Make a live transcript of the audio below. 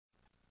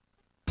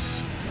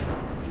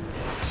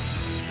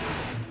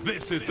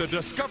This is the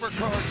Discover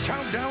Card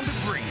Countdown to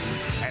Green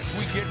as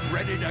we get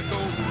ready to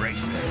go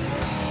racing.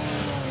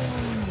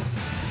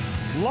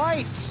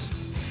 Lights,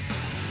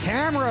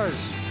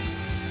 cameras,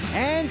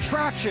 and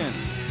traction.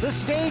 The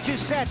stage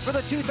is set for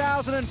the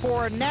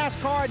 2004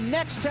 NASCAR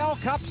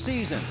Nextel Cup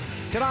season.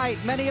 Tonight,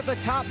 many of the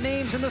top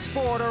names in the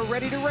sport are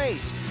ready to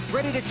race,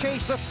 ready to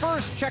chase the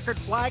first checkered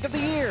flag of the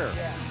year.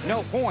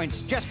 No points,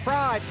 just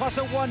pride, plus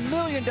a $1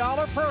 million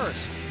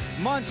purse.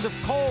 Months of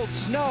cold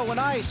snow and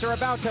ice are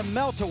about to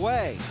melt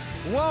away.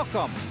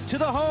 Welcome to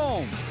the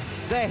home,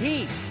 the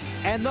heat,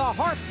 and the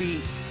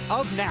heartbeat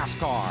of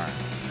NASCAR.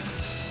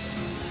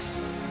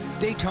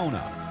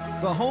 Daytona,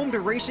 the home to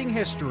racing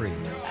history.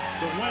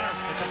 The winner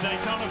at the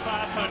Daytona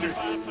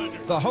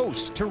 500. The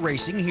host to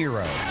racing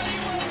heroes.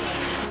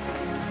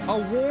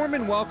 A warm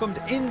and welcomed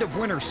end of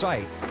winter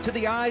sight to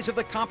the eyes of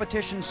the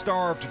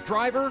competition-starved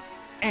driver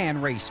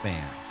and race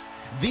fan.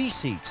 These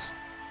seats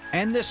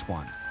and this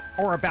one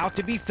are about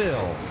to be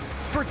filled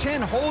for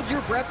 10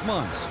 hold-your-breath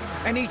months.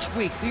 And each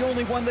week, the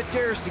only one that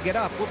dares to get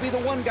up will be the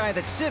one guy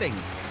that's sitting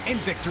in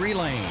victory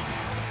lane.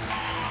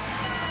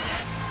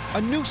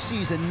 A new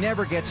season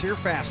never gets here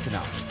fast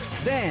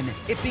enough. Then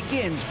it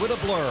begins with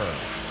a blur.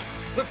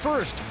 The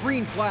first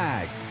green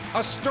flag,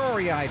 a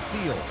starry-eyed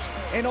field,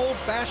 an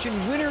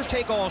old-fashioned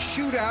winner-take-all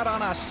shootout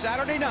on a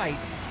Saturday night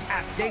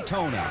at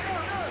Daytona.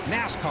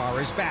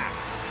 NASCAR is back.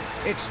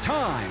 It's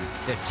time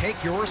to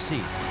take your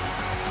seat.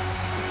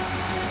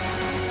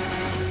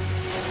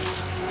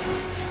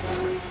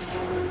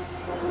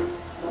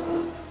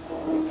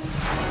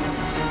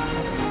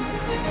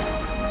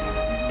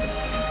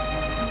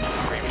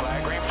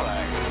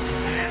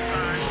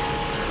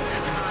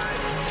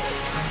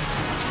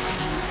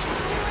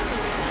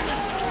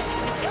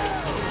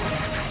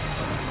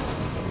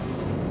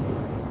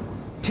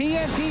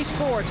 TNT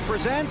Sports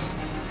presents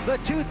the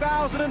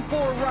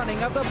 2004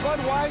 running of the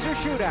Budweiser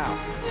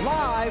Shootout,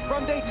 live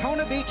from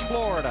Daytona Beach,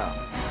 Florida.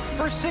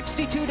 For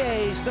 62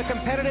 days, the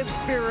competitive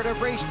spirit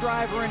of race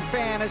driver and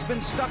fan has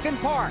been stuck in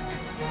park,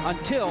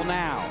 until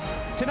now.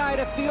 Tonight,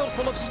 a field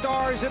full of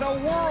stars and a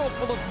world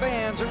full of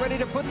fans are ready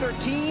to put their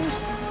teams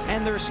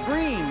and their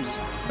screams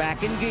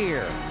back in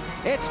gear.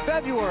 It's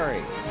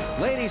February.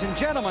 Ladies and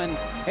gentlemen,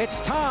 it's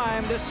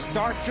time to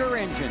start your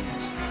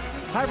engines.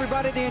 Hi,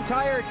 everybody. The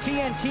entire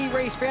TNT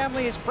race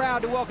family is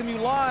proud to welcome you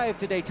live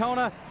to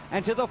Daytona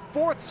and to the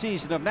 4th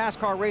season of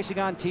NASCAR racing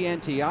on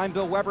TNT. I'm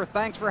Bill Weber.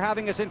 Thanks for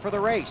having us in for the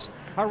race.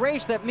 A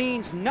race that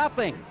means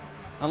nothing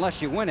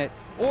unless you win it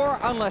or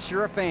unless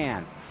you're a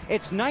fan.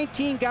 It's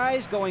 19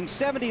 guys going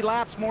 70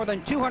 laps, more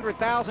than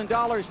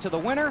 $200,000 to the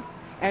winner,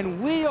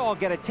 and we all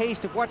get a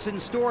taste of what's in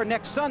store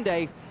next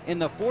Sunday in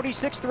the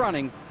 46th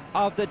running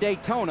of the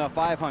Daytona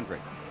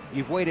 500.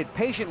 You've waited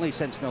patiently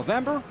since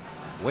November.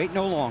 Wait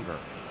no longer.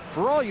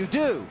 For all you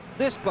do,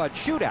 this Bud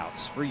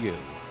Shootout's for you.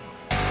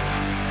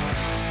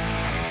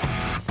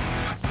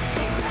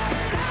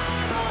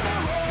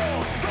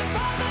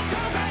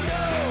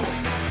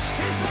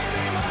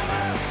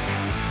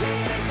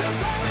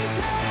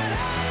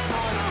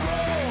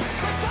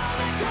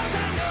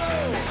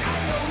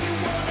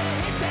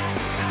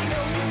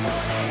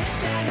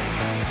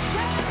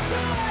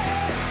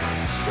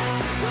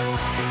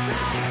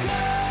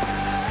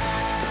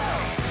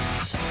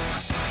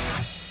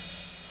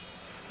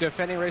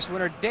 Defending race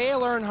winner Dale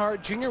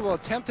Earnhardt Jr. will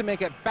attempt to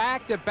make it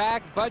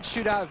back-to-back Bud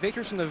Shootout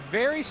victories from the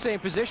very same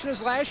position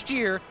as last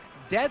year,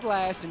 dead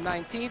last in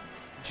 19th.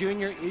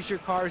 Junior, is your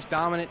car as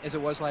dominant as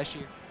it was last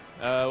year?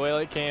 Well,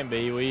 it can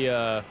be. We've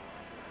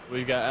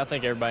got. I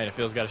think everybody in the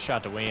field's got a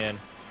shot to win.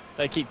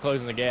 They keep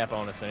closing the gap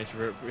on us, and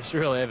it's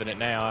real evident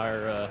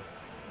now.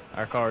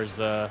 Our car's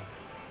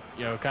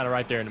you know, kind of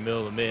right there in the middle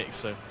of the mix.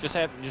 So just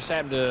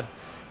happened to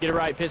get a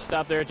right pit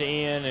stop there at the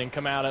end and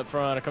come out up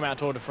front, or come out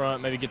toward the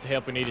front, maybe get the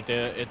help we needed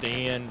at the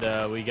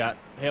end. We got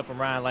help from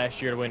Ryan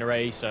last year to win the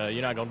race.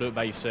 You're not going to do it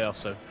by yourself,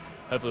 so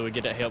hopefully we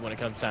get that help when it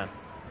comes time.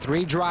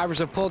 3 drivers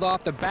have pulled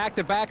off the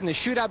back-to-back in the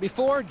shootout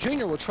before.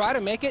 Junior will try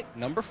to make it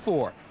number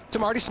 4. To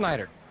Marty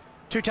Snyder.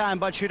 Two-time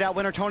Bud Shootout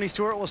winner Tony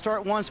Stewart will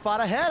start 1 spot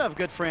ahead of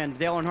good friend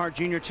Dale Earnhardt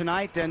Jr.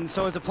 tonight, and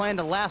so is the plan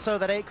to lasso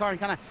that 8 car and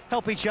kind of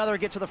help each other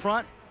get to the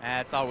front?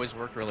 It's always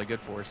worked really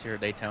good for us here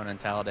at Daytona and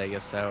Talladega,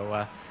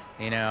 so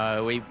you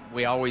know,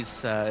 we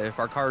always, if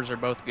our cars are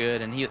both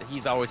good, and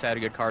he's always had a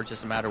good car, it's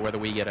just a matter of whether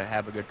we get to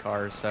have a good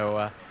car.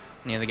 So,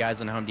 you know, the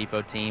guys on the Home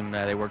Depot team,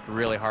 they worked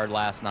really hard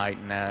last night,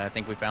 and I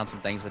think we found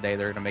some things today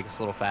that are going to make us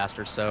a little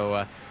faster.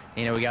 So,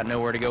 you know, we got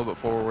nowhere to go but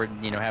forward.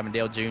 You know, having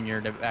Dale Jr.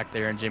 back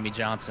there and Jimmy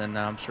Johnson,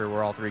 I'm sure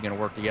we're all 3 going to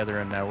work together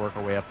and work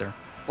our way up there.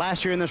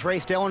 Last year in this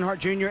race, Dale Earnhardt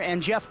Jr.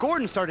 and Jeff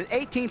Gordon started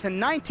 18th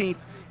and 19th,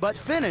 but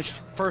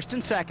finished 1st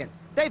and 2nd.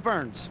 Dave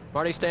Burns.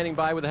 Marty standing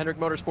by with the Hendrick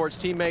Motorsports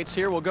teammates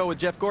here. We'll go with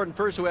Jeff Gordon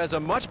first, who has a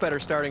much better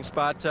starting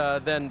spot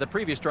than the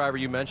previous driver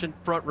you mentioned.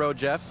 Front row,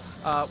 Jeff.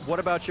 What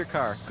about your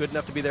car? Good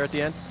enough to be there at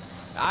the end?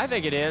 I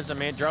think it is. I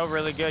mean, it drove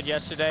really good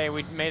yesterday.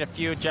 We made a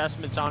few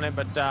adjustments on it,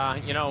 but,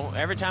 you know,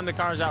 every time the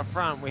car's out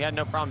front, we had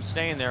no problem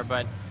staying there.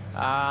 But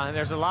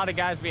there's a lot of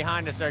guys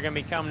behind us that are going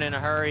to be coming in a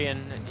hurry,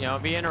 and, you know, it'll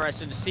be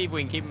interesting to see if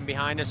we can keep them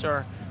behind us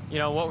or you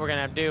know, what we're going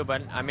to have to do.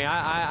 But, I mean,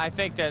 I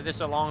think that this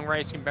is a long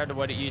race compared to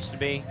what it used to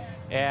be,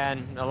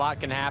 and a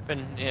lot can happen.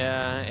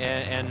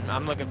 And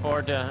I'm looking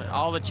forward to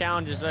all the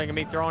challenges that are going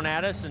to be thrown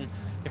at us. And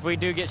if we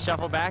do get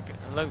shuffled back,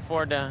 I'm looking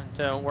forward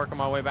to working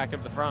my way back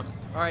up the front.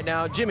 All right,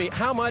 now, Jimmy,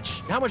 how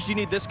much do you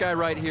need this guy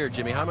right here,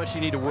 Jimmy? How much do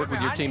you need to work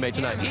with your teammate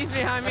tonight? He's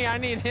behind me. I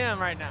need him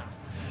right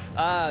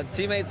now.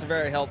 Teammates are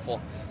very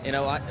helpful. You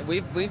know,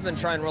 we've been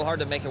trying real hard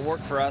to make it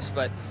work for us,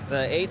 but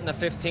the 8 and the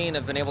 15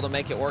 have been able to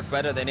make it work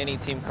better than any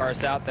team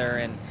cars out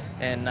there.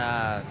 And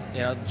you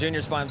know,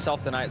 Junior's by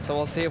himself tonight, so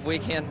we'll see if we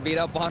can beat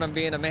up on him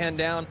being a man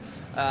down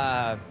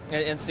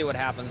and see what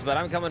happens. But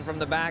I'm coming from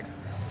the back,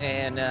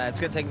 and it's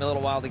going to take me a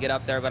little while to get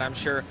up there, but I'm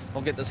sure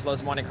we'll get this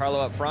Los Monte Carlo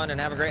up front and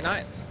have a great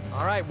night.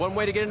 All right, one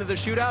way to get into the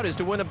shootout is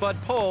to win a Bud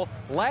pole.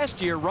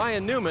 Last year,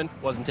 Ryan Newman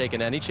wasn't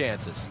taking any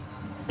chances.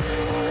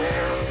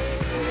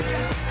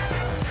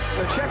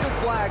 The checkered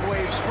flag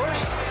waves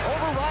first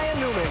over Ryan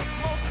Newman.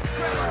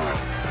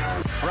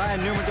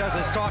 Ryan Newman does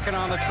his talking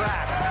on the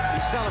track.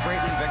 He's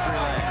celebrating in victory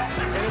lane.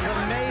 It is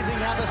amazing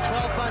how this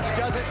 12 bunch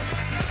does it.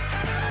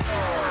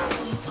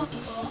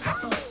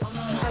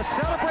 The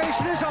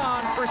celebration is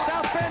on for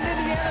South Bend,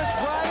 Indiana's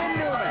Ryan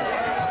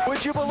Newman.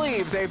 Would you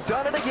believe they've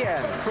done it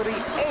again? For the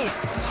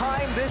 8th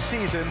time this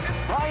season,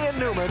 Ryan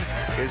Newman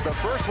is the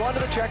first one to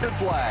the checkered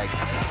flag.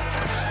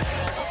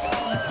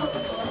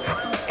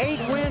 8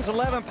 wins,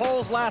 11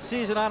 poles last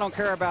season. I don't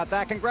care about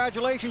that.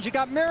 Congratulations. You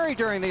got married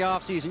during the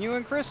offseason. You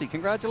and Chrissy.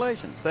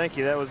 Congratulations. Thank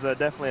you. That was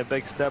definitely a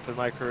big step in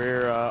my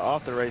career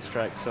off the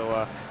racetrack.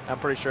 So I'm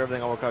pretty sure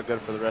everything will work out good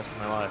for the rest of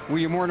my life. Were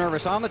you more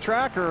nervous on the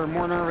track or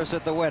more nervous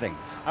at the wedding?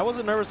 I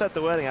wasn't nervous at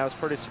the wedding. I was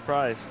pretty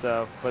surprised.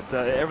 But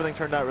everything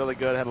turned out really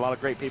good. Had a lot of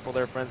great people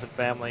there, friends and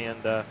family,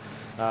 and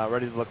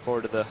ready to look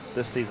forward to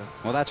this season.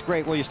 Well, that's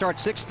great. Well, you start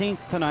 16th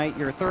tonight,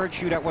 your 3rd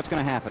shootout. What's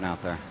going to happen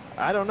out there?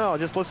 I don't know.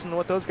 Just listen to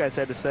what those guys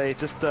had to say.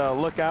 Just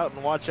look out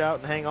and watch out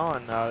and hang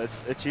on.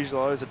 It's usually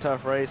always a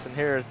tough race, and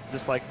here,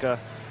 just like I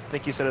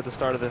think you said at the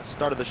start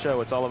of the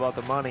show, it's all about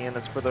the money, and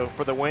it's for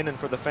the win and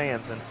for the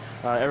fans, and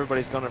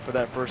everybody's gunning for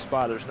that first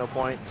spot. There's no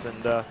points,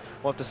 and we'll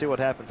have to see what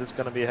happens. It's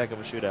going to be a heck of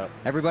a shootout.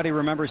 Everybody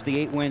remembers the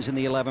 8 wins and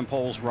the 11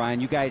 poles,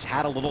 Ryan. You guys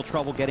had a little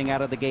trouble getting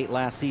out of the gate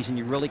last season.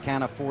 You really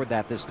can't afford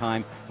that this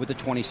time with the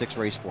 26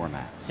 race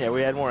format. Yeah,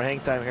 we had more hang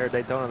time here at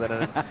Daytona than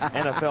an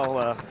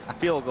NFL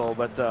field goal,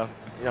 but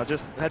you know,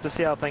 just have to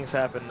see how things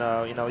happen.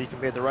 You know, you can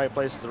be at the right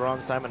place at the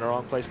wrong time and the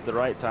wrong place at the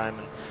right time,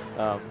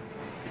 and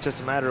it's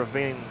just a matter of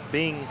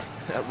being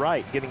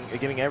right,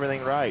 getting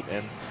everything right.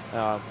 And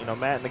you know,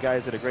 Matt and the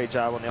guys did a great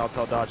job on the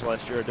All-Tell Dodge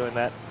last year, doing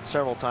that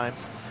several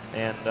times,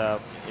 and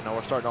you know,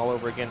 we're starting all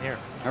over again here.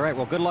 All right,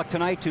 well, good luck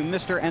tonight to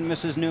Mr. and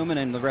Mrs. Newman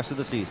and the rest of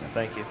the season.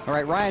 Thank you. All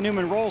right, Ryan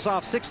Newman rolls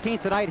off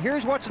 16th tonight.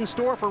 Here's what's in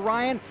store for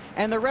Ryan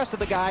and the rest of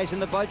the guys in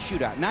the Bud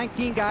Shootout.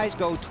 19 guys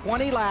go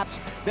 20 laps,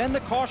 then the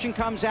caution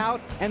comes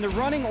out, and the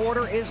running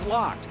order is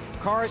locked.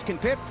 Cars can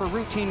pit for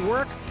routine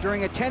work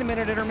during a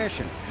 10-minute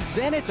intermission.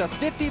 Then it's a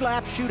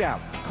 50-lap shootout.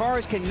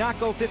 Cars cannot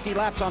go 50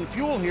 laps on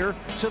fuel here,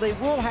 so they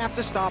will have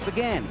to stop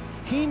again.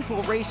 Teams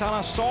will race on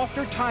a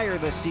softer tire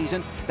this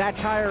season. That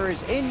tire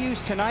is in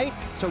use tonight,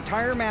 so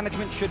tire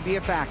management should be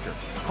a factor.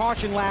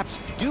 Caution laps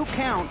do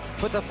count,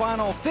 but the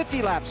final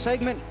 50-lap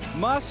segment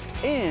must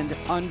end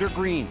under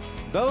green.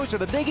 Those are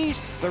the biggies.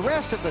 The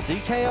rest of the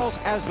details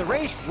as the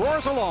race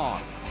roars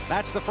along.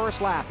 That's the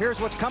first lap.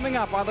 Here's what's coming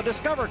up on the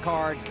Discover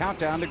card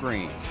countdown to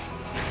green.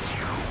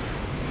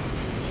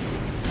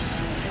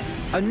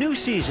 A new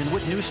season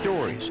with new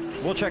stories.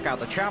 We'll check out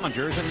the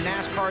challengers and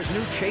NASCAR's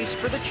new chase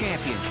for the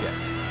championship.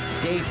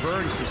 Dave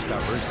Burns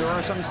discovers there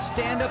are some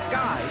stand-up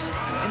guys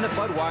in the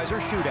Budweiser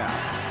Shootout.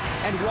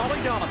 And Wally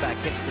Donovac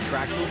hits the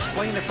track to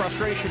explain the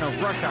frustration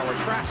of rush hour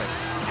traffic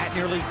at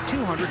nearly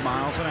 200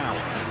 miles an hour.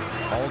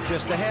 All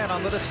just ahead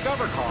on the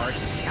Discover card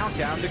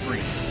countdown to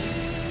green.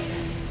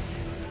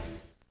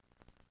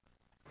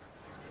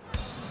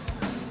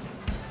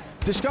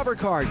 Discover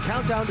Card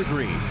Countdown to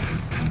Green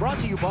is brought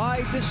to you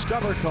by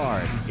Discover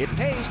Card. It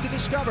pays to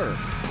discover.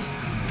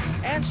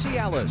 And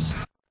Cialis.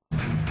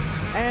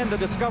 And the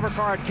Discover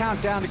Card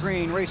Countdown to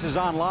Green races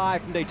on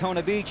live from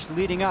Daytona Beach,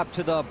 leading up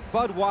to the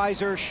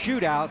Budweiser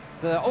Shootout,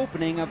 the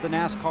opening of the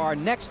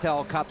NASCAR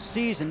Nextel Cup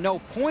season. No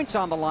points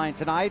on the line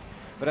tonight,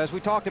 but as we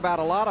talked about,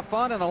 a lot of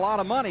fun and a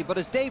lot of money. But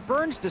as Dave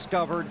Burns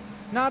discovered,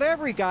 not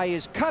every guy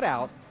is cut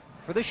out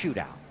for the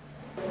shootout.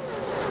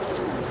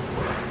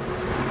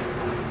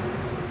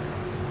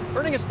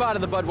 Earning a spot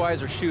in the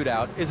Budweiser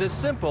Shootout is as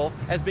simple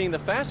as being the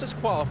fastest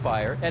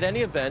qualifier at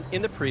any event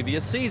in the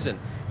previous season.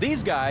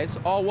 These guys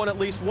all won at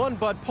least one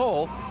Bud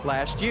pole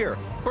last year.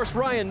 Of course,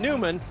 Ryan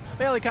Newman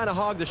barely kind of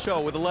hogged the show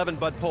with 11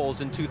 Bud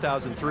poles in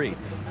 2003.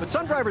 But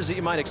some drivers that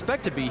you might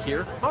expect to be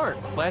here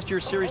aren't. Last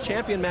year's series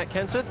champion Matt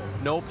Kenseth,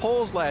 no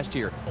poles last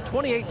year.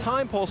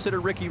 28-time pole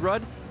sitter Ricky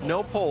Rudd,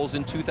 no poles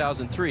in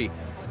 2003.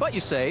 But you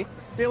say,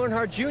 Dale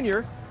Earnhardt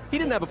Jr., he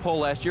didn't have a pole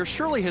last year.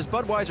 Surely his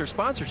Budweiser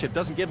sponsorship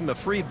doesn't give him a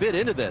free bid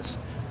into this.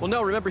 Well,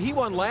 no, remember, he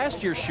won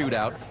last year's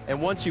shootout, and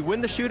once you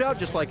win the shootout,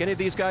 just like any of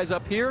these guys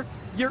up here,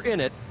 you're in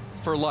it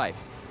for life.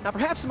 Now,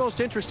 perhaps the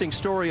most interesting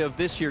story of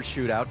this year's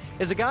shootout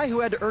is a guy who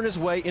had to earn his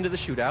way into the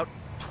shootout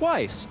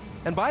twice.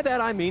 And by that,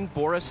 I mean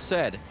Boris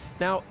Said.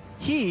 Now,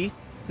 he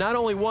not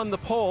only won the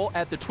pole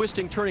at the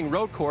Twisting Turning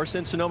Road Course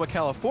in Sonoma,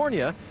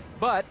 California,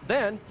 but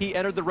then he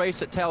entered the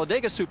race at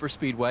Talladega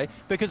Superspeedway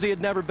because he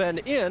had never been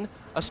in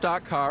a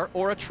stock car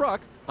or a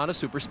truck on a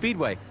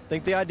superspeedway. I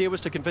think the idea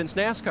was to convince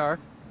NASCAR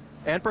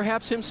and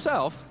perhaps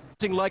himself.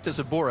 The likeness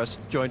of Boris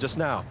joins us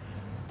now.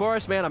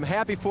 Boris, man, I'm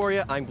happy for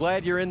you. I'm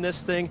glad you're in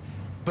this thing.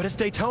 But it's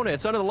Daytona.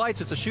 It's under the lights.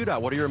 It's a shootout.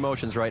 What are your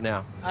emotions right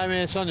now? I mean,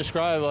 it's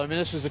indescribable. I mean,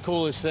 this is the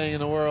coolest thing in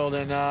the world.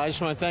 And I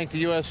just want to thank the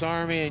U.S.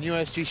 Army and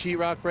USG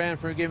Sheetrock brand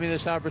for giving me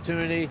this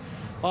opportunity.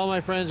 All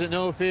my friends at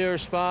No Fear,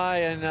 Spy,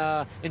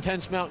 and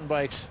Intense Mountain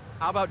Bikes.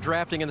 How about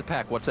drafting in the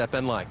pack? What's that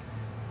been like?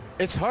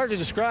 It's hard to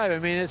describe. I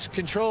mean, it's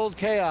controlled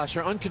chaos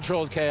or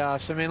uncontrolled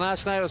chaos. I mean,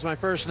 last night was my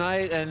first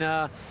night, and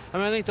I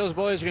mean, I think those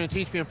boys are going to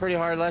teach me a pretty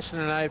hard lesson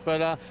tonight.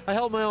 But I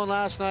held my own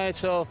last night,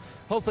 so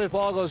hopefully if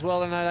all goes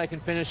well tonight, I can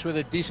finish with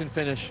a decent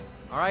finish.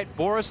 All right,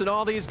 Boris and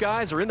all these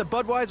guys are in the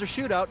Budweiser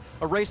Shootout,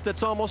 a race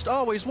that's almost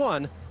always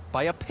won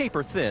by a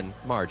paper-thin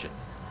margin.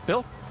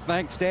 Bill?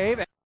 Thanks,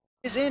 Dave.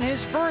 Is in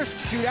his first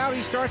shootout.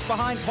 He starts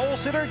behind pole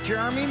sitter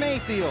Jeremy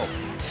Mayfield.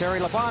 Terry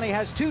Labonte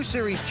has 2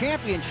 series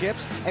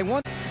championships and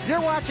one. You're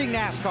watching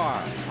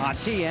NASCAR on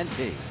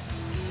TNT.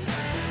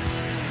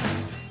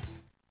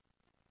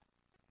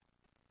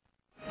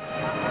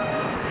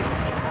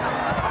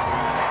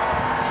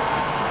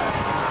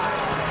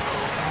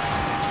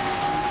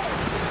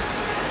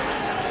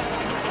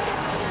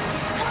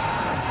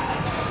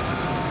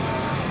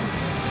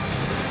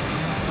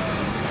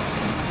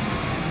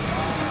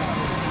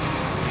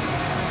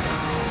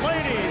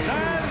 Ladies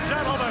and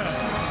gentlemen,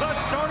 the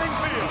starting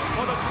field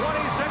for the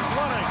 26th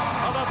running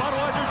of the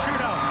Budweiser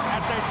Shootout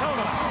at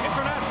Daytona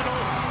International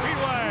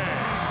Speedway.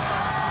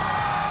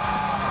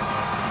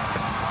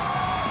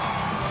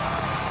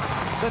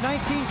 The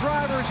 19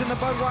 drivers in the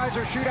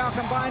Budweiser Shootout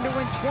combined to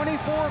win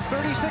 24 of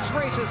 36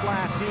 races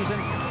last season.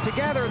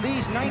 Together,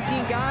 these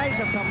 19 guys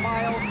have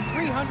compiled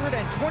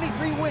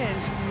 323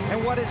 wins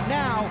in what is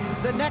now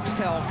the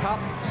Nextel Cup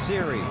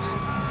Series.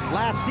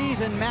 Last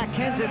season, Matt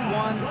Kenseth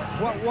won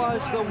what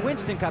was the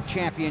Winston Cup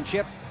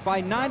Championship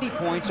by 90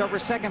 points over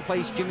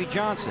second-place Jimmy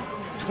Johnson.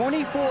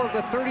 24 of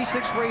the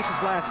 36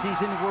 races last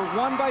season were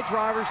won by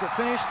drivers that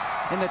finished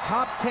in the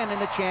top 10 in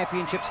the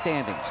championship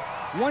standings.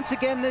 Once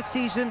again this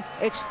season,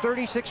 it's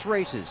 36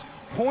 races.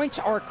 Points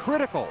are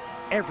critical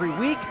every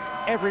week,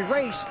 every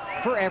race,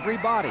 for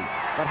everybody.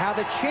 But how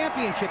the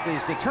championship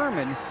is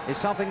determined is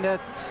something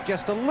that's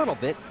just a little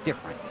bit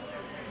different.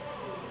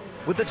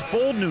 With its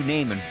bold new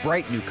name and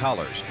bright new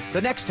colors, the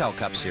Nextel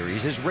Cup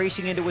Series is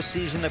racing into a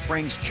season that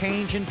brings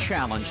change and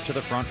challenge to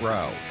the front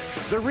row.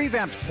 The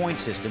revamped point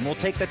system will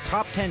take the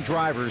top 10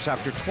 drivers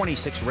after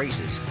 26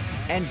 races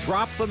and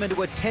drop them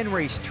into a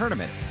 10-race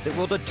tournament that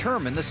will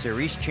determine the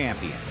series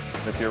champion.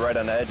 If you're right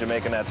on the edge of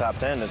making that top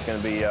 10, it's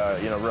going to be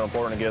real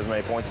important to get as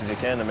many points as you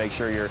can to make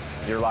sure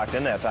you're locked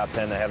in that top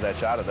 10 to have that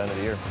shot at the end of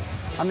the year.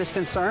 I'm just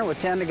concerned with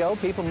 10 to go.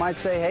 People might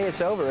say, hey,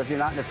 it's over if you're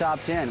not in the top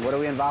 10. What are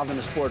we involved in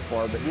the sport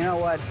for? But you know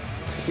what?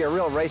 If you're a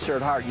real racer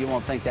at heart, you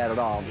won't think that at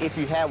all. If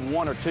you have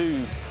 1 or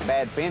 2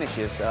 bad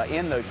finishes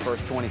in those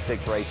first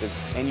 26 races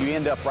and you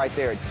end up right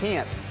there at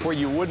 10th where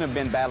you wouldn't have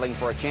been battling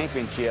for a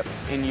championship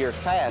in years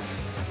past,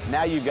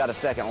 now you've got a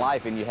second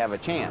life and you have a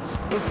chance.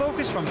 The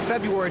focus from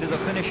February to the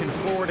finish in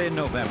Florida in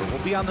November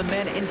will be on the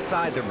men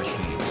inside their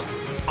machines.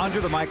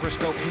 Under the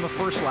microscope from the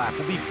first lap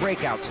will be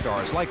breakout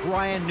stars like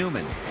Ryan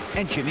Newman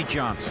and Jimmy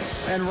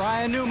Johnson. And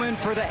Ryan Newman,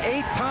 for the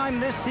 8th time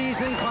this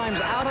season, climbs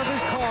out of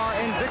his car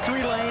in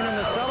victory lane, and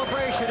the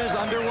celebration is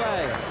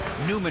underway.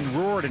 Newman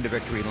roared into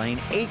victory lane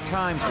 8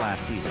 times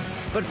last season,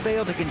 but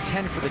failed to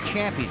contend for the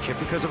championship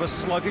because of a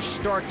sluggish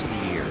start to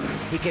the year.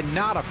 He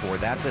cannot afford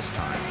that this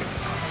time.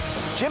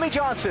 Jimmy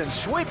Johnson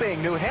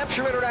sweeping New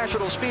Hampshire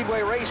International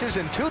Speedway races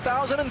in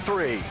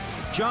 2003.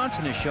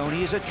 Johnson has shown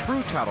he is a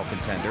true title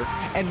contender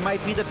and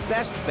might be the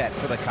best bet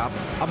for the Cup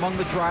among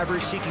the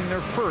drivers seeking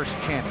their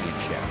first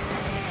championship.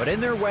 But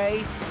in their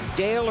way,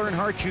 Dale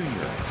Earnhardt Jr.,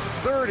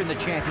 3rd in the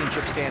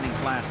championship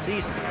standings last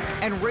season,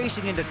 and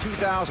racing into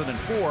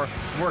 2004,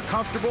 more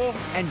comfortable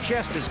and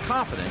just as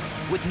confident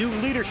with new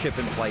leadership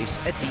in place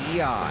at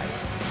DEI.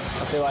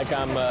 I feel like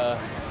I'm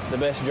the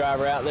best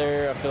driver out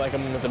there. I feel like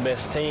I'm with the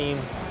best team.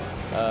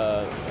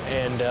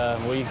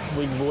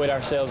 We avoid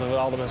ourselves of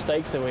all the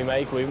mistakes that we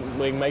make. We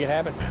can make it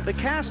happen. The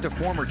cast of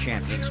former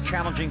champions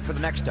challenging for the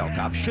Nextel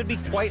Cup should be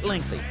quite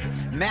lengthy.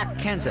 Matt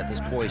Kenseth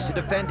is poised to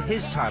defend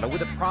his title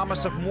with a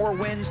promise of more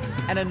wins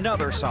and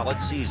another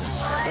solid season.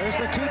 There's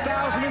the 2003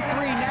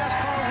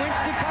 NASCAR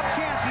Winston Cup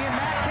champion,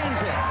 Matt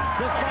Kenseth,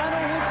 the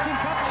final Winston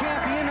Cup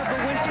champion of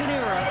the Winston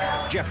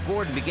era. Jeff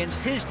Gordon begins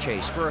his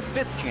chase for a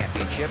 5th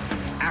championship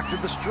after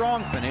the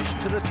strong finish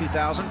to the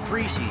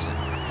 2003 season.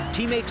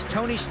 Teammates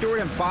Tony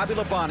Stewart and Bobby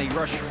Labonte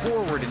rush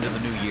forward into the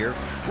new year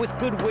with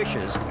good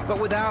wishes,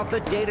 but without the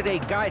day-to-day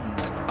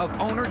guidance of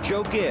owner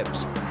Joe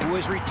Gibbs, who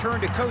has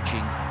returned to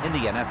coaching in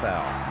the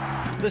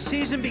NFL. The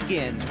season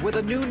begins with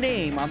a new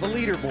name on the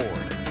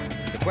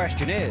leaderboard. The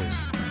question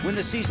is, when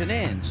the season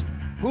ends,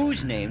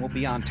 whose name will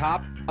be on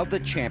top of the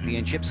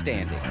championship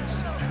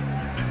standings.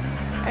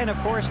 And of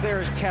course,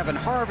 there's Kevin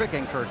Harvick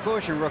and Kurt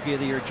Busch, and Rookie of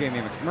the Year Jamie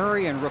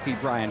McMurray and rookie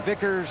Brian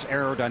Vickers.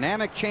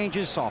 Aerodynamic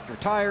changes, softer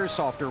tires,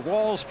 softer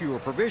walls, fewer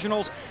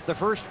provisionals. The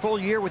first full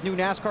year with new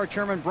NASCAR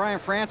chairman Brian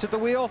France at the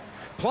wheel.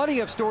 Plenty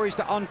of stories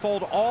to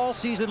unfold all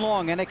season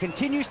long, and it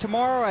continues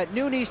tomorrow at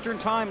noon Eastern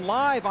Time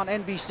live on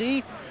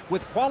NBC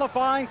with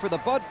qualifying for the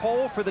Bud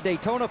Pole for the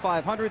Daytona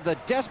 500. The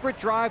desperate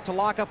drive to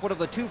lock up one of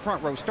the 2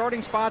 front row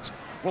starting spots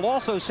will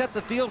also set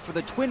the field for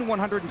the twin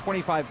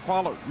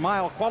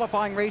 125-mile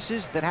qualifying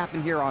races that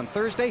happen here on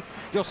Thursday.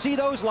 You'll see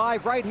those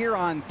live right here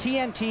on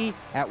TNT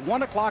at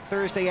 1 o'clock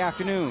Thursday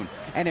afternoon.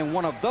 And in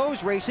one of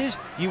those races,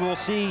 you will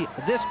see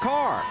this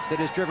car that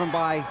is driven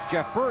by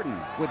Jeff Burton.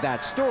 With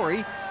that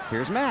story,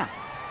 here's Matt.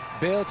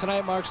 Bill,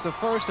 tonight marks the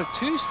first of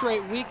 2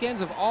 straight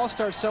weekends of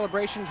All-Star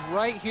celebrations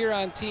right here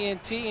on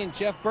TNT. And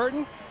Jeff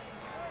Burton,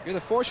 you're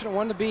the fortunate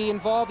one to be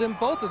involved in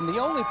both of them, the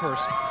only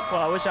person.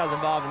 Well, I wish I was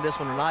involved in this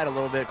one tonight a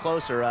little bit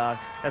closer.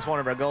 That's one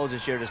of our goals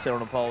this year, to sit on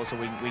the pole so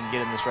we can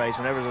get in this race.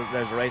 Whenever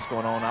there's a race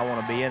going on, I want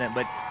to be in it.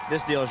 But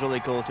this deal is really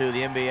cool, too.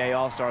 The NBA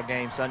All-Star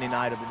Game Sunday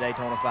night of the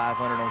Daytona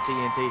 500 on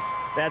TNT.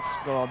 That's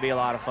going to be a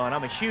lot of fun.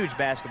 I'm a huge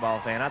basketball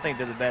fan. I think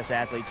they're the best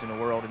athletes in the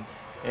world.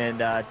 And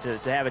to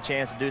have a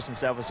chance to do some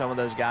stuff with some of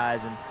those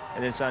guys, and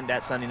then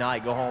that Sunday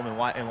night go home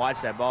and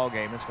watch that ball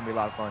game, it's going to be a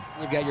lot of fun.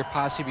 You've got your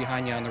posse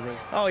behind you on the roof.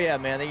 Oh, yeah,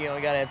 man. You know,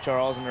 we got to have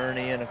Charles and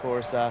Ernie, and, of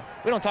course,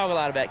 we don't talk a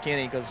lot about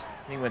Kenny because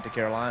he went to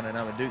Carolina, and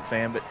I'm a Duke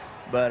fan, but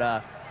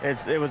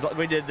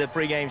we did the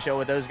pregame show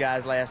with those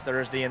guys last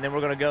Thursday, and then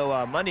we're going to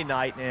go Monday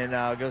night and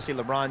go see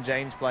LeBron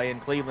James play in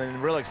Cleveland,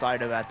 and real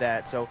excited about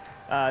that. So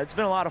it's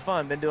been a lot of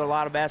fun. Been doing a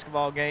lot of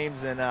basketball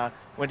games, and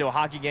went to a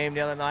hockey game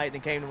the other night, and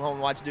then came home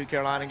and watched the Duke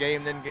Carolina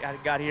game, and then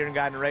got here and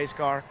got in a race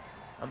car.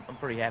 I'm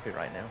pretty happy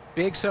right now.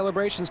 Big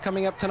celebrations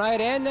coming up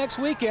tonight and next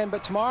weekend,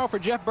 but tomorrow for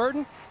Jeff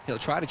Burton, he'll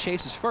try to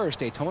chase his first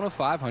Daytona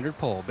 500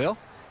 pole. Bill?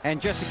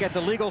 And just to get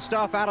the legal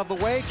stuff out of the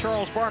way,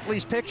 Charles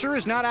Barkley's picture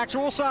is not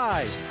actual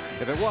size.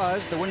 If it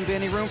was, there wouldn't be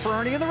any room for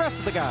Ernie and the rest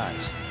of the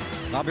guys.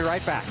 I'll be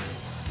right back,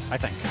 I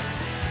think.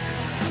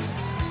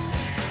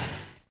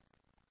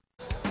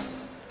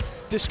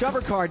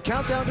 Discover Card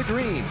Countdown to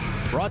Green,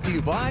 brought to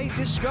you by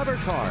Discover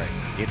Card.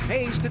 It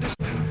pays to discover.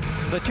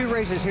 The 2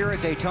 races here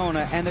at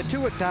Daytona and the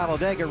 2 at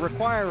Talladega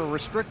require a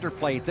restrictor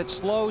plate that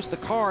slows the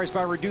cars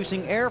by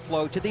reducing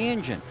airflow to the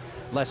engine.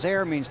 Less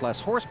air means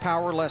less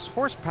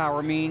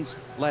horsepower means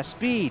less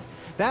speed.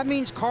 That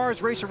means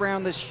cars race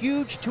around this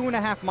huge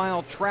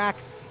 2.5-mile track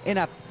in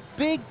a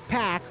big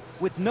pack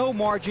with no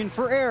margin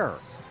for error.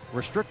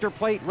 Restrictor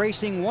plate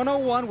racing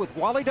 101 with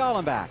Wally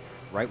Dallenbach,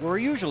 right where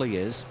he usually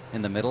is,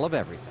 in the middle of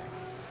everything.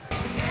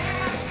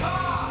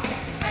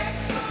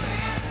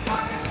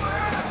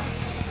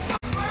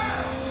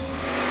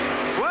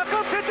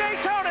 Welcome to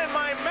Daytona in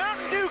my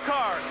Mountain Dew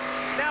car.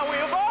 Now, we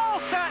have all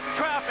sat in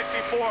traffic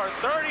before,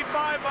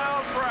 35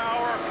 miles per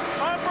hour,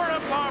 bumper to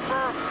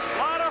bumper, a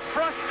lot of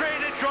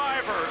frustrated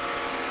drivers.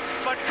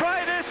 But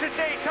try this at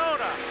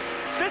Daytona.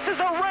 This is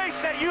a race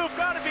that you've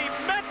got to be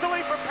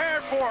mentally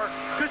prepared for,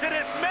 because it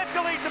is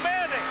mentally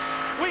demanding.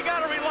 We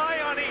got to rely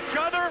on each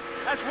other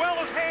as well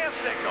as hand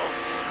signals.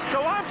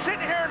 So I'm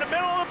sitting here in the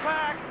middle of the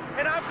pack,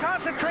 and I'm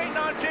concentrating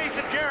on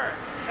Jason Jarrett.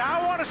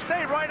 Now, I want to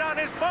stay right on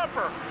his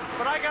bumper,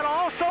 but I got to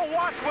also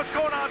watch what's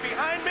going on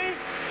behind me,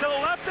 to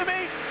the left of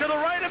me, to the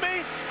right of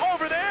me,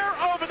 over there,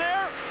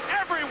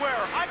 everywhere.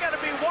 I got to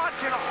be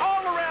watching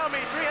all around me,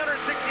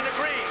 360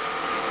 degrees.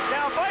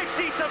 Now, if I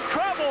see some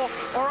trouble,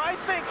 or I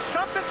think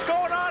something's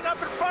going on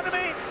up in front of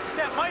me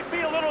that might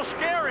be a little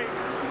scary,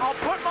 I'll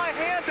put my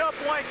hand up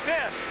like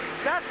this.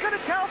 That's going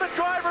to tell the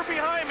driver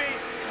behind me,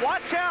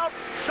 watch out,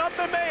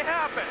 something may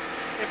happen.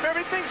 If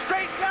everything's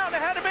straightened out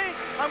ahead of me,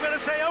 I'm going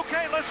to say,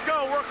 okay, let's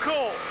go, we're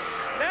cool.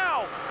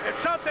 Now, if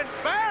something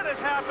bad has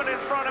happened in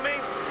front of me,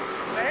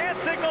 the hand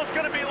signal's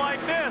going to be like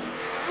this.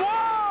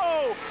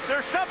 Whoa!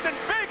 There's something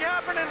big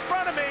happening in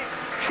front of me.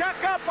 Check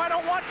up, I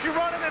don't want you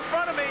running in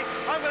front of me.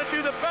 I'm going to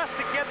do the best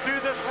to get through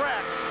this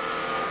wreck.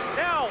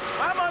 Now,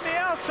 I'm on the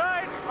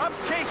outside, I'm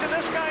chasing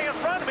this guy in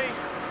front of me,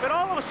 but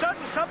all of a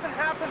sudden something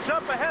happens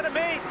up ahead of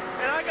me,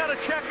 and I got to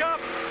check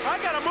up. I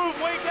got to move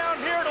way down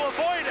here to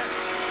avoid it.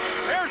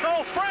 There's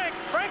old Frank.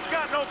 Frank's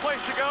got no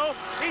place to go.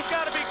 He's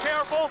got to be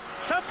careful.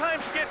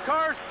 Sometimes you get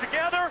cars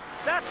together.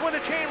 That's when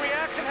the chain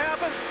reaction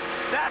happens.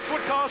 That's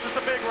what causes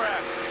the big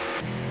wreck.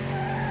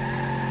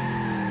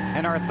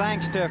 And our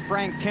thanks to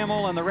Frank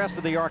Kimmel and the rest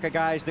of the ARCA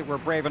guys that were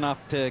brave enough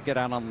to get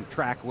out on the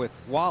track with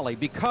Wally.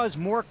 Because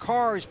more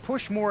cars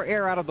push more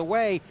air out of the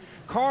way,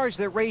 cars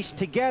that race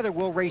together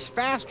will race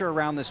faster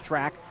around this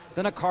track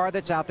than a car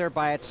that's out there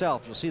by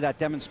itself. You'll see that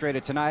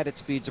demonstrated tonight at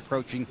speeds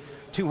approaching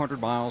 200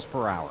 miles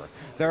per hour.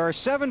 There are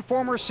 7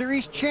 former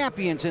series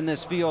champions in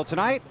this field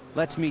tonight.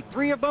 Let's meet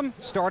 3 of them,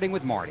 starting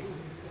with Marty.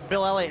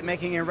 Bill Elliott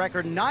making a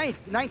record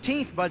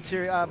 19th Bud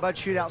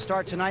Shootout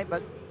start tonight,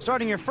 but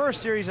starting your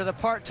first series as a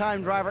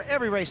part-time driver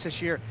every race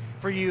this year.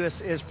 for you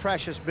is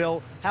precious,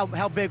 Bill.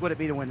 How big would it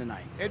be to win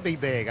tonight? It'd be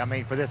big. I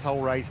mean, for this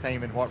whole race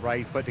team and what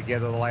Ray's put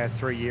together the last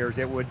 3 years,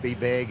 it would be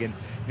big. And,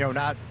 you know,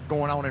 not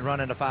going on and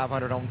running the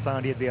 500 on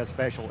Sunday, it'd be a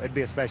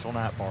special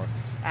night for us.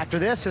 After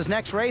this, his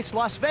next race,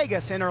 Las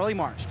Vegas in early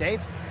March.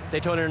 Dave?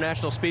 Daytona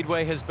International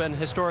Speedway has been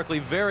historically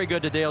very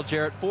good to Dale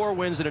Jarrett. 4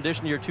 wins in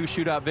addition to your 2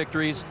 shootout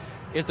victories.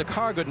 Is the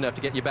car good enough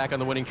to get you back on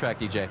the winning track,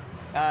 DJ?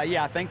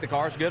 Yeah, I think the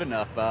car's good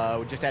enough.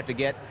 We just have to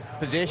get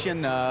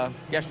position.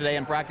 Yesterday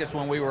in practice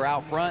when we were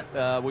out front,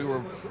 we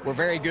were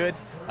very good,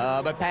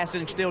 but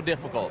passing still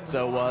difficult.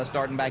 So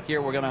starting back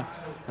here, we're going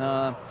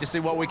to just see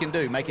what we can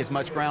do. Make as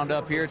much ground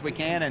up here as we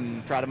can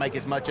and try to make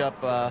as much up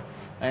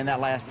in that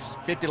last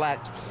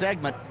 50-lap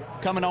segment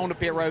coming on to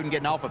pit road and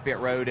getting off of pit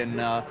road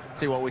and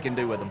see what we can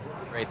do with them.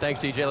 Great, thanks,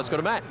 DJ. Let's go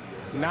to Matt.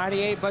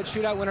 98 Bud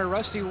Shootout winner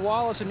Rusty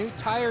Wallace, a new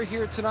tire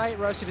here tonight.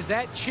 Rusty, does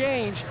that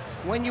change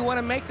when you want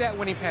to make that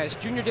winning pass?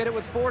 Junior did it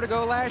with 4 to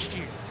go last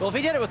year. Well, if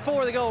he did it with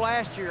 4 to go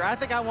last year, I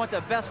think I want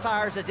the best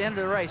tires at the end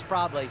of the race,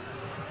 probably.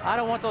 I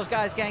don't want those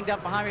guys ganged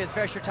up behind me with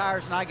fresher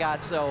tires than I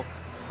got, so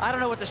I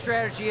don't know what the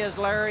strategy is.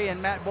 Larry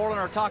and Matt Borland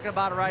are talking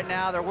about it right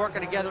now. They're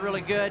working together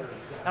really good.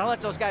 I'll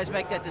let those guys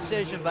make that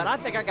decision, but I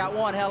think I got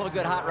one hell of a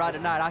good hot rod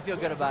tonight. I feel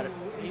good about it.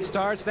 He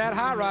starts that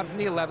hot rod from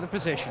the 11th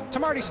position. To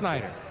Marty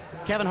Snyder.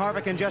 Kevin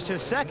Harvick in just his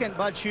second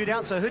Bud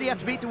Shootout. So who do you have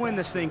to beat to win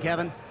this thing,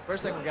 Kevin?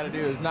 First thing we got to do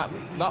is not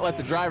let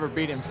the driver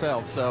beat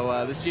himself.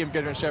 So this GM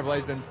Goodwin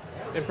Chevrolet's been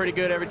pretty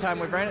good every time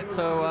we've ran it.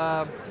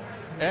 So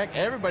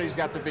everybody's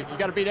got to beat. You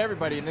got to beat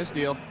everybody in this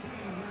deal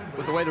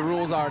with the way the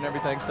rules are and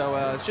everything. So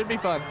it should be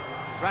fun.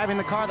 Driving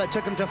the car that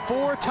took him to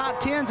 4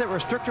 top 10s at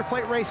restrictor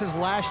plate races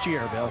last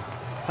year, Bill.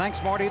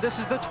 Thanks, Marty. This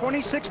is the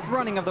 26th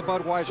running of the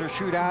Budweiser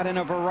Shootout in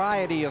a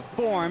variety of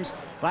forms.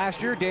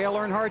 Last year, Dale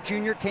Earnhardt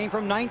Jr. came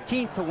from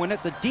 19th to win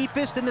it, the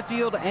deepest in the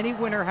field any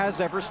winner has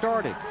ever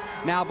started.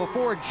 Now,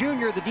 before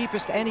Junior, the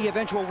deepest any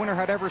eventual winner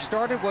had ever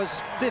started was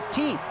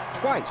 15th,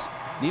 twice.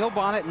 Neil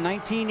Bonnet in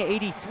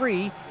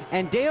 1983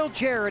 and Dale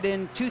Jarrett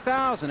in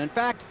 2000. In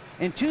fact,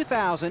 in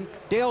 2000,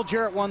 Dale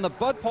Jarrett won the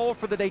Bud Pole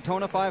for the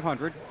Daytona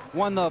 500,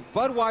 won the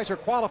Budweiser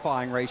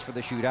qualifying race for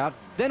the shootout,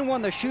 then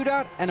won the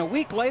shootout, and a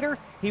week later,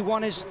 he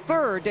won his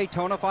 3rd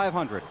Daytona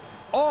 500.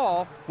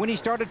 All when he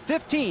started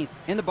 15th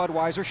in the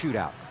Budweiser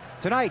Shootout.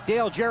 Tonight,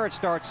 Dale Jarrett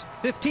starts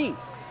 15th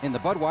in the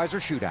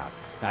Budweiser Shootout.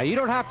 Now, you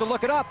don't have to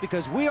look it up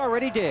because we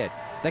already did.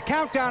 The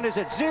countdown is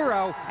at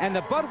 0, and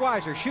the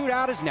Budweiser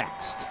Shootout is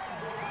next.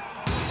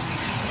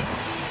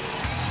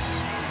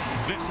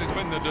 This has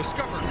been the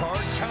Discover Card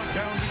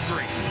Countdown to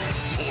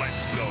Green.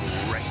 Let's go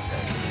racing.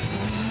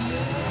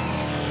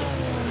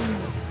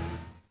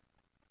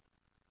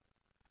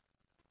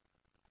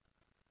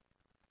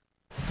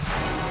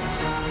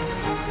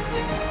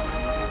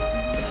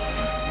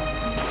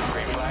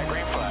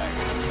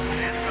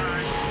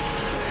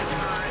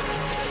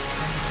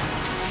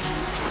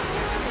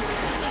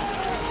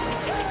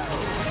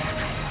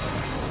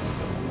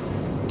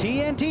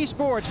 TNT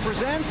Sports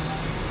presents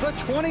the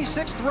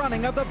 26th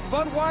running of the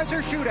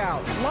Budweiser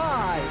Shootout,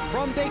 live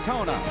from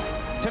Daytona.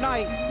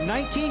 Tonight,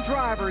 19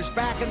 drivers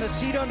back in the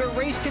seat under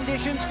race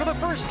conditions for the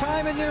first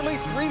time in nearly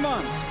 3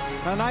 months.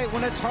 A night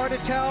when it's hard to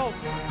tell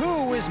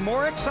who is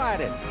more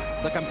excited,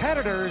 the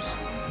competitors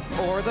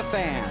or the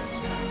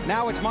fans.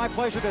 Now it's my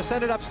pleasure to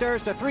send it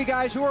upstairs to 3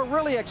 guys who are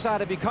really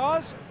excited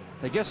because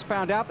they just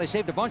found out they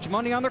saved a bunch of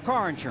money on their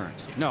car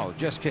insurance. No,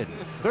 just kidding.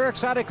 They're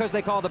excited because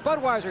they call the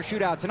Budweiser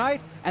Shootout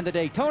tonight and the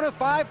Daytona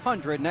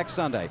 500 next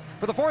Sunday.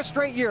 For the 4th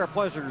straight year, a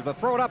pleasure to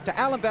throw it up to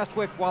Alan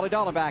Bestwick, Wally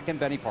Dallenbach, and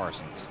Benny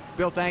Parsons.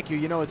 Bill, thank you.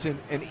 You know, it's an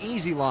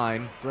easy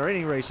line for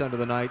any race under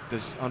the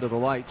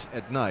lights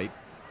at night.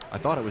 I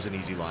thought it was an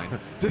easy line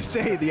to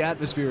say the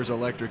atmosphere is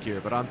electric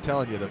here, but I'm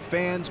telling you, the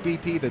fans,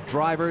 BP, the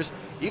drivers,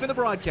 even the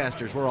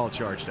broadcasters, we're all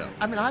charged up.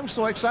 I mean, I'm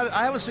so excited.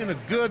 I haven't seen a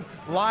good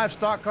live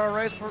stock car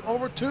race for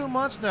over 2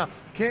 months now.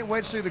 Can't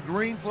wait to see the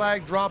green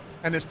flag drop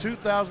and this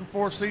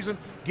 2004 season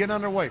get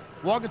underway.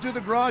 Walking through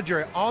the garage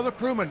area, all the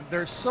crewmen,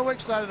 they're so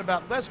excited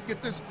about, let's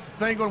get this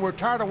thing going. We're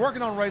tired of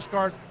working on race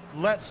cars.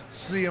 Let's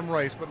see them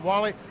race. But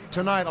Wally,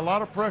 tonight, a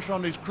lot of pressure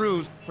on these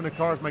crews when the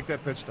cars make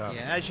that pit stop.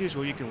 Yeah, as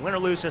usual, you can win or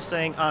lose this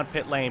thing on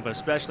pit lane, but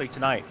especially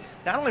tonight.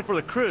 Not only for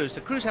the crews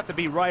have to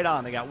be right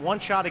on. They got one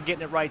shot at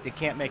getting it right. They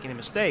can't make any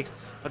mistakes.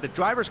 But the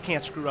drivers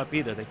can't screw up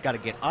either. They've got to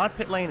get on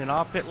pit lane and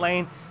off pit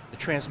lane. The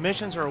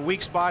transmissions are a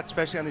weak spot,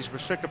 especially on these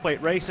restrictor plate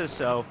races,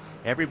 so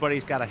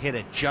everybody's got to hit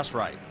it just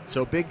right.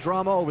 So big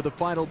drama over the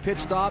final pit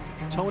stop.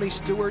 Tony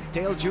Stewart,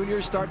 Dale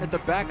Jr. starting at the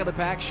back of the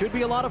pack. Should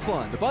be a lot of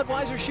fun. The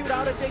Budweiser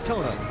Shootout at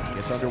Daytona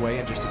gets underway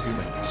in just a few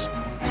minutes.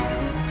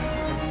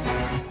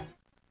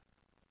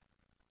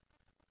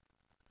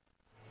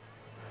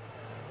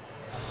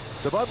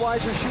 The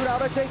Budweiser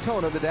Shootout at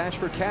Daytona, the dash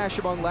for cash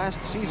among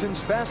last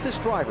season's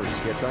fastest drivers,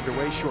 gets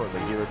underway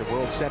shortly here at the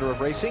World Center of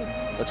Racing.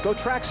 Let's go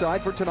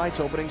trackside for tonight's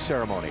opening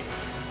ceremony.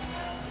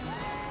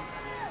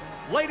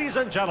 Ladies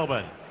and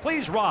gentlemen,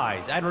 please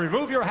rise and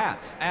remove your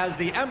hats as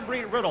the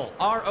Embry-Riddle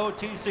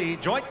ROTC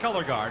Joint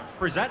Color Guard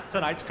present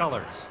tonight's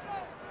colors.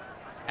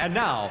 And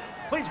now,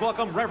 please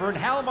welcome Reverend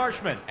Hal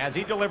Marshman as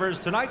he delivers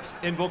tonight's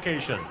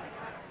invocation.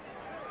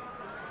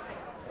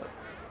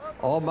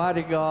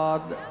 Almighty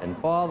God and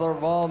Father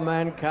of all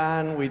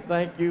mankind, we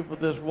thank you for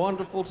this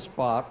wonderful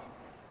spot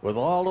with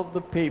all of the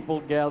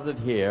people gathered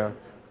here,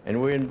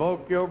 and we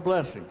invoke your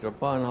blessings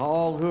upon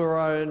all who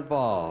are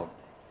involved.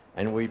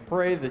 And we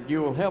pray that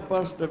you will help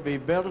us to be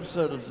better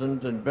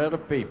citizens and better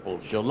people.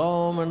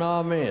 Shalom and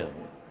amen.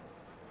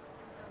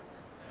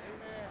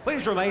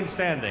 Please remain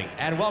standing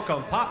and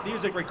welcome pop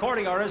music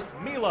recording artist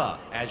Mila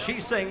as she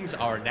sings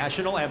our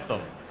national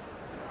anthem.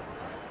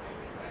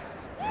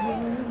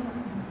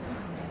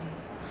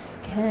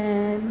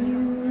 Can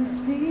you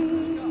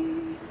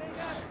see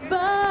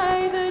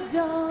by the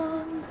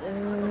dawn's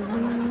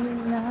early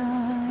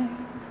light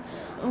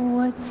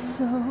what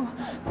so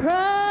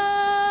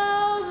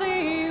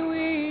proudly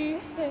we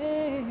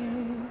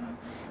hailed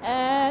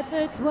at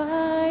the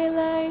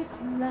twilight's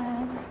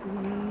last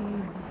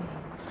gleaming,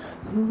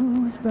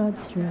 whose broad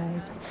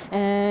stripes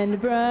and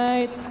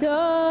bright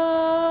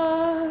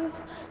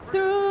stars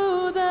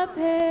through the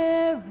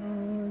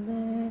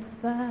perilous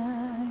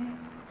fight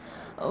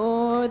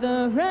o'er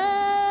the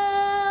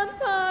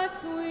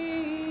ramparts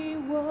we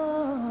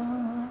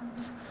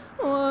watched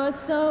was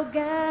so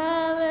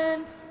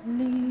gallantly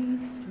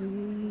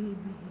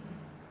streaming,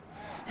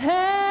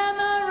 and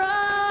the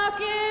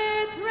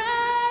rockets'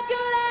 red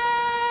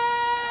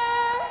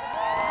glare,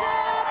 the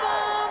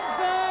bombs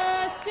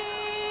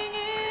bursting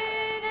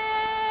in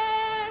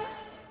air,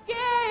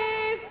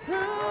 gave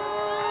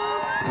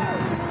proof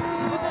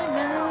through the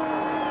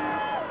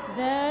night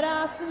that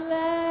our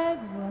flag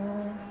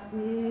was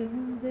still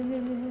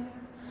there.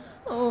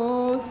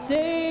 Oh,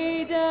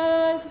 say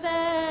does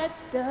that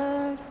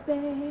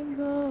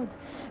star-spangled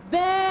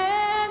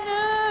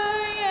banner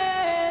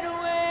yet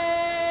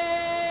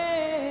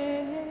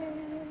wave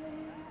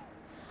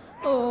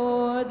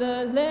o'er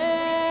the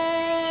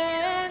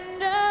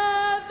land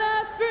of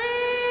the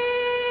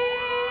free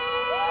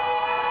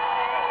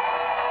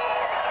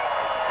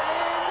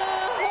and the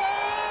home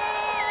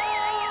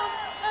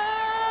of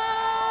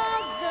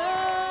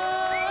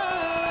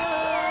the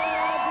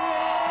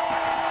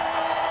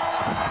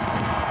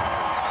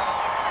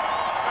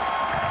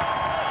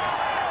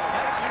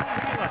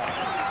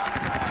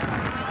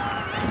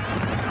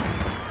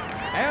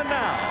And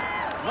now,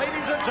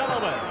 ladies and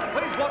gentlemen,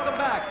 please welcome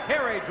back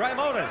Harry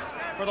Drimonis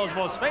for those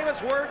most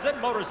famous words in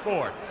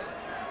motorsports.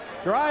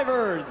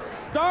 Drivers,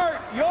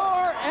 start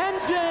your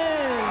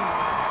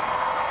engines!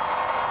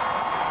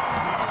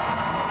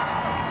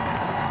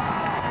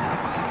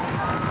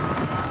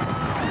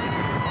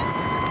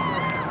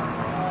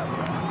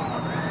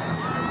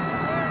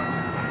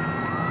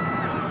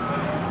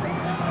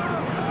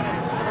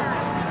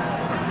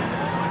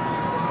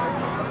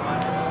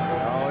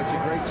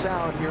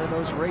 Sound hearing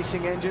those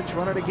racing engines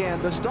running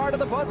again. The start of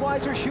the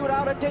Budweiser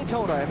Shootout at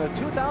Daytona in the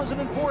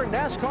 2004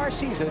 NASCAR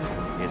season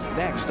is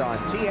next on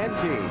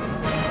TNT.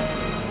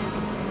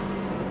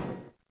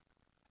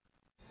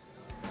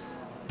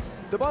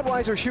 The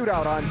Budweiser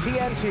Shootout on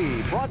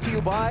TNT, brought to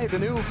you by the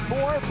new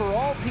 4 for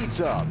All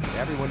Pizza.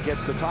 Everyone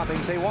gets the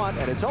toppings they want,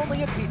 and it's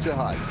only at Pizza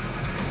Hut.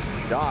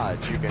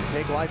 Dodge, you can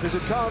take life as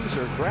it comes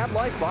or grab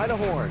life by the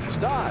horns.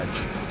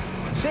 Dodge.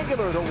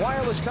 Singular, the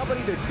wireless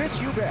company that fits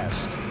you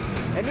best.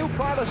 And new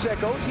Prilosec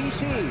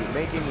OTC,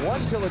 making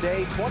 1 pill a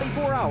day,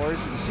 24 hours,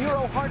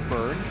 0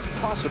 heartburn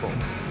possible.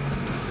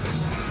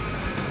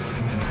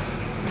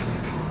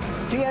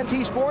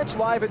 TNT Sports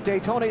live at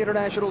Daytona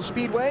International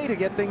Speedway to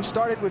get things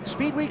started with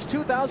Speed Weeks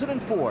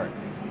 2004.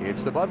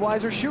 It's the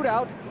Budweiser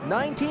Shootout.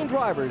 19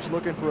 drivers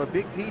looking for a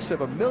big piece of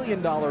 $1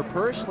 million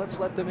purse. Let's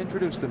let them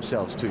introduce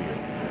themselves to you.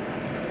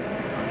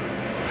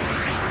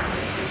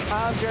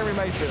 I'm Jeremy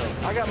Mayfield.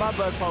 I got my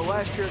Bud Pole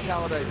last year at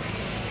Talladega.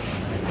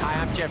 Hi,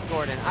 I'm Jeff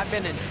Gordon. I've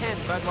been in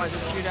 10 Budweiser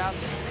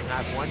Shootouts, and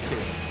I've won 2.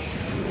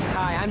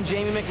 Hi, I'm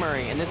Jamie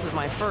McMurray, and this is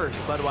my first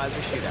Budweiser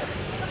Shootout.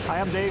 Hi,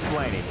 I'm Dave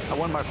Blaney. I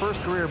won my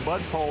first career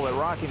Bud Pole at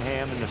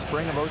Rockingham in the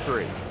spring of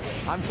 '03.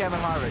 I'm Kevin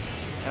Harvick,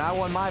 and I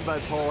won my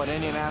Bud Pole at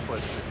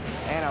Indianapolis,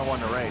 and I won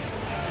the race.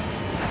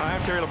 Hi,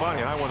 I'm Terry Labonte,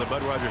 and I won the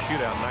Budweiser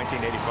Shootout in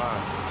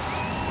 1985.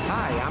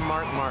 Hi, I'm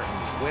Mark Martin,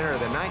 winner of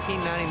the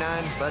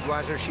 1999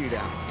 Budweiser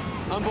Shootout.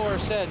 I'm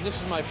Boris Head, and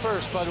this is my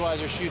first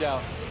Budweiser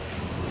Shootout.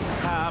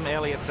 Hi, I'm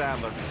Elliott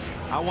Sadler.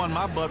 I won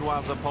my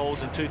Budweiser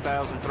poles in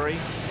 2003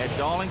 at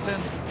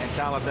Darlington and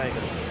Talladega.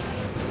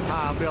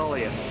 Hi, I'm Bill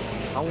Elliott.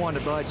 I won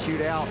the Bud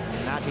Shootout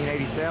in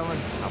 1987.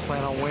 I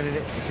plan on winning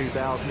it in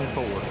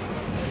 2004.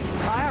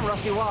 Hi, I'm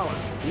Rusty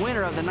Wallace,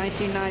 winner of the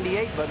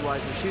 1998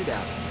 Budweiser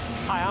Shootout.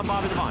 Hi, I'm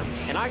Bobby Devine,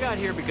 and I got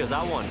here because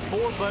I won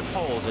 4 Bud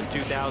poles in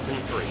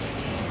 2003.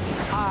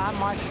 Hi, I'm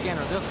Mike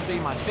Skinner. This will be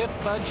my 5th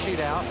Bud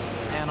Shootout,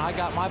 and I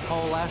got my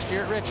pole last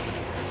year at Richmond.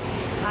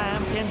 Hi,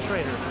 I'm Ken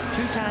Schrader,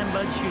 2-time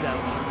Bud Shootout.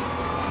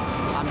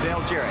 I'm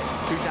Dale Jarrett,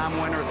 2-time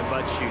winner of the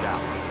Bud Shootout.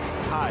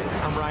 Hi,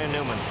 I'm Ryan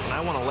Newman, and I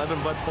won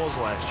 11 Bud poles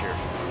last year.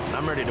 And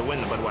I'm ready to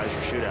win the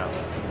Budweiser Shootout.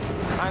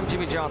 I'm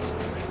Jimmy Johnson.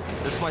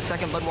 This is my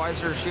 2nd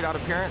Budweiser Shootout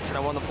appearance, and I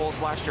won the poles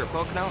last year at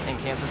Pocono and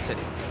Kansas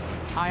City.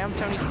 Hi, I'm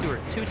Tony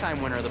Stewart, 2-time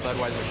winner of the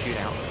Budweiser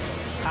Shootout.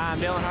 Hi, I'm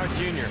Dale Earnhardt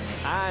Jr.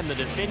 I'm the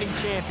defending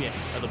champion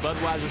of the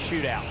Budweiser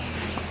Shootout.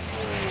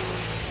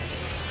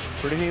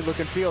 Pretty neat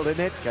looking field, isn't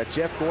it? Got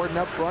Jeff Gordon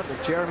up front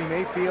with Jeremy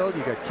Mayfield.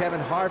 You got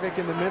Kevin Harvick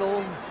in the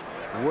middle.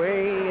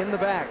 Way in the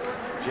back,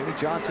 Jimmy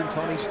Johnson,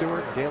 Tony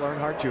Stewart, Dale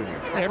Earnhardt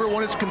Jr.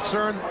 Everyone is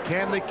concerned,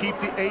 can they keep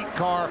the 8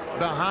 car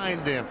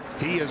behind them?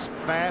 He is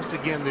fast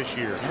again this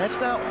year. And that's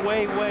not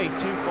way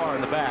too far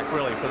in the back,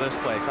 really, for this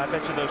place. I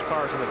bet you those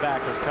cars in the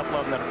back, there's a couple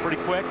of them that are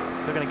pretty quick.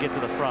 They're going to get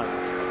to the front.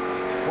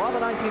 While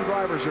the 19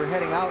 drivers are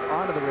heading out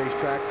onto the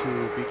racetrack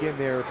to begin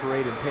their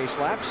parade and pace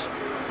laps,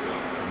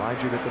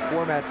 remind you that the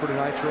format for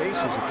tonight's race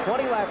is a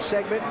 20-lap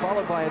segment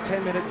followed by a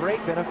 10-minute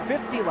break, then a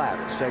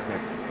 50-lap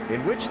segment,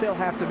 in which they'll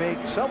have to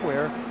make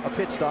somewhere a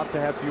pit stop to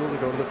have fuel to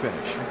go to the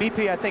finish.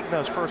 BP, I think in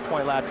those first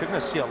 20 laps, you're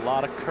going to see a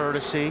lot of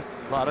courtesy,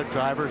 a lot of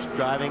drivers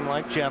driving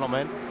like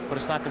gentlemen, but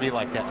it's not going to be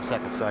like that in the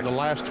second segment. The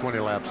last 20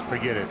 laps,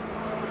 forget it.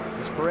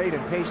 This parade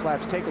and pace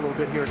laps take a little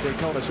bit here at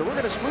Daytona, so we're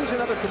going to squeeze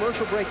another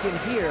commercial break in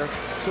here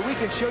so we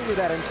can show you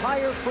that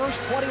entire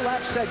first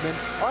 20-lap segment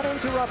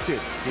uninterrupted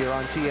here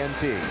on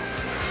TNT.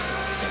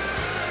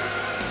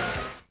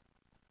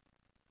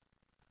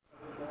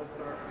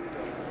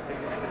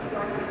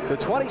 The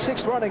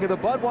 26th running of the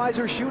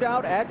Budweiser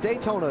Shootout at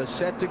Daytona is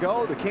set to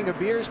go. The King of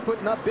Beers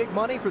putting up big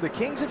money for the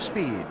Kings of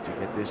Speed to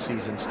get this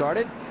season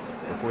started.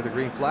 Before the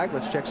green flag,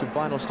 let's check some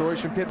final stories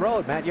from pit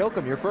road. Matt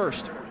Yoakum, you're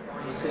first.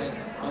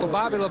 Well,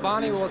 Bobby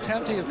Labonte will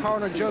attempt to give car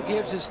owner Joe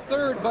Gibbs his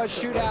 3rd Bud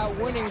Shootout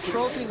winning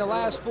trophy in the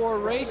last 4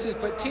 races,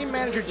 but team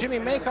manager Jimmy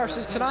Makar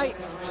says tonight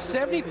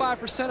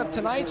 75% of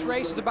tonight's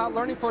race is about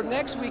learning for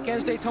next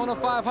weekend's Daytona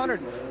 500.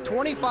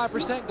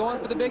 25% going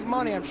for the big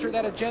money. I'm sure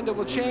that agenda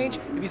will change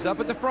if he's up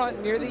at the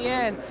front near the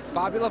end.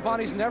 Bobby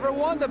Labonte's never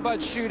won the Bud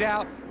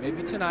Shootout.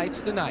 Maybe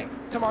tonight's the night.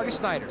 To Marty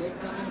Snyder.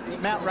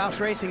 Matt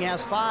Roush Racing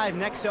has 5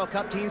 Nextel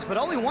Cup teams, but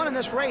only 1 in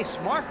this race.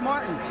 Mark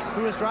Martin,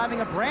 who is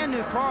driving a brand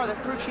new car that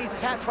crew chief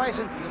Pat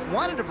Trison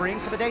wanted to bring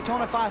for the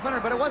Daytona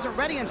 500, but it wasn't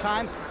ready in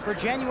time for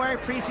January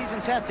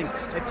preseason testing.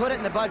 They put it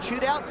in the Bud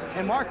Shootout,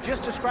 and Mark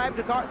just described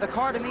the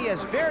car to me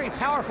as very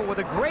powerful with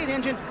a great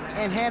engine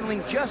and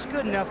handling just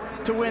good enough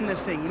to win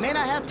this thing. He may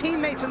not have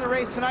teammates in the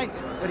race tonight,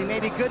 but he may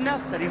be good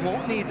enough that he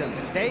won't need them.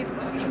 Dave?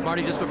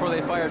 Marty, just before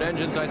they fired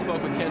engines, I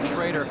spoke with Ken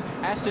Schrader,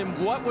 asked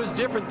him what was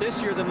different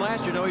this year than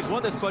last year. No, he's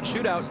won this Bud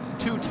Shootout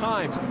 2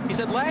 times. He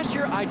said, last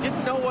year I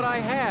didn't know what I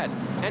had,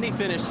 and he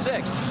finished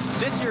 6th.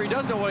 This year he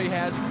does know what he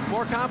has,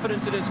 more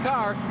confidence in his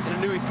car,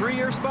 and a new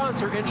 3-year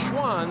sponsor in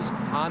Schwann's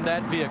on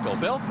that vehicle.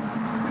 Bill?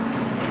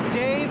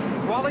 Dave,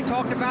 Wally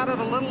talked about it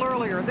a little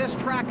earlier. This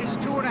track is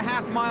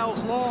 2.5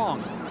 miles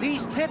long.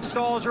 These pit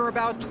stalls are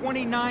about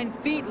 29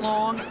 feet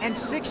long and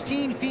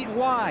 16 feet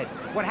wide.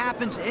 What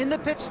happens in the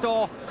pit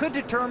stall could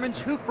determine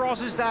who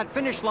crosses that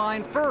finish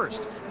line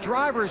first.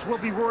 Drivers will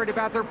be worried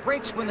about their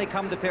brakes when they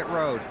come to pit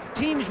road.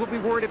 Teams will be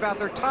worried about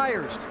their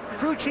tires.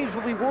 Crew chiefs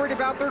will be worried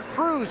about their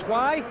crews.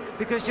 Why?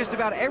 Because just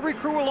about every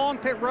crew along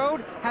pit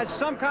road has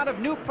some kind of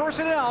new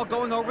personnel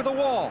going over the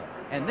wall.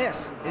 And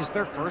this is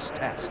their first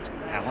test.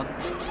 Alan?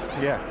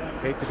 Yeah,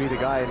 hate to be the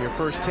guy in your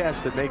first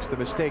test that makes the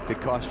mistake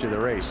that cost you the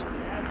race.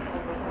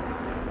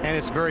 And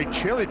it's very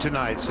chilly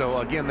tonight, so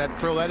again,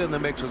 throw that in the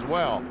mix as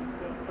well.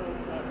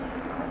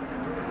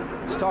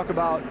 Let's talk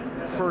about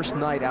first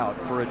night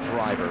out for a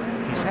driver.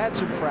 He's had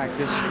some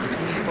practice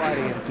between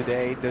Friday and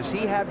today. Does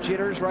he have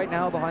jitters right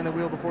now behind the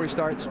wheel before he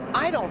starts?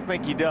 I don't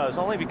think he does,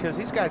 only because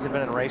these guys have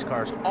been in race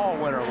cars all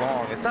winter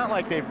long. It's not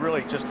like they've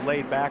really just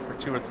laid back for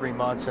 2 or 3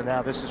 months, and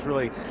now this is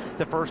really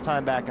the first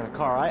time back in the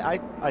car.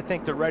 I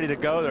think they're ready to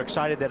go. They're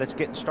excited that it's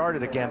getting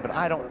started again, but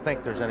I don't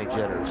think there's any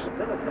jitters.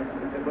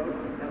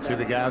 See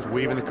the guys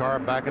weaving the car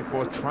back and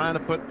forth, trying to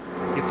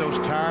get those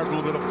tires, a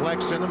little bit of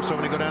flex in them, so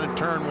when they go down in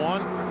turn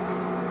 1,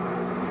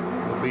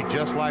 be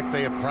just like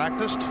they have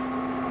practiced.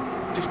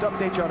 Just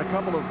update you on a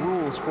couple of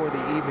rules for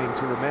the evening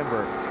to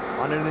remember.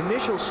 On an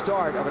initial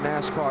start of a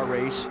NASCAR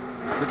race,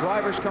 the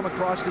drivers come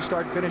across the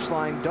start-finish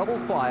line double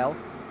file,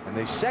 and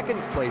the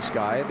second place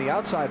guy at the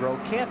outside row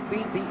can't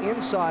beat the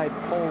inside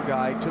pole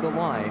guy to the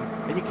line,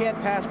 and you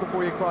can't pass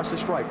before you cross the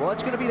stripe. Well,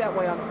 it's going to be that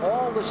way on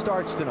all the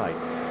starts tonight.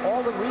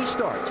 All the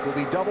restarts will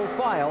be double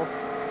file,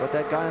 but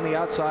that guy on the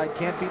outside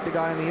can't beat the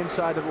guy on the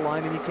inside of the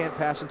line, and you can't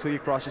pass until you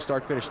cross the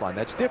start-finish line.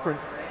 That's different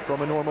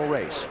from a normal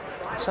race.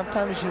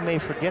 Sometimes you may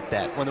forget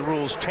that when the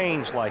rules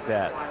change like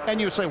that. And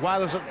you say, why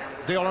doesn't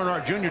Dale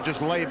Earnhardt Jr.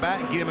 just lay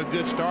back, give him a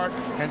good start,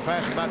 and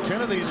pass about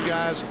 10 of these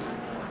guys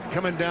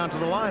coming down to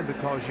the line?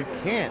 Because you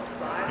can't.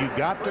 You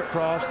got to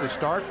cross the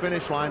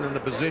start-finish line in the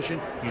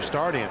position you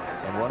start in.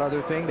 And one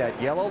other thing,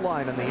 that yellow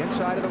line on the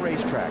inside of the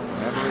racetrack,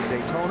 remember at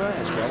Daytona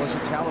as well as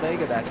at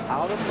Talladega, that's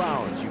out of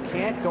bounds. You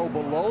can't go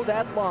below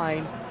that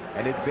line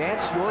and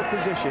advance your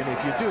position.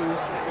 If you do,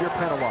 you're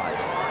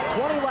penalized.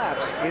 20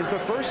 laps is the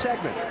first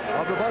segment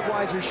of the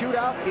Budweiser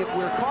Shootout. If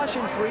we're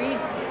caution-free,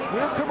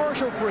 we're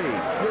commercial-free.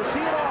 You'll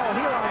see it all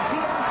here on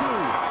TNT.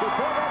 The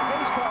Corvette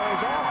pace car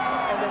is off,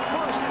 and the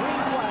first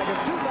green flag of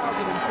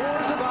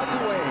 2004 is about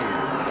to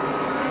wave.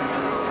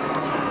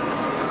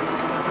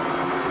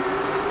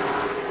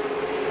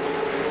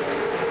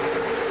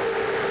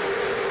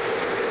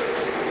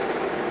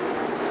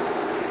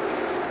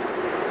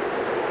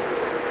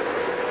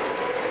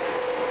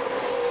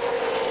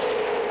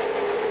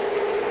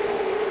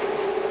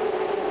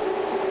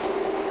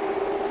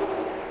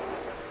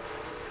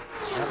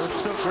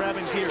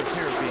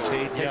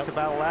 takes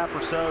about a lap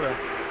or so to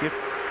get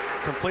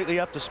completely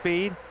up to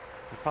speed.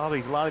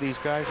 Probably a lot of these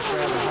guys are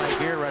grabbing high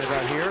gear right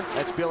about here.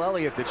 That's Bill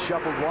Elliott that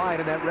shuffled wide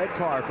in that red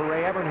car for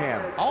Ray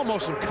Evernham.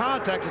 Almost in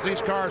contact as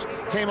these cars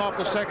came off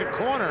the second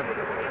corner.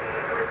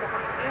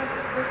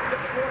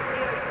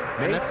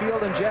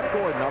 Mayfield and Jeff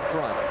Gordon up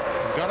front.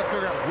 We've got to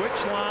figure out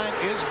which line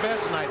is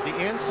best tonight. The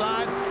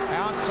inside,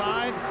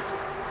 outside.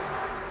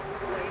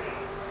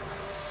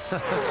 So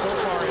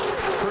far,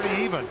 it's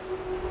pretty even.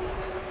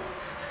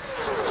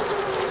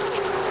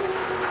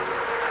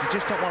 You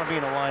just don't want to be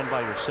in a line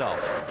by yourself.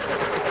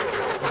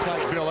 It's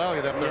like Bill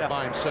Elliott up there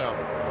by himself.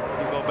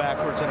 You go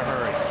backwards in a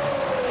hurry.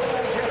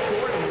 Jeff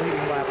Gordon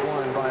leading lap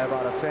 1 by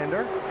about a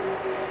fender.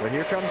 But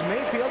here comes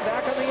Mayfield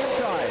back on the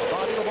inside.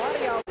 Bobby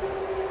Labonte out.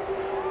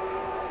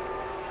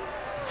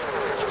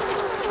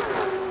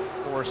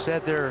 Or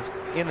said they're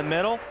in the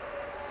middle.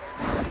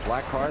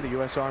 Black car, the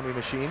U.S. Army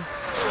machine.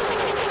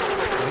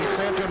 And he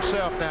said to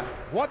himself, now,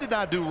 what did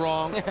I do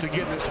wrong to get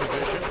in this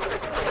position?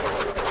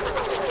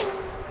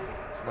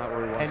 It's not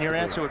where he wants And your to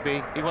answer would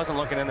be, he wasn't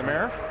looking in the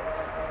mirror.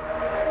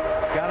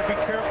 Got to be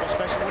careful,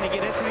 especially when you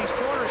get into these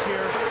corners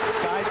here.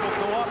 Guys will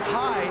go up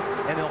high,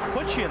 and they'll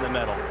put you in the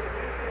middle.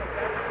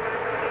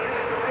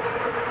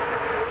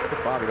 Look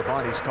at Bobby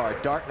Labonte's car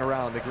darting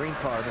around the green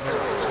car in the middle.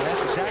 And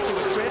that's exactly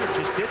what Schrader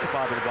just did to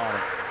Bobby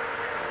Labonte.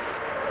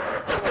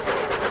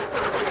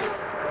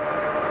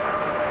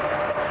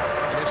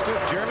 And it's still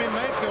Jeremy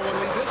Mayfield will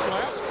lead this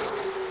lap.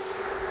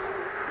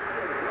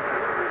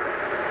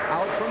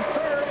 Out from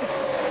third.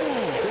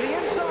 To the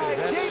inside,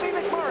 Jamie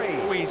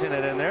McMurray. Squeezing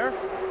it in there.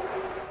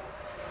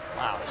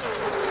 Wow.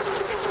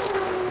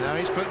 Now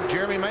he's putting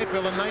Jeremy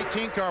Mayfield in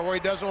 19 car where he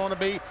doesn't want to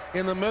be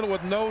in the middle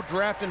with no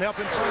draft and help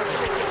in front of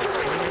him.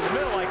 When you're in the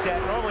middle like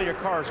that, normally your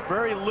car is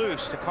very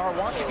loose. The car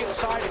wants to get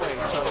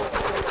sideways, so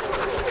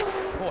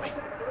boy,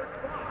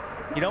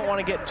 you don't want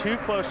to get too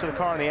close to the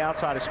car on the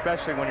outside,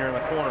 especially when you're in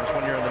the corners,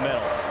 when you're in the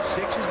middle. 6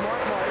 is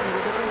Mark Martin, who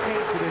will get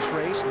paid for this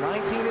race.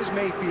 19 is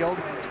Mayfield.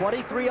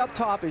 23 up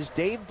top is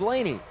Dave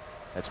Blaney.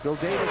 That's Bill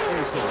Davis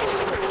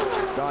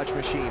racing. Dodge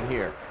machine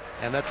here.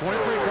 And that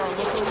 23 car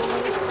looks a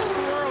little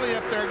squirrely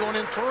up there going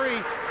in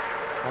 3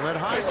 on that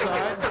high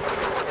side.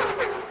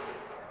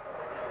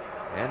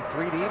 And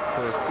 3 deep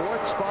for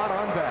 4th spot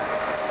on back.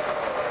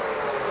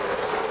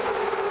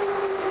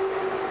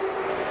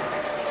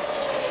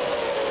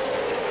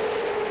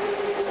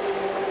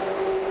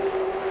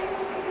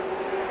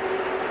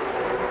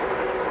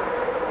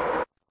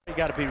 You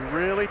got to be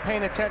really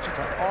paying attention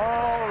to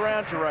all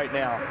around you right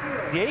now.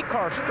 The 8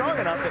 car is strong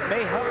enough that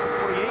may help the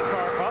 48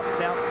 car. Well,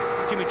 now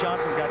Jimmy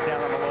Johnson got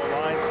down on the low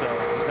line,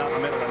 so he's not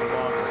in the middle any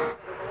longer.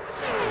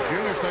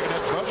 Junior's taking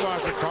that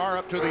Budweiser car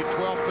up to the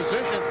 12th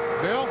position.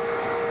 Bill?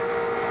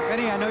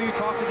 Benny, I know you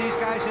talked to these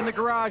guys in the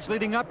garage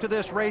leading up to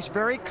this race,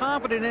 very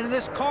confident in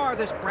this car,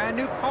 this brand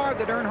new car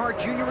that Earnhardt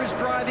Jr. is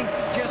driving,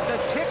 just a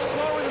tick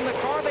slower than the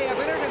car they have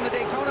entered in the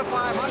Daytona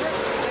 500.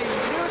 They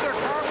knew their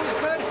car was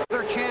good.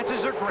 Their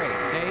chances are great.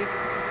 Dave?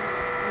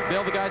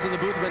 Bill, the guys in the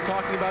booth have been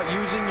talking about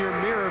using your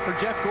mirror. For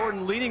Jeff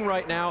Gordon leading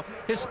right now,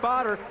 his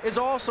spotter is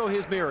also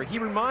his mirror. He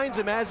reminds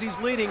him as he's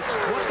leading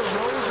what the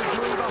rows are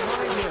doing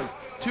behind him.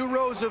 2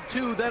 rows of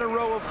 2, then a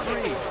row of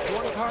 3.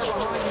 1 car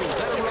behind you,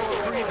 then a row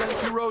of 3,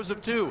 then 2 rows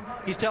of 2.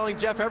 He's telling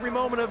Jeff every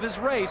moment of his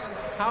race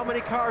how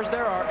many cars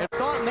there are. And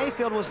thought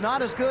Mayfield was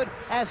not as good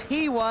as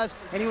he was,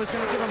 and he was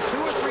going to give him 2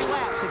 or 3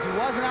 laps. If he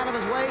wasn't out of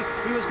his way,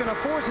 he was going to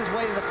force his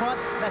way to the front.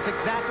 That's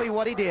exactly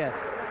what he did.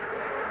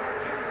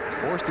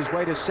 Forced his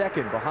way to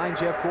 2nd behind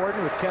Jeff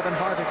Gordon with Kevin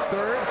Harvick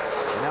 3rd.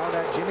 And now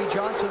that Jimmy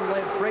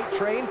Johnson-led freight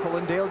train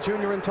pulling Dale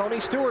Jr. and Tony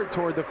Stewart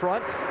toward the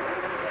front.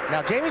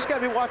 Now Jamie's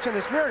got to be watching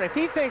this mirror, and if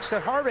he thinks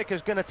that Harvick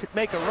is going to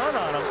make a run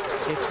on him,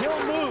 if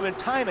he'll move and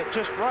time it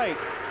just right,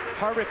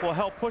 Harvick will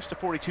help push the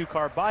 42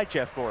 car by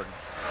Jeff Gordon.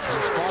 And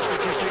the spot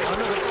that you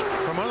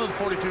see from under the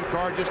 42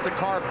 car, just the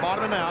car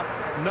bottoming out,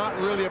 not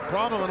really a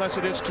problem unless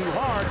it is too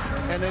hard,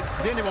 and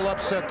then it will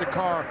upset the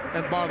car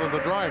and bother the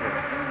driver.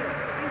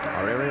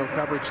 Our aerial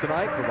coverage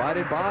tonight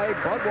provided by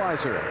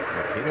Budweiser,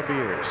 the king of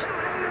beers.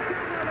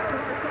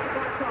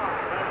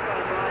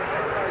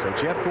 So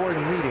Jeff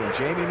Gordon leading,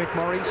 Jamie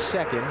McMurray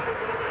 2nd,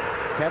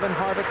 Kevin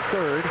Harvick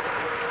 3rd.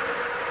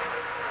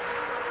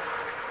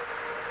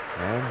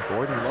 And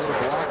Gordon low to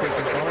block as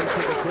McMurray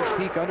took a quick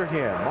peek under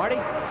him.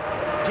 Marty?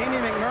 Jamie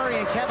McMurray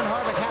and Kevin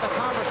Harvick had a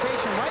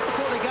conversation right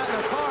before they got in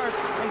their cars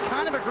and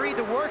kind of agreed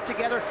to work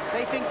together.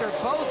 They think they're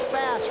both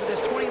fast for this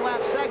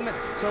 20-lap segment,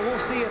 so we'll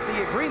see if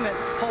the agreement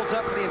holds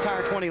up for the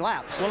entire 20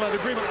 laps. Well, that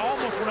agreement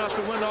almost went out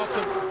the window off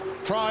the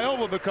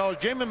trioval because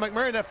Jamie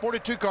McMurray in that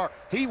 42 car,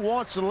 he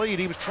wants the lead.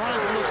 He was trying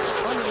to look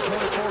under the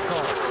 24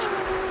 car.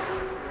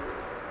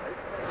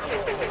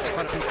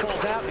 But if he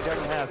pulls out and he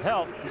doesn't have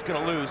help, he's going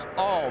to lose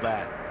all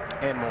that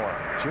and more.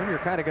 Junior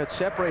kind of got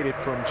separated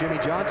from Jimmy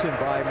Johnson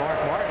by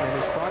Mark Martin,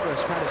 and his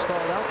progress kind of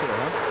stalled out there,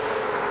 huh?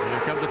 And here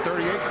comes the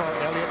 38 car,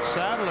 Elliott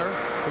Sadler,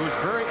 who is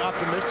very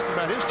optimistic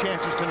about his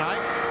chances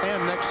tonight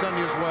and next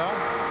Sunday as well.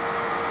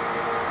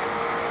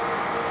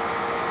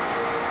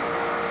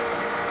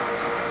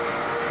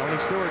 Tony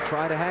Stewart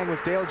trying to hang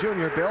with Dale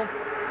Jr., Bill.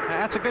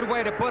 That's a good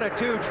way to put it,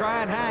 too.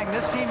 Try and hang.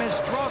 This team has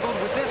struggled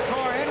with this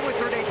car and with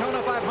their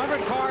Daytona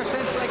 500 car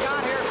since they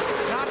got here.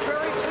 Not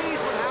very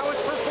pleased with how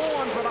it's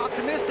performed, but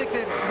optimistic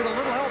that with a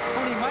little help,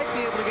 Tony might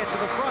be able to get to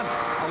the front.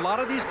 A lot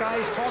of these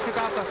guys talk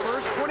about the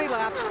first 20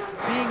 laps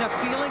being a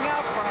feeling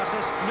out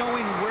process,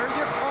 knowing where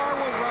your car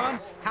will run,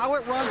 how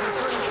it runs in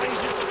certain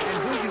places, and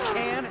who you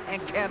can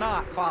and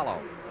cannot follow.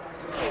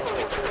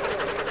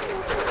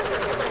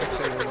 I'd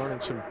say we're learning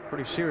some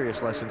pretty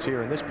serious lessons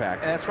here in this pack.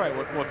 And that's right,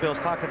 what Bill's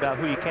talking about,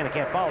 who you can and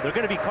can't follow. There are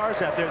going to be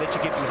cars out there that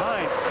you get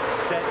behind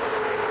that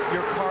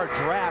your car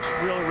drafts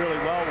really, really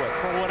well with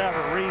for whatever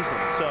reason.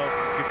 So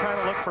you're trying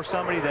to look for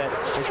somebody that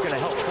is going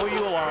to help pull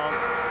you along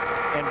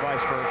and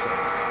vice versa.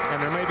 And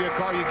there may be a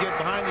car you get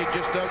behind you,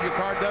 just your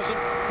car doesn't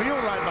feel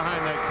right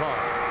behind that car.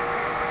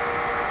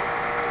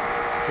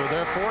 So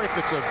therefore, if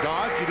it's a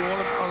Dodge, you don't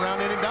want to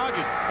around any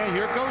Dodges. And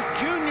here goes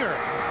Junior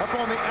up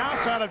on the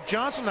outside of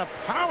Johnson, a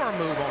power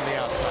move on the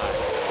outside.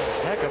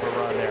 Heck of a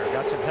run there.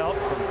 Got some help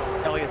from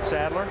Elliott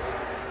Sadler,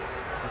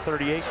 the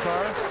 38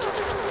 car.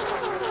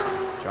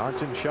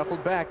 Johnson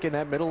shuffled back in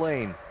that middle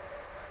lane.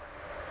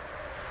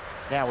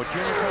 Now with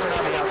Junior coming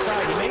on the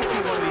outside, you may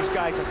see one of these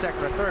guys in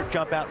second or third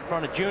jump out in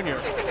front of Junior,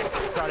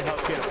 try to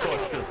help get a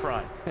push to the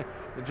front.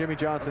 And Jimmy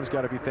Johnson's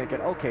got to be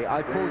thinking, okay,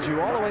 I pulled you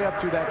all the way up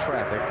through that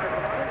traffic,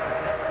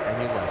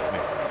 and you left me.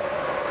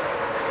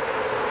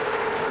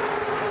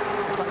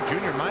 Looks like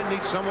Junior might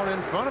need someone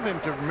in front of him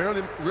to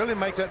really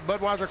make that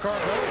Budweiser car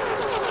go.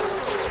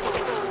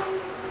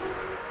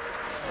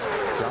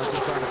 Johnson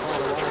trying to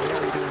find a line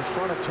there, either in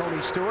front of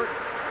Tony Stewart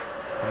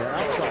in the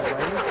outside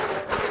lane,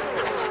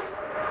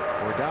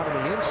 or down on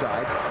the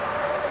inside.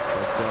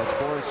 But it's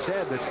Boris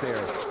Said that's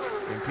there,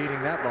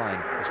 impeding that line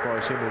as far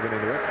as him moving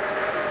into it.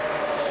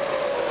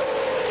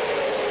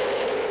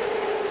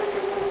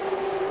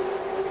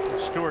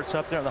 Stewart's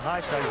up there on the high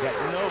side. He's got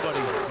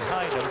nobody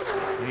behind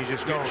him. He's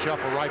just getting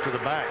shuffled right to the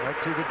back.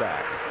 Right to the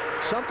back.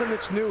 Something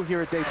that's new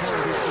here at Daytona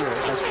this year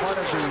as part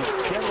of the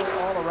general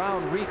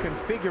all-around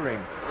reconfiguring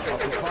of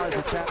the cars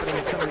that's happening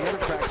in some of the other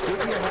tracks.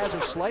 Goodyear has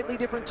a slightly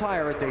different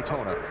tire at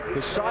Daytona.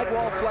 The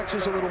sidewall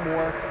flexes a little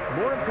more.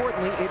 More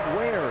importantly, it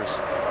wears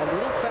a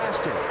little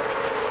faster.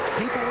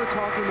 People were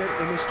talking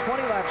that in this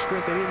 20-lap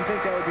sprint, they didn't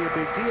think that would be a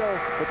big deal,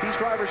 but these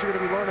drivers are going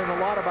to be learning a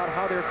lot about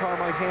how their car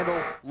might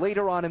handle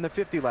later on in the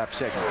 50-lap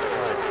segment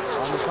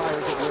on the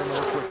tires that wear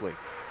more quickly.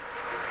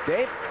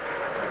 Dave?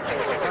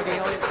 Talking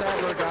Elliott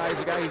Sadler, guys,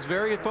 a guy who's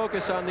very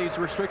focused on these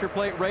restrictor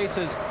plate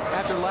races.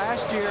 After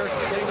last year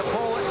getting the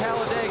pole at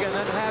Talladega and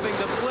then having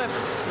the flip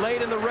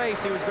late in the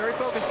race, he was very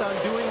focused on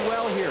doing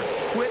well here.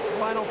 Quit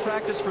final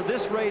practice for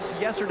this race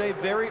yesterday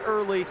very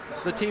early.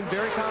 The team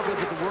very confident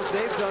that the work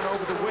they've done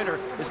over the winter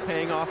is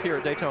paying off here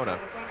at Daytona.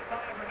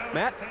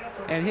 Matt?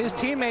 And his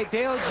teammate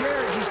Dale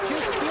Jarrett, he's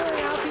just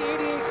feeling out the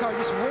 88 car,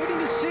 just waiting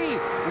to see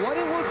what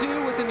it will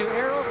do with the new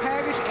aero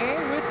package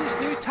and with this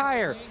new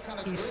tire.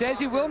 He says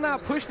he will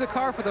not push the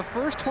car for the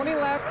first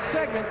 20-lap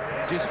segment,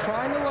 just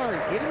trying to learn,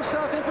 get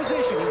himself in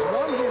position. He's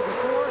won here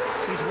before,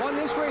 he's won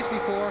this race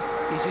before,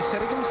 he's just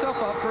setting himself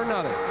up for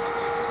another.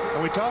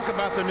 And we talk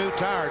about the new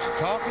tires.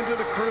 Talking to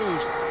the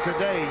crews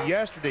today,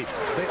 yesterday,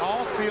 they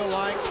all feel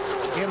like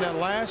in that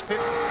last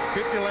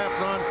 50-lap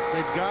run,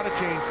 they've got to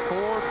change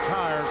 4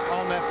 tires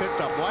on that pit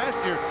stop. Last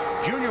year,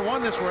 Junior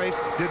won this race,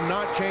 did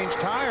not change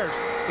tires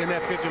in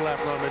that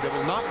 50-lap run, but it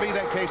will not be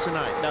that case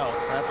tonight. No,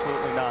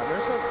 absolutely not.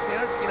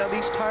 There's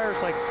these tires,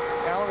 like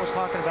Alan was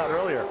talking about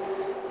earlier,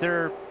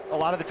 a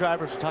lot of the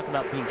drivers are talking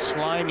about being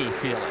slimy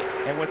feeling.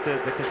 And with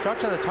the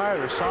construction of the tire,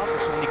 they're softer.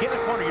 So when you get in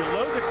the corner, you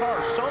load the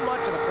car so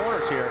much in the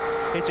corners here,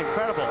 it's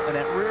incredible. And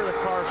that rear of the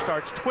car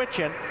starts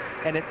twitching,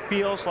 and it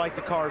feels like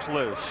the car's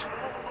loose.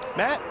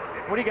 Matt,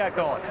 what do you got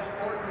going?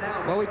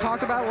 Well, we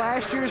talked about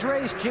last year's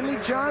race. Jimmy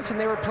Johnson,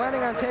 they were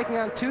planning on taking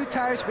on 2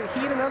 tires, but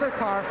he and another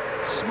car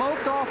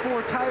smoked all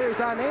 4 tires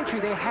on entry.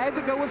 They had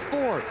to go with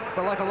 4.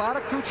 But like a lot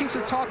of crew chiefs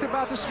have talked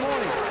about this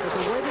morning,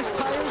 with the way this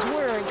tire is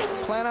wearing,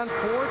 plan on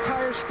 4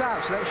 tire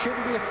stops. So that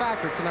shouldn't be a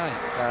factor tonight.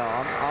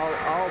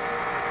 I'll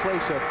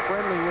place a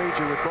friendly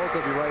wager with both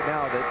of you right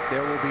now that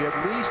there will be at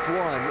least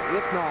one,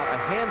 if not a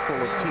handful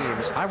of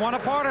teams. I want a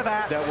part of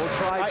that. That will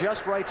try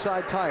just right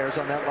side tires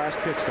on that last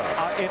pit stop.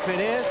 If it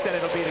is, then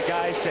it'll be the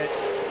guys that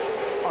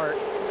are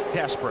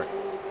desperate,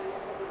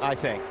 I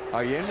think.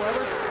 Are you in, Weber?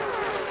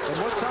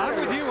 And what side? I'm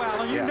with you,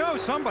 Alan. You know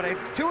somebody.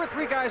 2 or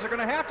 3 guys are going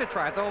to have to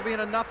try it. They'll be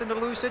in a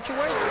nothing-to-lose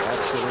situation.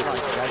 Absolutely.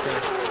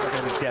 They're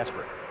going to be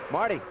desperate.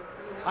 Marty?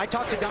 I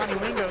talked to Donnie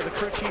Wingo, the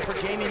crew chief for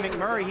Jamie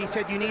McMurray. He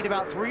said you need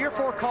about 3 or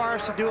 4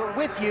 cars to do it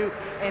with you,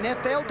 and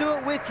if they'll do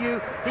it with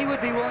you, he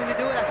would be willing to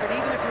do it. I said,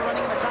 even if you're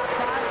running in the top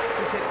 5,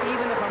 he said,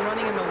 even if I'm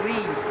running in the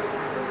lead.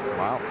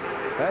 Wow.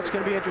 That's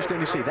going to be interesting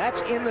to see.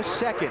 That's in the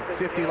second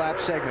 50-lap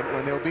segment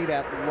when there'll be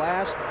that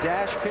last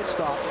dash pit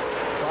stop,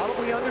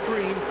 probably under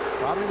green,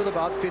 probably with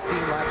about 15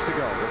 laps to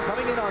go. We're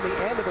coming in on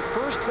the end of the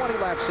first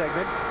 20-lap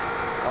segment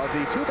of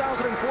the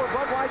 2004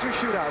 Budweiser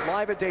Shootout,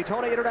 live at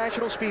Daytona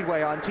International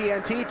Speedway on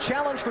TNT.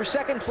 Challenge for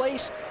second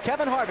place,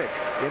 Kevin Harvick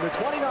in the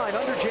 29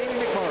 under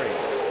Jamie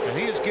McMurray. And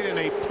he is getting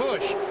a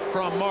push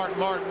from Mark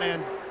Martin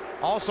and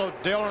Also,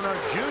 Dale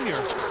Earnhardt Jr.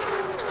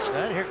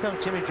 And here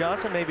comes Jimmy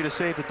Johnson, maybe to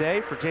save the day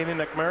for Jamie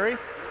McMurray.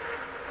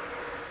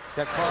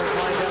 Got cars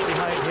lined up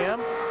behind him.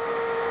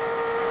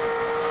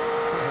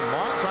 And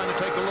Mark trying to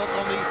take a look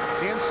on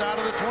the inside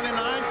of the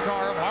 29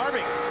 car of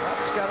Harvick.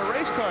 He's got a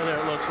race car there,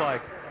 it looks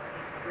like.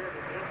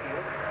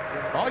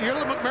 Oh, you're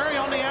the McMurray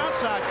on the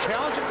outside,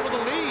 challenging for the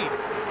lead.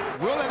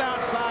 Will that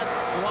outside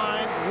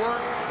line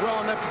work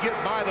well enough to get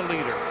by the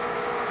leader?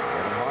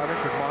 Kevin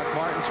Harvick with Mark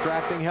Martin's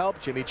drafting help.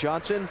 Jimmy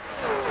Johnson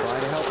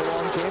trying to help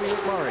along Jamie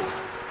McMurray.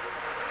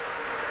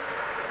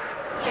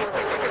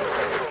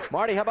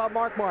 Marty, how about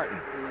Mark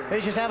Martin?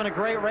 He's just having a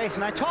great race,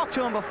 and I talked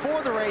to him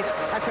before the race.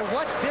 I said,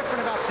 what's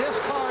different about this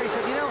car? He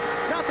said, you know,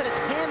 not that it's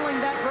handling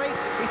that great.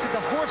 He said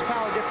the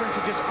horsepower difference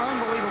is just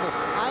unbelievable.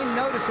 I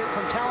notice it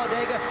from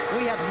Talladega.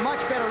 We have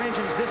much better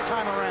engines this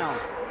time around.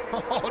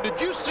 Oh, did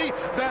you see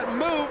that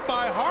move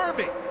by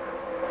Harvick?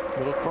 A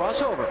little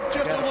crossover.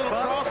 Just a little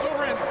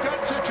crossover and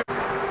gut situation.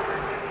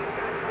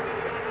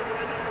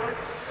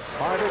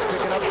 Harvick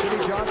picking up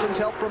Jimmy Johnson's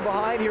help from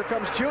behind. Here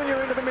comes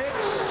Junior into the mix.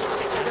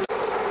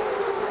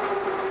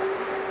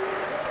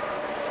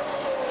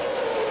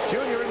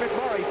 Junior and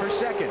McMurray for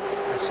second.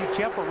 I see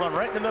Jeff will run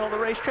right in the middle of the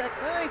racetrack.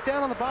 Right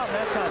down on the bottom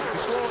that time.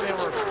 Before they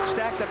were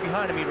stacked up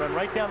behind him, he'd run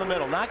right down the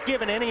middle, not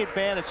giving any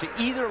advantage to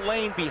either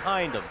lane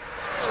behind him.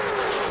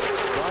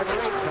 Driver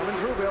 8 coming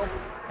through, Bill.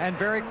 And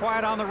very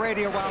quiet on the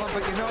radio, Alan,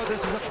 but you know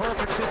this is a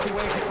perfect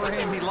situation for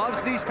him. He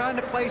loves these kind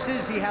of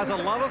places. He has a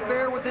love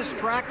affair with this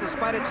track,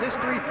 despite its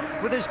history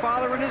with his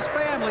father and his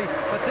family.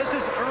 But this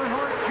is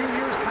Earnhardt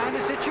Jr.'s kind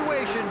of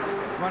situation.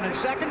 Running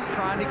second,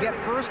 trying to get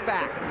first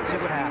back. Let's see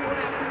what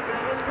happens.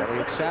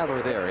 Elliott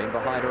Sadler there in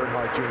behind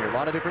Earnhardt Jr. A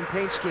lot of different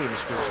paint schemes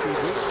for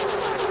Speedway.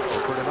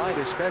 And for tonight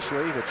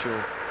especially, that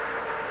you'll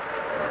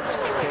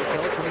take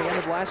note from the end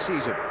of last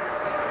season.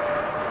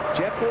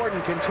 Jeff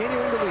Gordon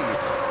continuing to lead.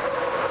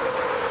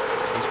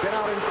 He's been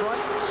out in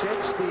front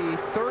since the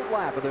third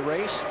lap of the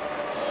race.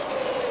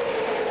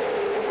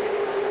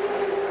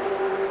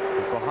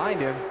 But behind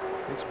him,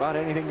 it's about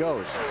anything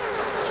goes.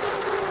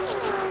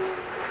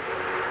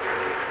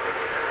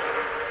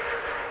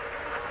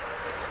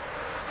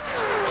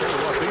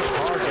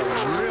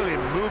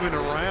 Moving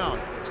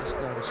around. Just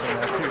noticing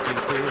that too,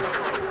 DP.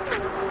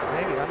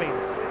 Maybe, I mean.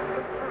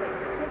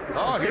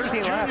 Oh, here's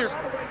Junior.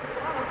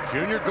 Laps.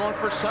 Junior going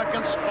for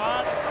second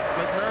spot.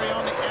 McMurray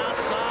on the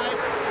outside.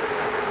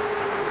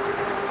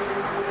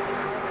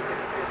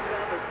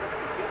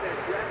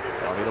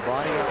 Bobby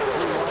Labonte out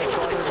 3 wide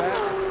farther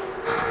back.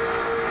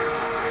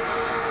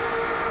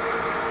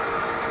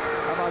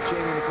 How about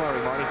Jamie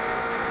McMurray, Marty?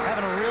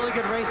 Having a really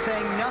good race,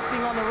 saying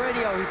nothing on the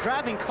radio. He's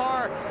driving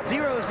car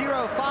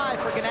 005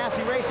 for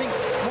Ganassi Racing,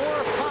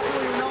 more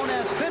popularly known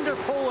as Fender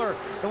Puller,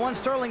 the one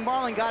Sterling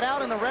Marlin got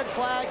out in the red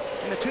flag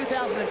in the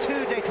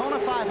 2002 Daytona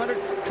 500,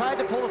 tried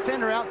to pull a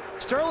fender out.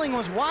 Sterling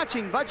was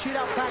watching Bud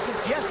Shootout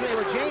practice yesterday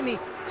with Jamie,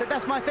 said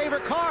that's my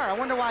favorite car. I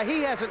wonder why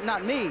he hasn't,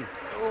 not me.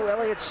 Oh,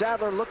 Elliott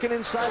Sadler looking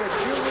inside of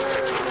Junior.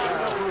 Not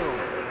enough room.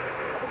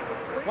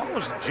 What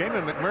was Jamie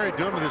McMurray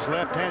doing with his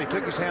left hand? He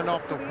took his hand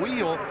off the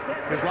wheel.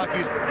 It's like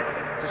he's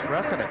just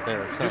resting it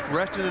there. So. Just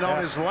resting it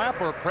on his lap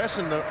or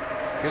pressing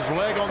his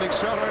leg on the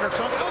accelerator or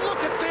something. Oh,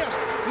 look at this.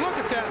 Look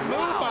at that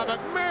move by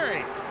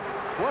McMurray.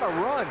 What a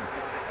run.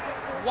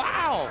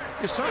 Wow.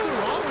 Is something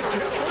wrong with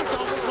Jeff? It's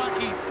almost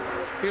like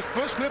his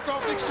foot slipped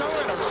off the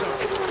accelerator or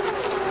something.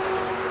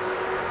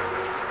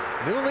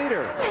 New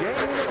leader,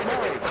 Jamie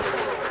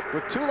McMurray,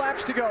 with 2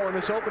 laps to go in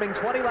this opening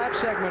 20-lap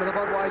segment of the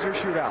Budweiser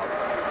Shootout.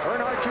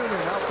 Earnhardt Jr.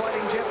 now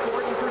fighting Jeff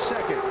Gordon for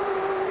second.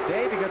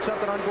 Dave, you got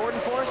something on Gordon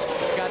for us?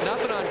 Got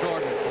nothing on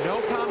Gordon.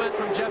 No comment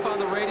from Jeff on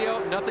the radio.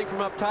 Nothing from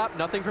up top.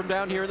 Nothing from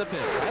down here in the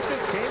pits. I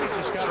think Jamie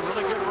just got a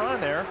really good run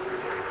there.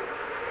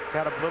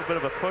 Got a little bit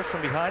of a push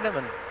from behind him,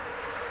 and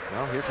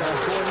well, here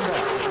comes Gordon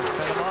back.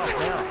 Fend him off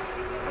now.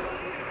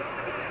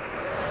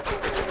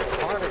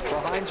 Harvick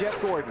behind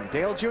Jeff Gordon.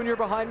 Dale Jr.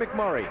 behind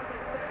McMurray.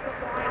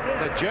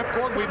 That Jeff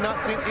Gordon, we've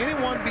not seen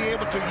anyone be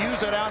able to use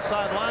that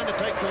outside line to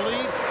take the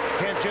lead.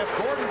 Can Jeff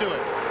Gordon do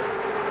it?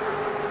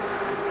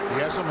 He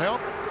has some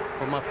help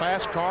from a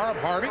fast car of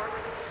Harvick.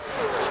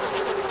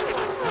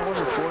 I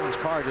wonder if Gordon's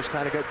car just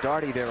kind of got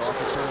darty there off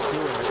of turn 2,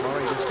 and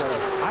McMurray just got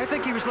a... I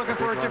think he was looking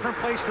for a different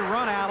place to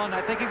run, Alan.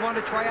 I think he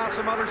wanted to try out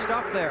some other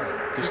stuff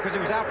there. Just because he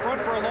was out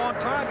front for a long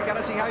time, you got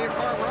to see how your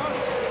car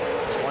runs.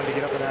 Just wanted to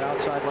get up in that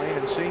outside lane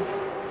and see.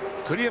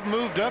 Could he have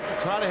moved up to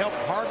try to help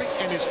Harvick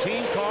and his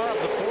team car of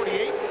the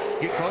 48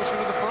 get closer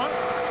to the front?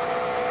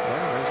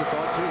 Yeah, there's a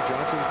thought too.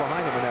 Johnson's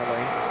behind him in that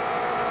lane.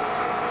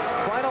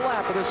 Final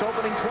lap of this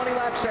opening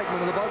 20-lap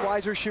segment of the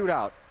Budweiser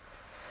Shootout.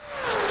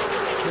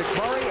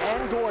 McMurray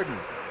and Gordon.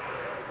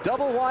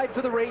 Double wide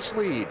for the race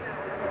lead.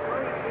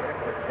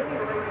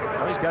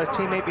 Oh, he's got his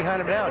teammate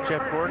behind him now,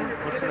 Jeff Gordon.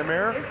 Looks in the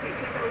mirror.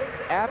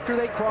 After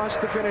they cross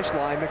the finish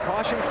line, the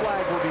caution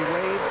flag will be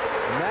waved,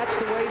 and that's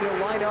the way they'll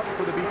line up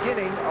for the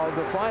beginning of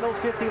the final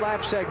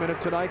 50-lap segment of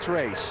tonight's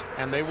race.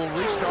 And they will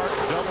restart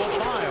double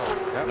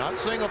file, not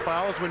single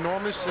file as we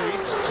normally see in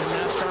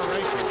NASCAR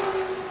racing.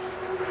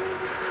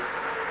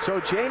 So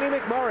Jamie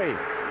McMurray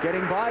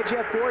getting by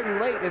Jeff Gordon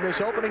late in this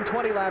opening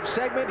 20-lap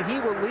segment. He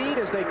will lead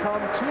as they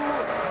come to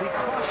the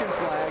caution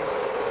flag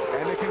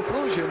and the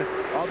conclusion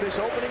of this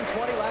opening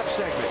 20-lap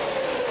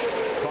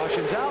segment.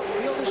 Caution's out,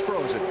 field is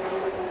frozen.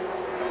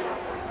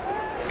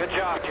 Good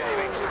job,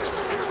 Jamie.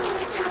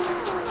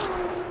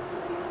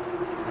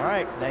 All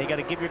right, now you got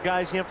to give your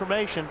guys the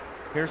information.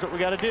 Here's what we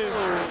got to do. Here's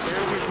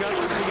the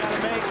adjustments we got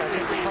to make. I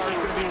think the car's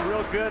going to be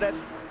real good at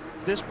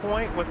this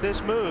point with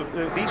this move,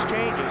 these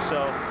changes.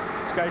 So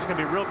this guy's going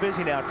to be real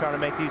busy now trying to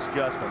make these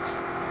adjustments.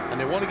 And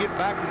they want to get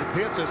back to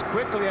the pits as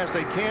quickly as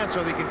they can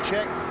so they can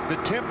check the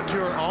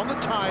temperature on the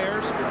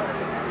tires,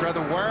 try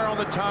the wear on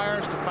the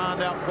tires to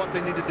find out what they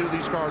need to do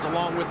these cars,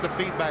 along with the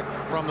feedback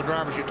from the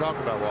drivers you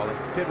talked about, Wally.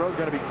 Pit road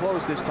going to be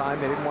closed this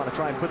time. They didn't want to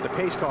try and put the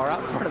pace car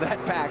out in front of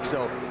that pack,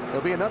 so there'll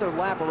be another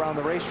lap around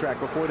the racetrack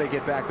before they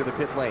get back to the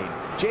pit lane.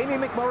 Jamie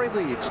McMurray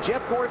leads,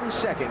 Jeff Gordon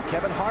second,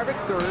 Kevin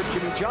Harvick third,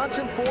 Jimmy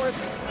Johnson fourth,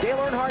 Dale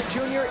Earnhardt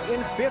Jr.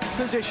 in fifth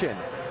position.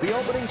 The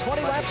opening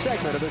 20-lap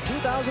segment of the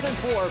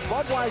 2004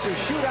 Budweiser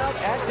Shootout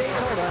at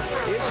Daytona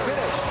is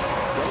finished.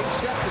 Getting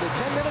set for the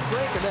 10-minute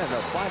break and then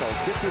the final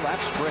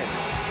 50-lap sprint.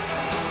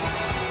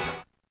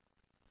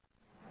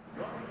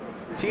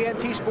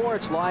 TNT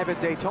Sports live at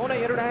Daytona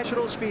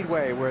International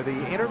Speedway, where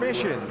the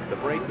intermission, the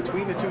break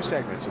between the two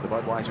segments of the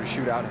Budweiser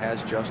Shootout,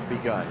 has just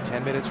begun.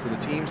 10 minutes for the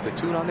teams to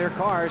tune on their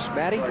cars.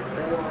 Matty?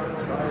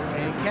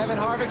 And Kevin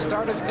Harvick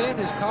started fifth.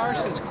 His car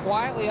sits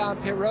quietly on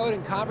pit road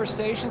in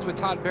conversations with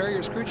Todd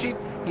Berrier's crew chief.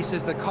 He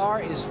says the car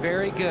is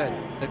very good.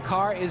 The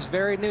car is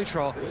very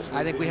neutral.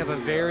 I think we have a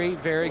very,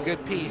 very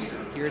good piece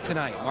here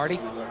tonight. Marty?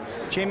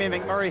 Jamie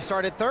McMurray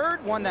started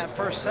third, won that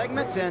first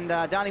segment, and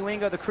Donnie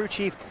Wingo, the crew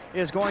chief,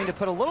 is going to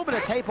put a little bit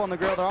of tape on the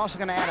grill. They're also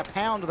going to add a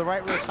pound to the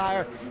right rear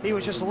tire. He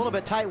was just a little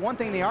bit tight. One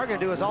thing they are going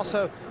to do is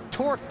also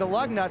torque the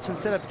lug nuts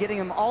instead of getting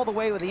them all the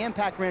way with the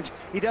impact wrench.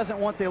 He doesn't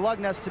want the lug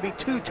nuts to be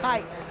too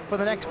tight for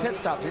the next pit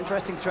stop.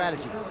 Interesting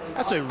strategy.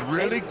 That's a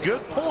really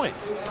good point.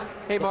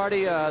 Hey,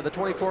 Marty, the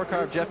 24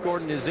 car of Jeff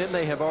Gordon is in.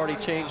 They have already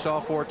changed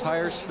all four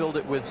tires, filled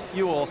it with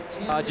fuel.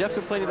 Jeff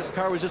complaining that the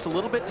car was just a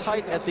little bit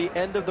tight at the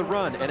end of the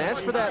run. And as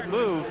for that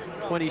move,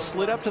 when he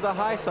slid up to the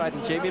high side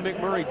and Jamie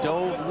McMurray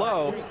dove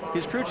low,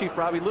 his crew chief,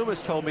 Robbie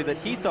Loomis, told me that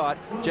he thought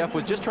Jeff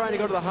was just trying to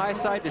go to the high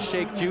side to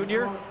shake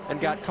Junior and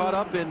got caught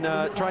up in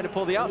trying to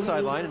pull the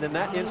outside line. And in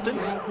that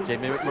instance,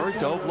 Jamie McMurray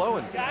dove low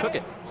and took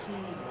it.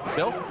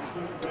 Bill?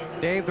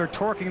 Dave, they're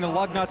torquing the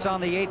lug nuts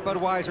on the 8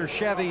 Budweiser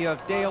Chevy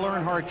of Dale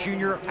Earnhardt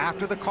Jr.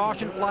 After the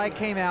caution flag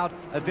came out,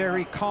 a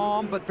very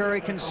calm but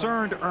very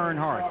concerned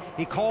Earnhardt.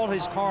 He called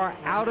his car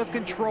out of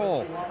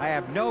control. I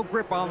have no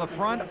grip on the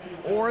front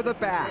or the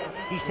back.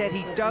 He said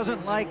he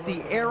doesn't like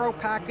the aero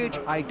package.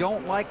 I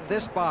don't like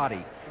this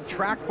body.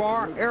 Track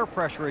bar, air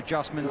pressure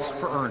adjustments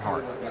for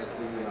Earnhardt.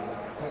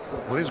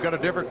 Well, he's got a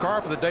different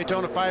car for the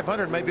Daytona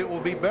 500. Maybe it will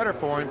be better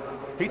for him.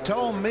 He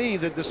told me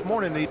that this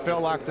morning he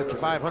felt like that the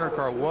 500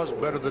 car was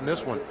better than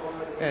this one.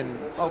 And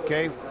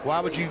okay, why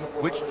would you,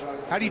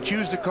 how do you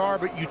choose the car?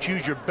 But you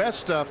choose your best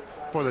stuff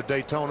for the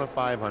Daytona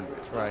 500.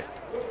 Right.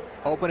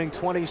 Opening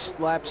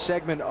 20-lap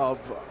segment of,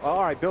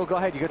 all right, Bill, go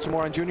ahead. You got some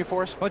more on Junior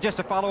for us? Well, just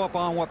to follow up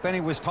on what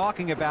Benny was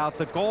talking about,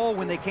 the goal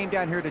when they came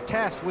down here to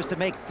test was to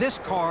make this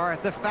car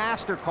the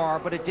faster car,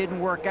 but it didn't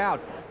work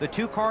out. The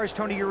two cars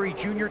Tony Eury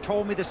Jr.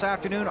 told me this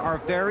afternoon are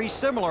very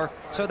similar,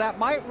 so that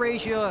might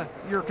raise your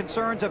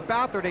concerns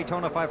about their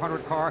Daytona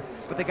 500 car,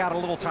 but they got a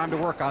little time to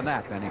work on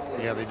that, Benny.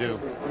 Yeah, they do.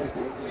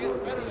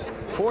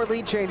 4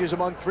 lead changes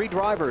among 3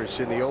 drivers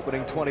in the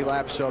opening 20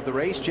 laps of the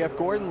race. Jeff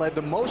Gordon led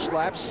the most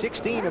laps,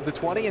 16 of the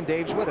 20, and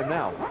Dave's with him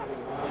now.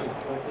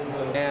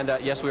 And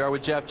yes, we are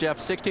with Jeff. Jeff,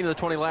 16 of the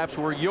 20 laps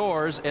were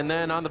yours, and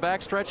then on the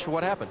backstretch,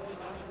 what happened?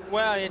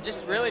 Well, it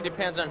just really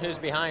depends on who's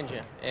behind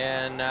you.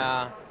 And,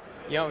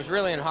 you know, it was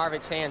really in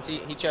Harvick's hands.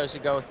 He chose to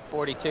go with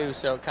 42,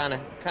 so it kind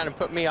of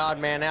put me odd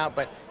man out.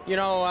 But, you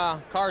know,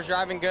 cars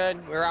driving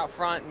good. We were out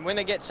front. And when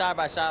they get side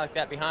by side like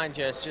that behind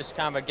you, it's just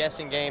kind of a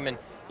guessing game. And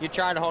you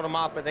try to hold them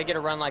off, but they get a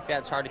run like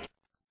that, it's hard to keep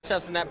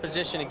themselves in that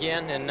position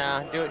again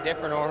and do it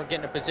different or get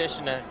in a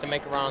position to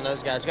make a run on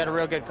those guys. Got a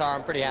real good car.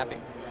 I'm pretty happy.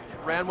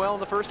 Ran well in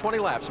the first 20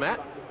 laps, Matt.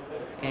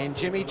 And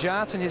Jimmy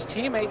Johnson, his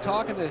teammate,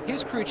 talking to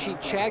his crew chief,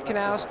 Chad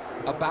Knaus,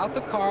 about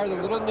the car,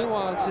 the little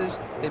nuances.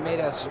 They made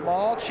a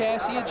small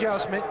chassis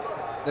adjustment.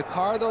 The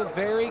car, though,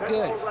 very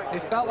good. They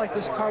felt like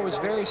this car was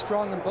very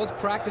strong in both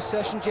practice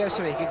sessions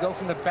yesterday. He could go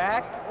from the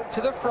back to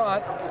the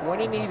front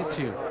when he needed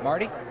to.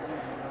 Marty?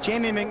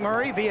 Jamie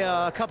McMurray,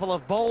 via a couple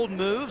of bold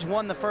moves,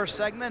 won the first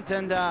segment.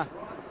 And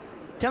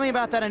tell me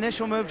about that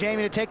initial move,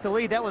 Jamie, to take the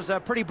lead. That was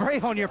pretty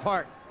brave on your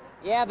part.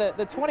 Yeah,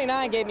 the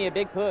 29 gave me a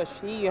big push.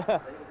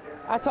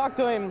 I talked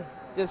to him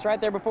just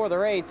right there before the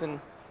race, and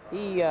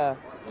he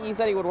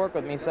said he would work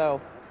with me.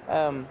 So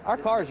our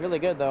car is really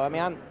good, though. I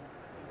mean,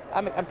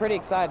 I'm pretty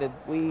excited.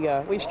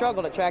 We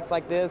struggled at tracks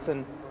like this,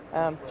 and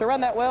to run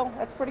that well,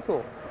 that's pretty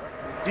cool.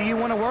 Do you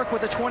want to work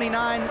with the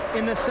 29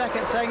 in the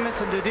second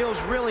segments, and do deals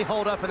really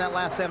hold up in that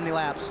last 70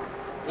 laps?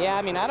 Yeah,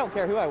 I mean, I don't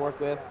care who I work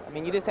with. I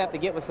mean, you just have to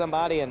get with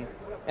somebody and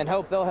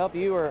hope they'll help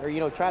you, or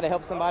you know, try to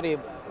help somebody,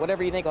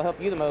 whatever you think will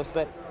help you the most.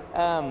 But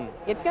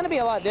It's going to be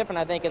a lot different,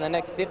 I think, in the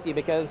next 50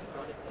 because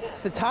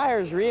the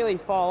tires really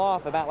fall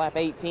off about lap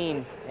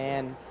 18.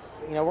 And,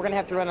 you know, we're going to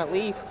have to run at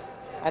least,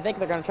 I think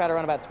they're going to try to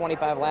run about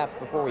 25 laps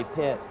before we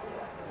pit.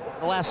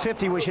 The last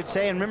 50, we should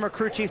say. And remember,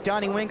 crew chief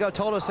Donnie Wingo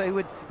told us they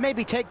would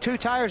maybe take 2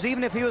 tires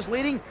even if he was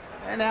leading.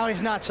 And now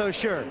he's not so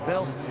sure.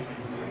 Bill?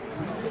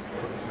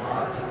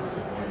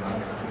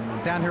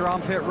 Down here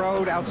on pit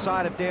road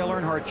outside of Dale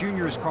Earnhardt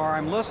Jr.'s car,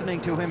 I'm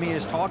listening to him. He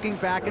is talking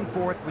back and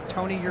forth with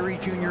Tony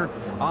Eury Jr.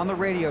 on the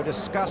radio,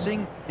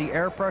 discussing the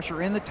air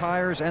pressure in the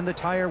tires and the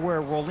tire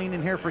wear. We'll lean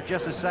in here for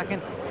just a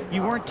second.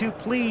 You weren't too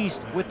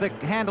pleased with the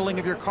handling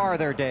of your car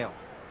there, Dale.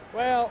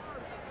 Well,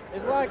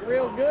 it's like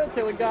real good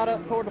till we got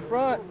up toward the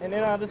front, and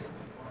then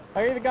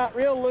I either got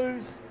real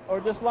loose or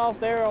just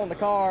lost air on the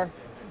car,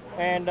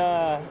 and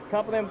a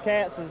couple of them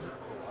cats is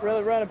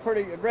really running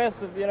pretty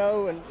aggressive, you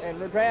know, and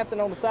we're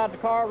drafting on the side of the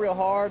car real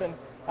hard, and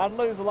I'd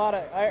lose a lot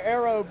of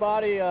aero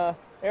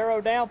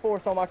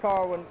downforce on my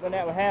car when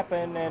that would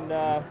happen,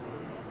 and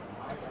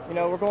you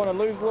know, we're going to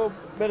lose a little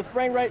bit of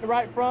spring rate in the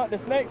right front.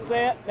 This next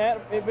set,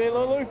 it'd be a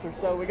little looser,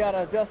 so we got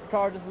to adjust the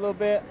car just a little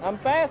bit. I'm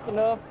fast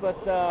enough,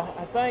 but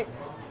I think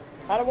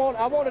I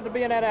wanted to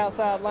be in that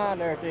outside line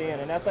there at the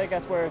end, and I think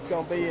that's where it's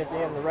going to be at the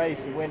end of the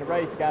race. And win the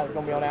race, the guys are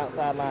going to be on the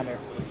outside line there.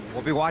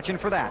 We'll be watching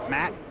for that.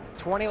 Matt?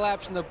 20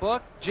 laps in the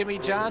book. Jimmy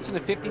Johnson, the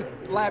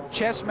 50-lap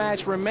chess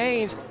match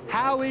remains.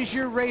 How is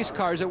your race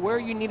car? Is it where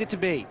you need it to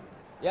be?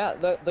 Yeah,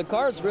 the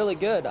car's really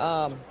good.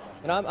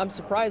 And I'm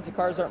surprised the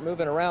cars aren't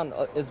moving around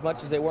as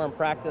much as they were in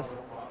practice.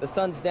 The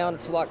sun's down,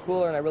 it's a lot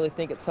cooler, and I really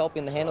think it's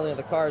helping the handling of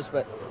the cars.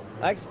 But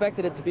I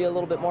expected it to be a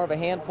little bit more of a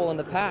handful in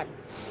the pack.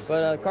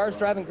 But the car's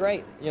driving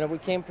great. You know, we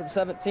came from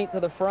 17th to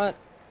the front,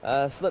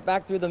 slipped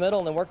back through the middle,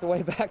 and then worked our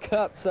way back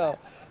up. So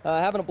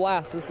having a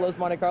blast. This Los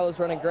Monte Carlo's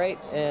running great,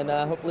 and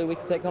hopefully we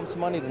can take home some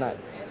money tonight.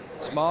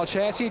 Small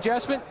chassis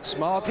adjustment,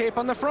 small tape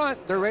on the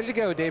front. They're ready to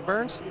go, Dave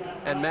Burns.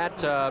 And Matt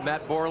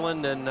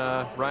Borland and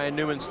Ryan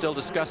Newman still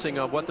discussing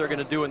what they're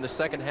going to do in the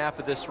second half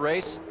of this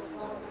race.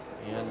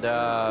 And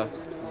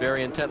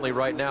very intently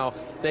right now.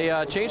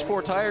 They changed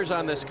 4 tires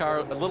on this car,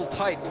 a little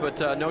tight, but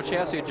no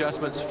chassis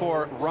adjustments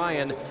for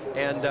Ryan.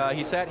 And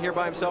he sat here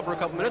by himself for a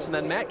couple minutes, and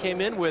then Matt came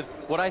in with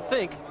what I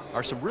think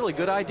are some really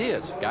good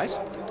ideas. Guys?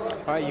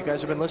 All right, you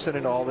guys have been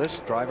listening to all this,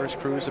 drivers,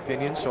 crews,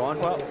 opinions, so on.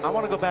 Well, I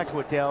want to go back to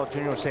what Dale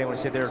Jr. was saying when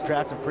he said they're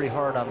drafting pretty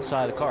hard on the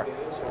side of the car.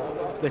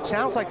 It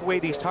sounds like the way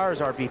these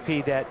tires are,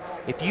 BP, that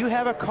if you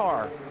have a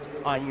car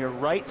on your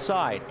right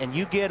side and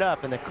you get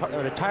up and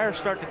the tires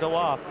start to go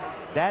off,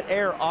 that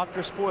air off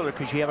your spoiler,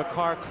 because you have a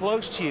car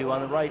close to you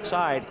on the right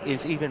side,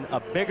 is even a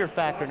bigger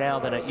factor now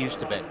than it used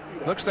to be.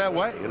 Looks that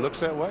way. It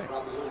looks that way.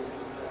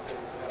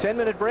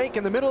 10-minute break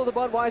in the middle of the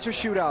Budweiser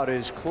Shootout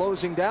is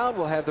closing down.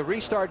 We'll have the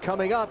restart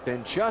coming up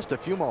in just a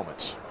few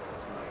moments.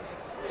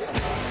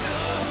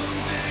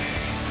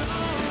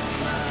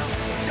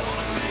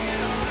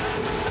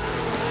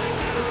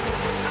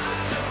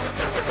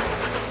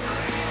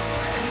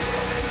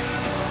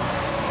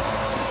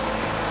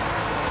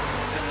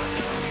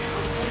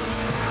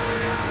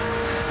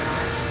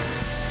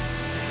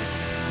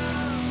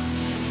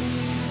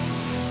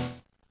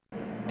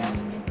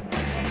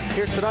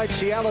 Here's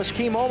tonight's Cialis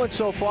key moment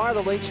so far,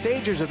 the late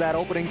stages of that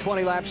opening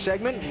 20-lap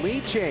segment.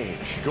 Lead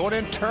change. Going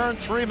in turn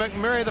 3,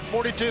 McMurray, the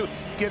 42,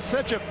 gets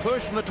such a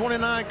push from the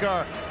 29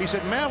 car. He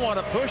said, man, what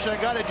a push.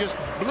 That guy that just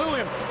blew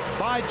him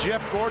by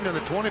Jeff Gordon in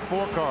the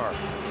 24 car.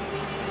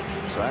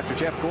 So after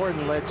Jeff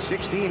Gordon led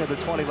 16 of the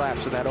 20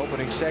 laps in that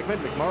opening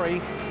segment,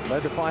 McMurray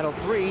led the final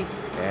 3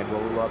 and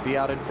will be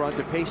out in front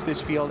to pace this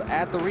field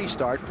at the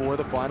restart for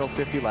the final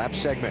 50-lap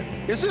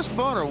segment. Is this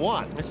fun or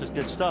what? This is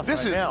good stuff.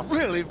 This is now.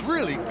 really,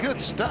 really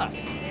good stuff.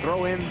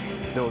 Throw in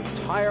the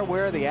tire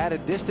wear, the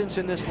added distance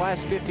in this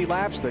last 50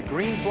 laps, the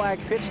green flag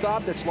pit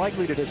stop that's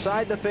likely to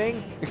decide the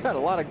thing. You got a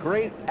lot of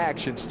great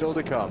action still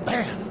to come.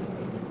 Man.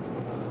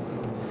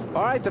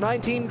 All right, the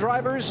 19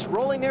 drivers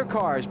rolling their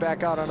cars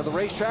back out onto the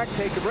racetrack.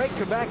 Take a break,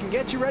 come back and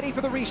get you ready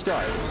for the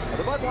restart of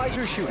the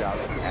Budweiser Shootout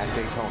at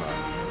Daytona.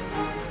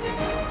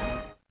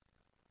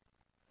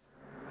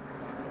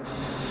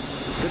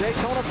 The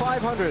Daytona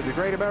 500, the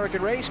Great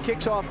American Race,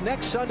 kicks off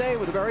next Sunday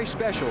with a very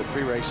special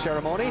pre-race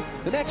ceremony,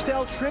 the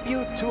Nextel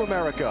Tribute to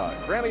America.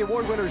 Grammy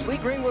Award winners Lee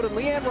Greenwood and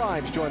Leanne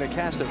Rimes join a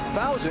cast of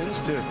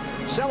thousands to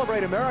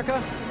celebrate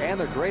America and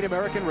the Great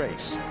American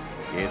Race.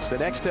 It's the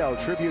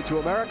Nextel Tribute to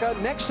America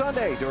next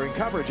Sunday during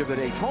coverage of the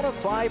Daytona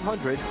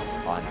 500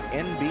 on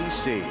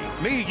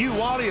NBC. Me, you,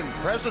 Wally, and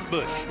President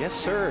Bush. Yes,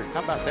 sir.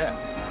 How about that?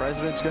 The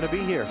President's going to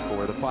be here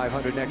for the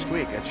 500 next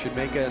week. That should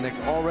make an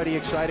already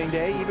exciting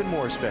day even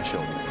more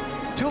special.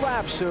 2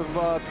 laps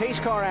of pace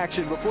car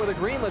action before the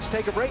green. Let's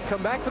take a break,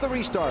 come back for the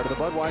restart of the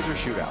Budweiser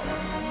Shootout.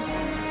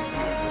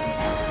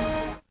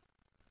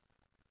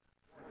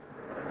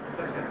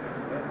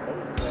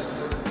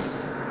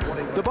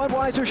 The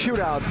Budweiser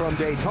Shootout from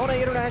Daytona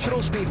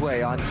International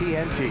Speedway on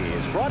TNT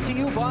is brought to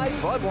you by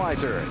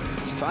Budweiser.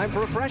 It's time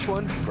for a fresh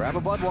one. Grab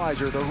a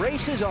Budweiser. The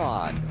race is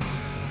on.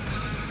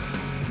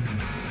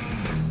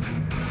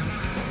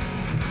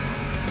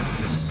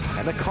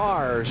 And the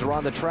cars are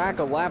on the track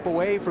a lap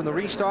away from the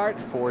restart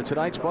for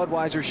tonight's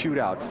Budweiser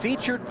Shootout.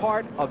 Featured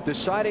part of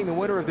deciding the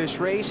winner of this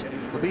race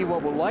will be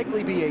what will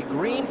likely be a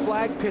green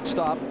flag pit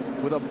stop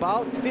with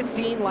about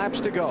 15 laps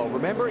to go.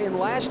 Remember, in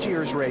last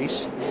year's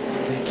race,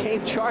 they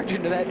came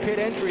charging to that pit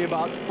entry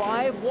about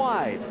 5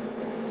 wide.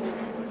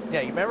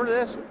 Yeah, you remember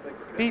this,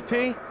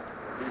 BP?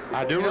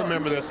 I do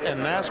remember this, and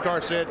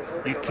NASCAR said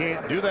you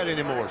can't do that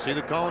anymore. See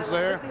the cones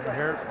there?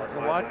 Here,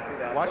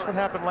 watch what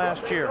happened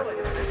last year.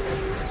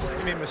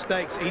 You mean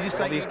mistakes, easy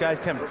All these guys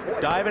come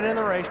diving in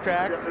the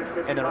racetrack,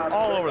 and they're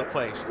all over the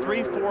place.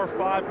 3, 4,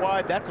 5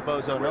 wide. That's a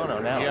bozo no-no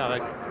now. Yeah,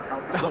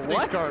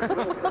 what?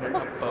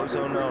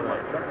 Bozo no-no.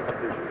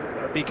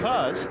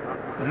 Because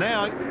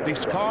now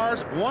these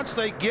cars, once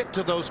they get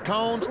to those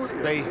cones,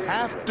 they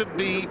have to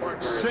be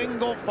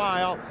single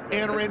file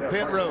entering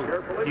pit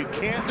road. You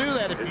can't do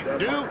that. If you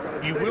do,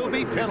 you will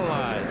be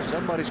penalized.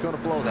 Somebody's going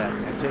to blow that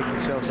and take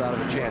themselves out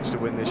of a chance to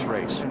win this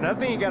race. Another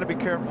thing you got to be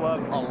careful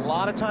of, a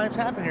lot of times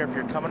happen here if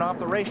you're coming off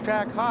the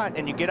racetrack hot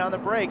and you get on the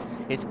brakes,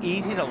 it's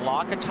easy to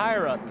lock a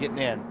tire up getting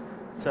in.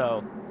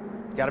 So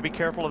got to be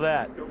careful of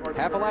that.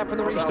 Half a lap from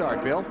the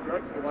restart, Bill.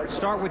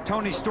 Start with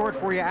Tony Stewart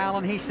for you,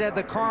 Alan. He said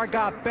the car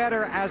got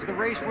better as the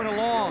race went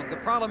along. The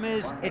problem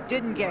is it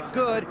didn't get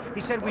good.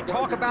 He said we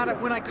talk about it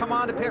when I come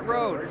onto pit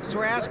road.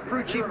 So I asked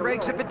crew chief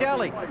Greg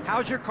Cifadelli,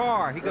 how's your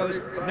car? He goes,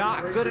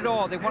 not good at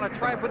all. They want to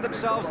try and put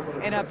themselves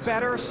in a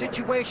better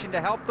situation to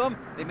help them.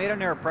 They made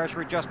an air pressure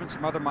adjustment,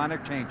 some other minor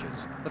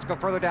changes. Let's go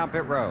further down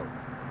pit road.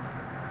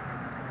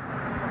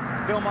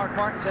 Bill Mark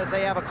Martin says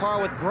they have a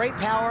car with great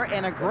power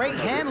and a great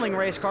handling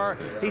race car.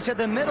 He said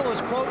the middle is,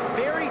 quote,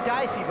 very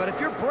dicey, but if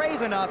you're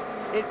brave enough,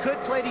 it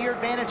could play to your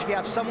advantage if you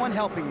have someone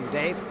helping you,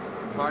 Dave.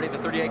 Marty, the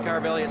 38 car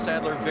of Elliott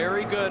Sadler,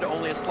 very good.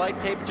 Only a slight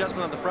tape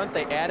adjustment on the front.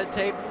 They added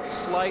tape,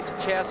 slight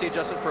chassis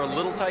adjustment for a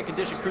little tight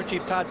condition. Crew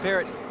chief Todd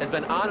Parrott has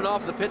been on and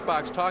off the pit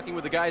box talking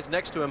with the guys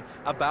next to him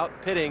about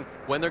pitting,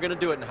 when they're going to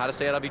do it, and how to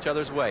stay out of each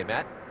other's way.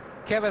 Matt?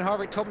 Kevin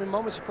Harvick told me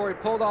moments before he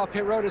pulled off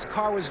pit road his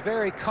car was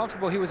very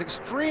comfortable. He was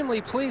extremely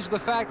pleased with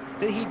the fact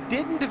that he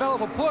didn't develop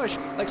a push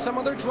like some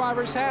other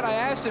drivers had. I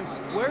asked him,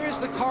 where is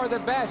the car the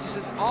best? He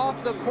said,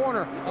 off the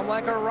corner. I'm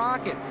like a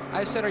rocket.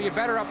 I said, are you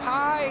better up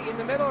high, in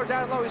the middle, or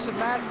down low? He said,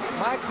 Matt,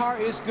 my car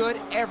is good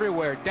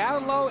everywhere.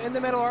 Down low, in the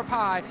middle, or up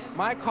high.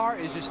 My car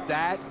is just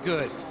that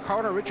good. Car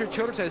owner Richard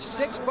Childress has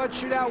 6 Bud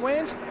Shootout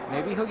wins.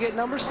 Maybe he'll get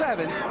number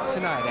 7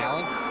 tonight,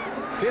 Alan.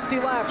 50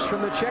 laps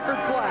from the checkered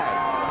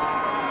flag.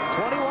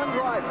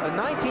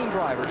 19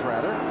 drivers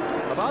rather,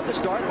 about to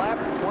start lap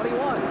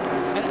 21.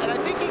 And I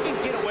think he can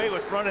get away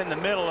with running in the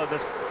middle of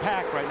this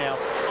pack right now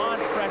on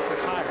pressure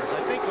tires.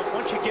 I think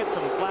once you get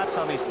some laps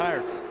on these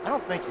tires, I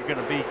don't think you're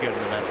going to be good in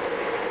the middle.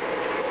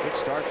 Good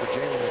start for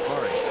Jamie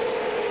McMurray.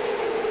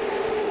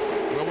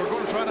 Well, we're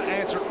going to try to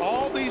answer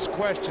all these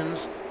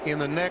questions in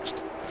the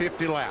next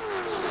 50 laps.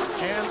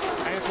 And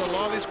answer a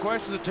lot of these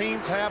questions the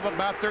teams have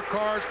about their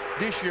cars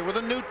this year with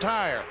a new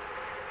tire.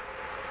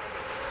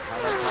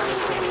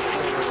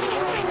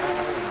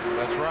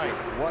 That's right.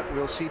 What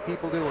we'll see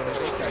people do when they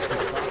make that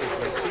switch.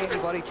 See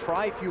anybody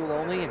try fuel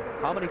only, and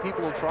how many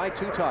people will try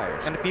 2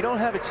 tires? And if you don't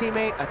have a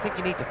teammate, I think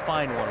you need to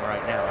find one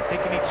right now. I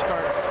think you need to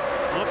start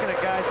looking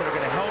at guys that are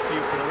going to help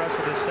you for the rest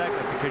of this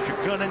segment, because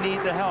you're going to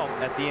need the help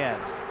at the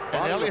end.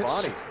 And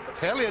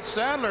Elliott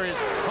Sadler is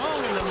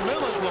hung in the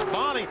middle as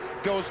Labonte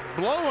goes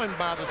blowing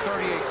by the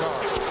 38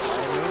 car.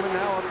 And Newman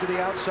now up to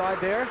the outside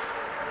there.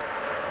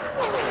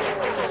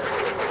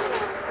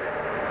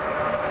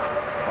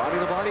 Bobby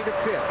Labonte to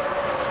 5th.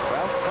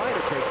 Well, trying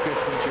to take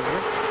 5th from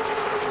Junior.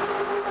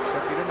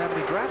 Except he didn't have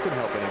any drafting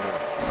help anymore.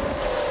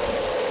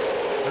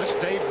 That's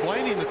Dave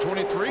Blaney in the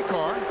 23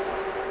 car.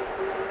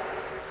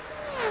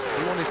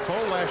 He won his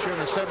pole last year in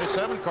the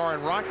 77 car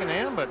in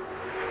Rockingham, but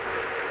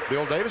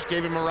Bill Davis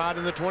gave him a ride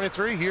in the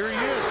 23. Here he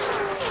is.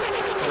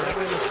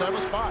 Currently in the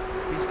 7th spot.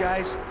 These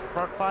guys,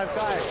 front 5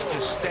 guys,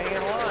 just stay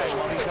in line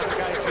while these other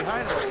guys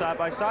behind them are side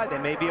by side. They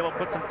may be able to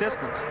put some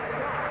distance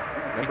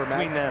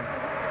between them.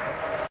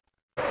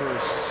 For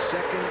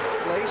 2nd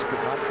place,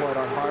 but not quite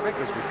on Harvick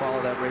as we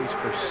follow that race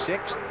for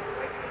 6th.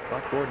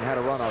 Thought Gordon had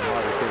a run on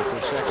Harvick here for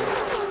 2nd.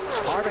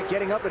 Harvick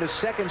getting up at his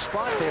 2nd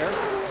spot there,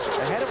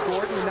 ahead of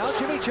Gordon. Now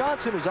Jimmy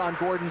Johnson is on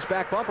Gordon's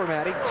back bumper,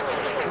 Matty.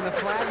 And the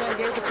flagman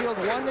gave the field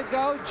 1 to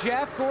go.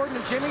 Jeff Gordon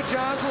and Jimmy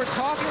Johnson were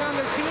talking on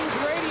their team's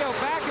radio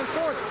back and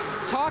forth,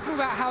 talking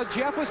about how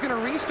Jeff was going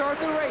to restart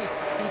the race.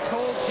 He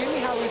told Jimmy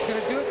how he was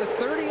going to do it. The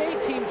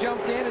 38 team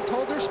jumped in and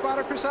told their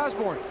spotter, Chris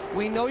Osborne,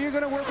 we know you're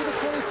going to work with the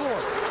 24.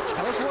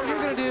 Tell us what you're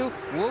going to do.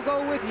 We'll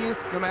go with you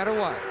no matter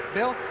what.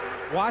 Bill?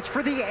 Watch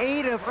for the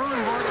 8 of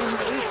Earnhardt and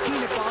the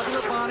 18 of Bobby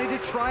Labonte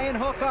to try and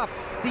hook up.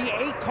 The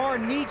 8 car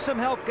needs some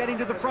help getting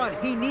to the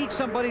front. He needs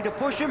somebody to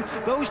push him.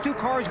 Those 2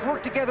 cars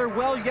worked together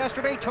well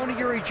yesterday. Tony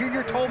Eury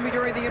Jr. told me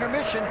during the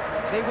intermission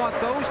they want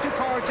those 2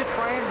 cars to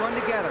try and run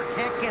together.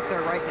 Can't get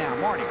there right now.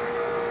 Marty.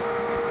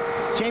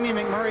 Jamie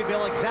McMurray,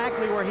 Bill,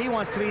 exactly where he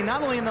wants to be,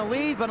 not only in the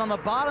lead, but on the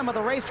bottom of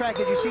the racetrack.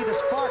 As you see the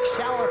sparks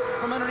shower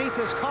from underneath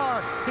his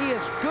car, he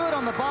is good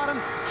on the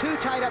bottom, too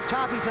tight up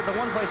top. He said the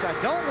one place I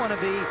don't want to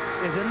be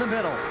is in the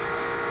middle.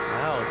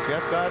 Wow,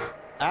 Jeff got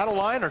out of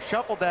line or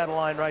shuffled out of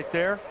line right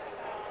there.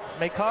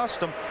 May cost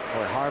him.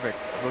 Boy, Harvick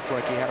looked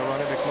like he had a run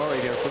at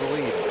McMurray there for the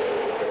lead.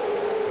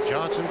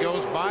 Johnson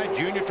goes by.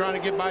 Junior trying to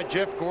get by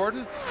Jeff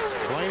Gordon.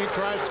 Blaney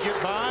tries to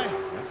get by.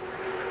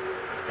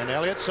 And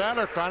Elliott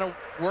Sadler trying to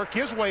work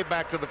his way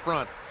back to the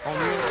front on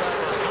the inside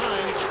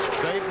behind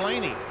Dave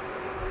Blaney.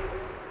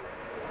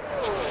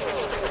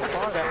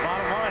 That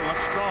bottom line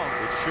looks strong.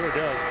 It sure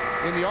does.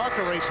 In the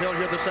ARCA race held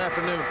here this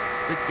afternoon,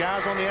 the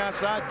guys on the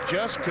outside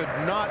just could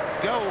not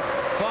go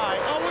by.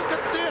 Oh, look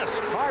at this.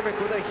 Harvick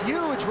with a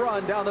huge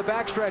run down the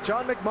backstretch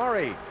on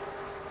McMurray.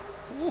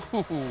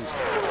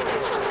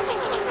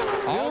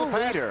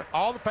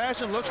 All the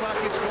passion looks like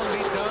it's going to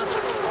be done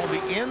on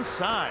the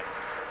inside.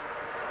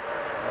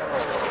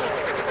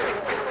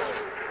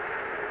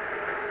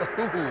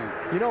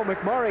 You know,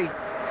 McMurray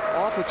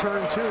off of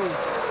turn 2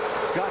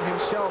 got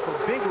himself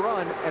a big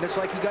run, and it's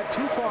like he got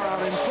too far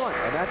out in front,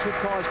 and that's what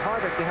caused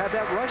Harvick to have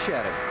that rush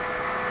at him.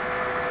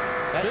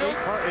 That 8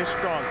 car is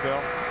strong,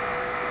 Bill.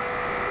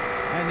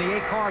 And the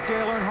 8 car,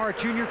 Dale Earnhardt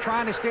Jr.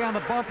 trying to stay on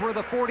the bumper of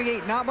the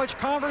 48. Not much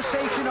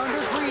conversation under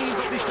green,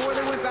 but before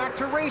they went back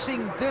to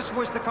racing, this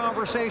was the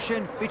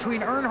conversation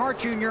between Earnhardt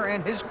Jr.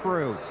 and his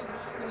crew.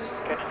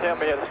 Can you tell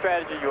me the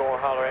strategy you want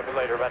to holler at me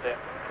later about that?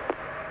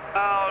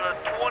 The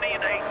 20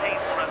 and 18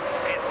 one up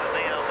into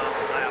them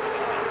lap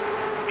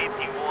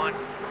 51.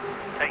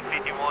 Take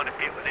 51 and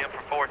fit with them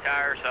for 4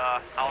 tires.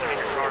 All the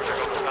inner cars are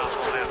going to stop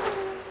on lap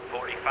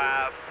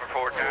 45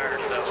 for 4 tires.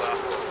 So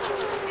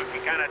we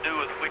can kind of do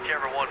with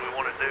whichever one we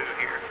want to do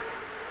here.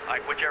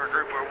 Like whichever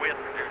group we're with,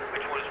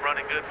 which one is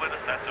running good with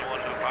us, that's the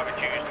one we'll probably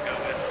choose to go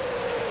with.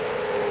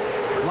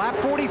 Lap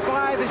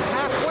 45 is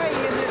halfway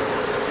in this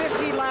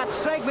 50-lap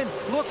segment.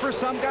 Look for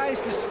some guys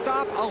to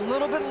stop a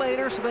little bit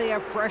later so they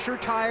have fresher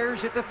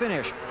tires at the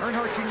finish.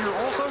 Earnhardt Jr.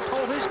 also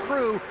told his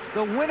crew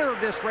the winner of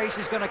this race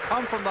is going to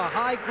come from the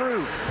high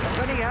groove.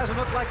 But he hasn't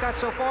looked like that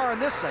so far in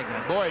this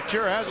segment. Boy, it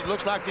sure has. It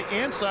looks like the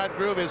inside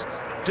groove is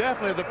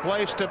definitely the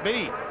place to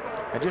be.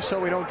 And just so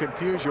we don't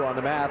confuse you on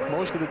the math,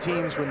 most of the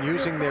teams, when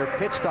using their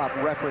pit stop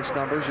reference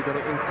numbers, are going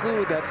to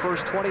include that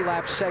first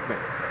 20-lap segment.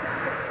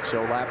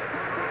 So lap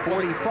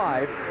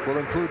 45 will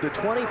include the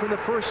 20 from the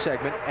first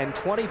segment and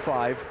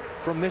 25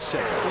 from this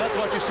segment. Well, that's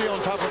what you see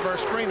on top of our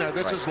screen there.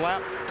 This is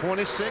lap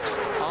 26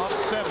 of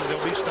 7.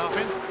 They'll be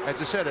stopping, as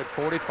I said, at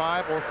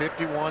 45 or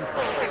 51,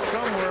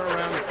 somewhere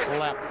around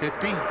lap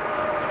 50.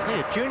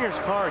 Hey, Junior's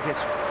car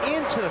gets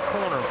into the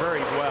corner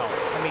very well.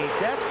 I mean,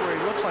 that's where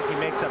he looks like he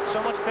makes up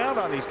so much ground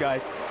on these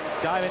guys,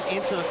 diving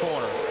into the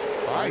corner.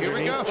 All right, here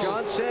we go.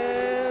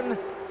 Johnson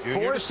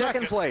for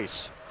second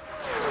place.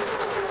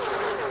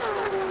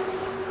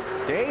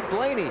 Dave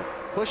Blaney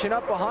pushing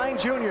up behind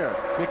Junior.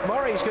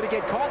 McMurray's going to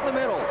get caught in the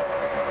middle.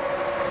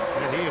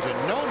 And he is in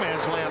no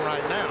man's land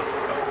right now.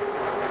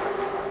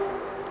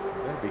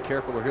 Better be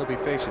careful or he'll be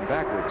facing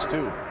backwards,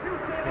 too.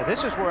 Yeah,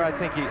 this is where I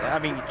think you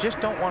just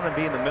don't want to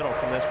be in the middle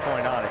from this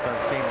point on. It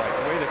doesn't seem like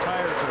the way the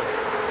tires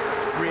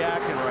are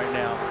reacting right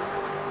now.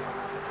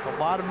 A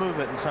lot of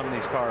movement in some of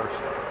these cars.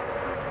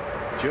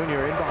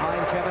 Junior in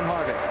behind Kevin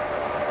Harvick.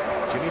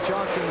 Jimmy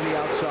Johnson to the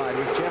outside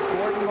with Jeff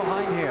Gordon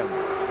behind him.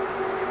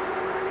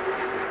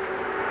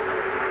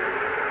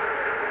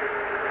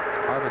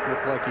 Harvick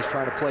looked like he's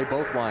trying to play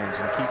both lines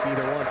and keep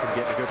either one from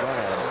getting a good run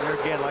at him. There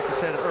again, like I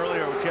said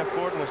earlier, what Jeff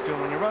Gordon was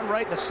doing, when you run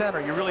right in the center,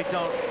 you really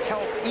don't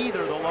help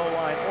either the low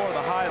line or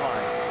the high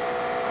line.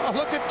 Oh,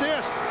 look at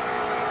this.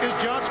 Is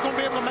Johnson going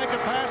to be able to make a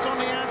pass on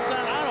the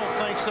outside? I don't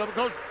think so,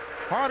 because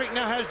Harvick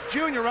now has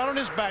Junior right on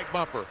his back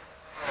bumper.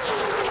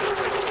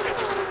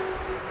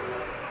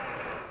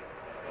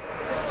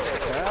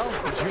 Well,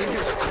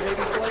 Junior's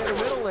maybe playing the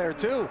middle there,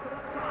 too.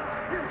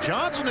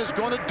 Johnson is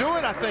going to do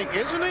it, I think,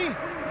 isn't he?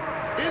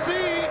 Is he?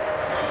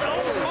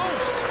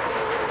 Almost.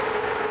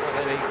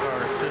 That 8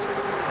 car is just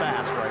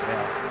fast right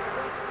now.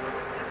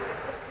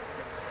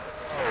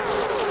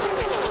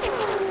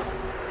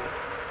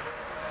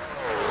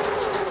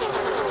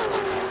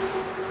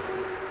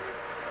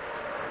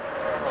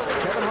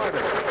 Kevin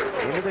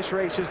Harvick into this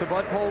race is the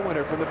Bud Pole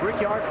winner from the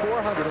Brickyard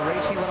 400, a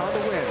race he went on to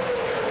win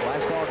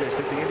last August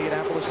at the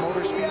Indianapolis Motor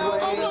Speedway.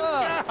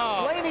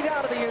 Blaney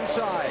down to the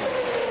inside.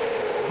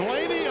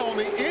 Blaney on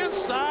the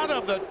inside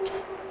of the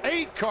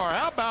 8 car.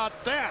 How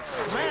about that,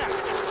 Matt?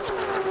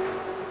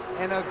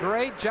 And a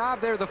great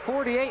job there. The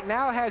 48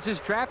 now has his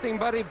drafting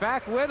buddy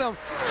back with him.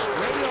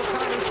 Radio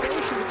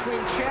conversation between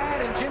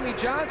Chad and Jimmy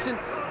Johnson.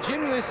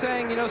 Jimmy was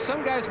saying, you know,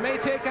 some guys may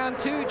take on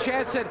 2.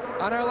 Chad said,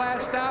 on our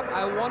last stop,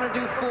 I want to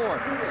do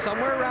 4.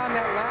 Somewhere around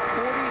that lap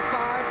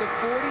 45 to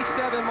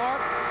 47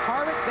 mark.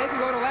 Harvick, they can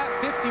go to lap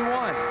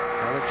 51.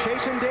 Now they're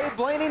chasing Dave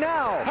Blaney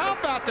now. How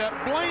about that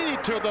Blaney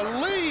to the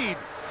lead?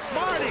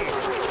 Marty.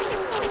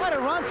 Quite a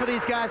run for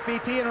these guys,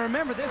 BP. And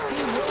remember, this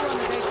team will run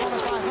the Daytona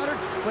 500,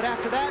 but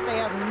after that, they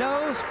have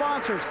no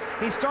sponsors.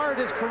 He started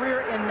his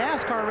career in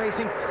NASCAR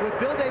racing with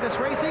Bill Davis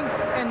Racing,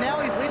 and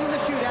now he's leading the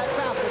shootout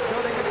bout with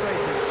Bill Davis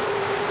Racing.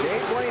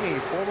 Dave Blaney,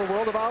 former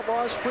World of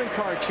Outlaws Sprint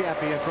Car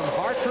champion from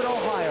Hartford,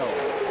 Ohio,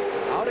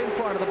 out in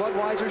front of the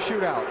Budweiser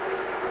Shootout.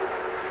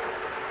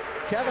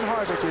 Kevin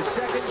Harvick is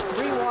second,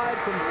 3 wide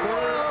from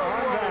third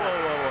on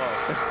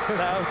back.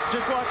 Now,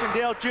 just watching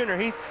Dale Jr.,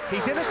 he's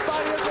in a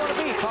spot he doesn't want to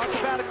be. He talked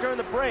about it during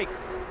the break.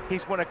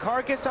 When a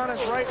car gets on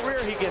his right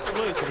rear, he gets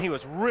loose, and he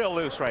was real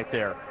loose right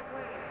there.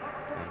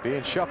 And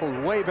being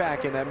shuffled way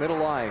back in that middle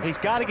line. He's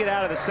got to get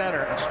out of the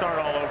center and start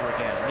all over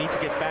again. He needs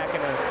to get back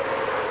in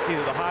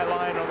either the high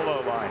line or the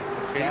low line.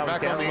 Get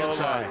back on the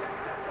inside.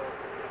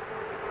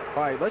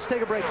 All right, let's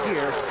take a break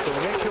here, so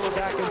we'll make sure we're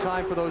back in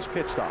time for those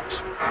pit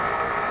stops.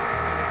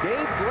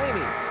 Dave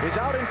Blaney is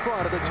out in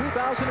front of the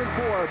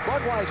 2004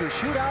 Budweiser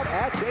Shootout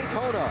at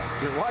Daytona.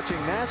 You're watching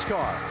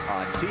NASCAR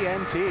on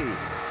TNT.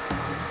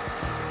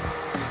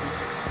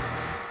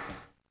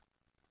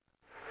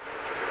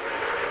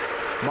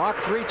 Mach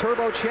 3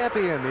 Turbo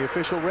Champion, the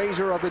official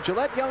razor of the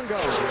Gillette Young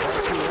Guns.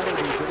 Once you enter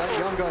the Gillette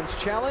Young Guns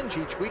Challenge,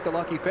 each week a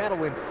lucky fan will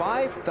win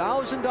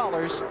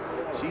 $5,000.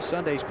 See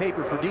Sunday's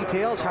paper for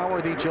details. How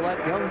are the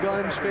Gillette Young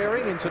Guns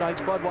faring in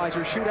tonight's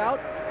Budweiser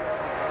Shootout?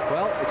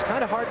 Well, it's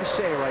kind of hard to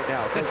say right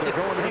now because they're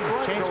going to the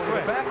front, going to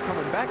the back,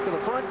 coming back to the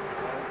front.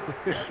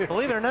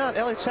 Believe it or not,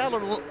 Elliott Sadler,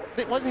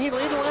 wasn't he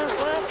leading the last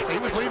lap? He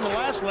was leading the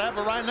last lap,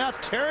 but right now,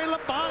 Terry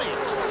Labonte,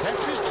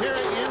 Texas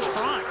Terry in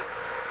front.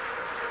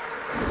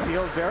 The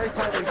field very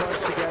tightly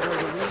bunched together.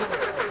 The lead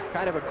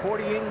kind of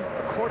accordioning.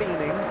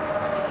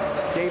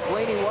 Dave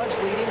Blaney was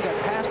leading, got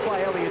passed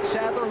by Elliott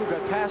Sadler, who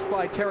got passed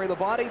by Terry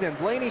Labonte. Then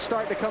Blaney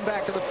starting to come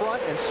back to the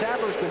front, and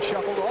Sadler's been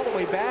shuffled all the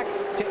way back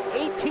to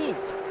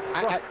 18th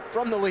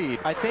from the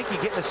lead. I think you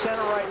get in the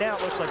center right now.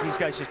 It looks like these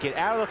guys just get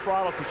out of the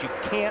throttle because you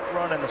can't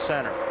run in the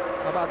center.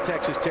 How about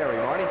Texas Terry,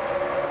 Marty?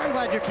 I'm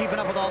glad you're keeping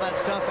up with all that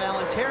stuff,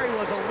 Alan. Terry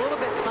was a little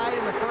bit tight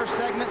in the first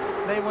segment.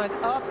 They went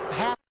up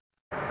half.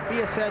 He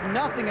has said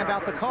nothing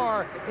about the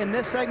car in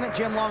this segment.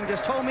 Jim Long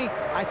just told me,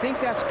 I think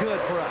that's good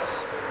for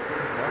us.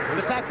 Well,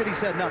 the fact that he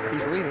said nothing.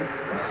 He's leading.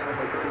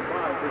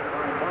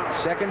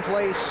 Second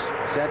place,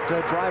 is that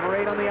driver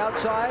 8 on the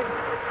outside?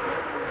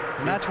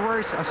 And that's where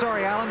he's,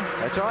 sorry, Alan.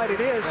 That's all right,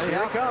 it is.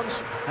 Here it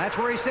comes. That's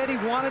where he said he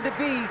wanted to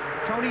be.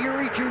 Tony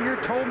Uri Jr.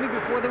 told me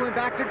before they went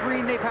back to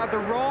green, they've had the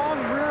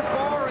wrong rear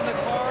bar in the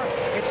car.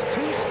 It's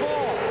too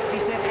small. He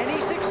said any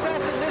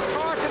success in this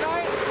car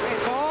tonight,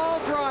 it's all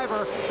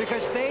driver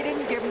because they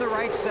didn't give him the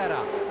right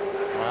setup.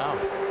 Wow.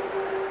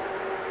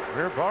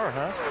 Rear bar,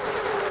 huh?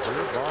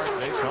 Rear bar at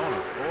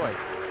Daytona. Boy.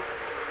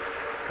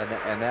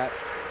 And that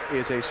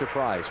is a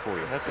surprise for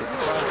you. That's a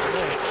surprise for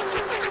me.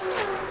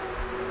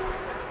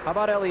 How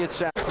about Elliott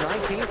Sadler,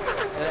 19th?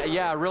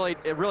 Yeah, really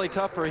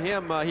tough for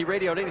him. He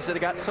radioed in. He said,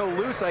 it got so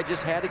loose, I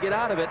just had to get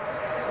out of it.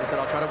 He said,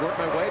 I'll try to work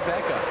my way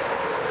back up.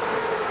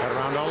 Got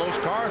around all those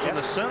cars in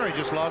the center. He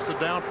just lost the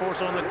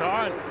downforce on the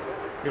car, and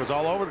it was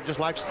all over, just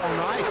like on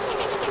ice.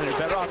 And you're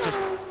better off just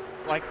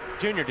like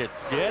Junior did.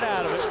 Get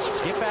out of it,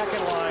 get back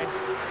in line,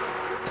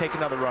 take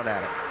another run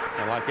at it.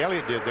 And like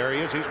Elliott did, there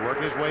he is. He's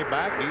working his way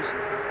back. He's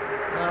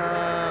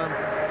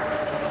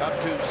up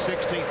to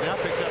 16th now,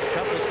 picked up a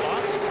couple of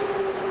spots.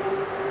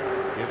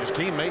 Here's his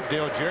teammate,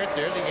 Dale Jarrett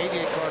there, the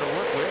 88 car to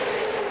work with.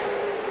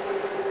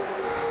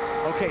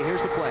 Okay,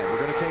 here's the plan. We're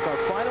going to take our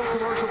final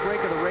commercial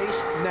break of the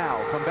race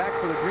now. Come back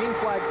for the green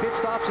flag pit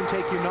stops and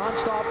take you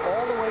nonstop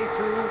all the way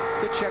through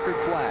the checkered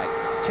flag.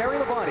 Terry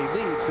Labonte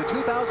leads the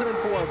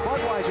 2004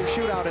 Budweiser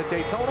Shootout at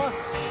Daytona,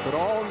 but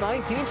all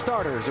 19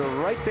 starters are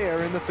right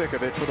there in the thick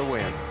of it for the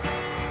win.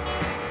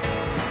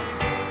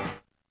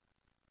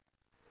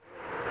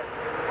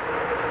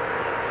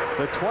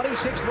 The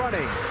 26th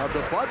running of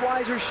the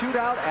Budweiser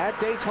Shootout at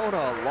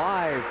Daytona,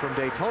 live from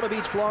Daytona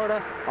Beach,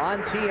 Florida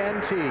on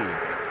TNT.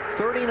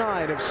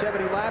 39 of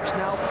 70 laps,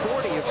 now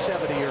 40 of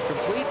 70 are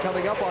complete.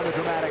 Coming up on the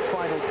dramatic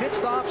final pit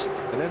stops,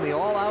 and then the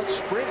all-out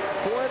sprint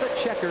for the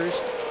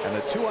checkers, and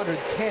the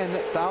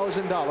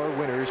 $210,000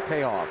 winners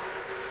payoff.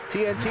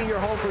 TNT, your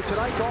home for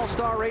tonight's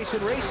All-Star Race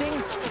and Racing,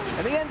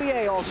 and the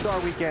NBA All-Star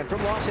Weekend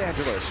from Los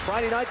Angeles.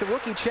 Friday night, the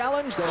Rookie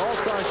Challenge, then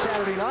All-Star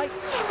Saturday night,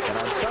 and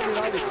on Sunday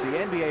night, it's the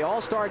NBA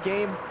All-Star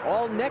Game,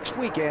 all next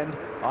weekend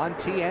on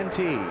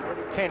TNT.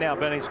 Okay, now,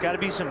 Benny, it's got to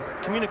be some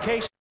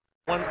communication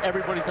when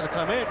everybody's going to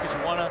come in, because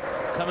you want to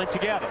come in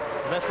together.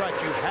 That's right.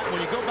 When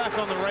you go back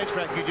on the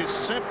racetrack, you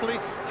just simply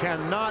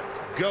cannot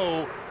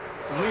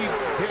leave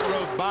pit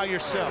road by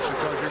yourself,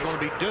 because you're going to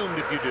be doomed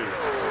if you do.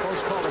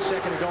 Close call a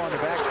second ago on the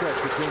backstretch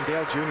between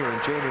Dale Jr.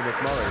 and Jamie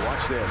McMurray.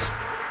 Watch this.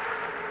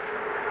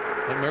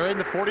 McMurray in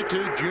the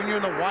 42, Jr.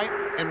 in the white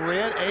and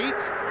red 8.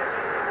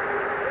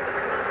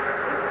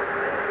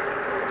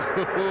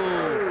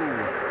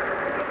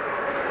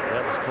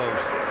 That was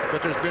close. But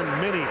there's been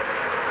many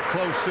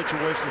close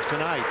situations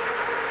tonight.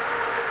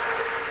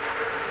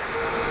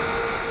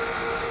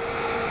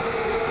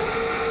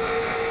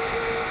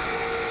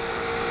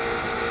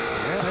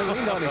 Yeah, they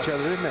leaned on each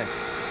other, didn't they?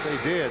 They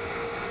did.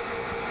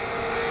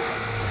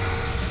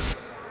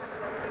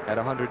 At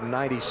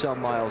 190 some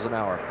miles an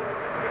hour.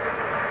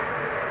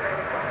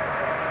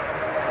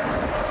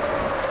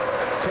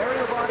 Terry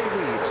Labonte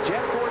leads.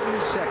 Jeff Gordon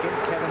is second.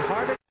 Kevin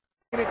Harvick,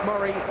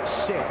 McMurray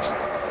 6th.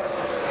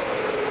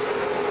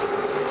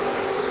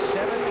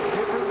 7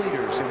 different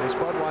leaders in this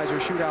Budweiser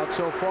Shootout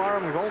so far,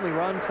 and we've only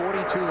run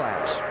 42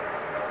 laps.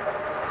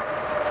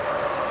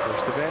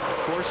 First event, of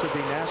course, of the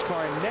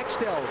NASCAR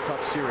Nextel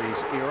Cup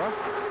Series era.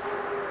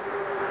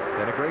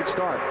 Then a great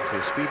start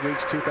to Speed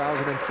Weeks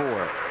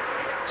 2004.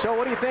 So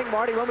what do you think,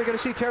 Marty? When are we going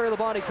to see Terry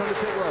Labonte come to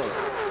pit road?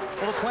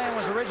 Well, the plan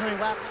was originally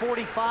lap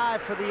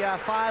 45 for the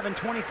 5 and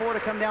 24 to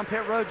come down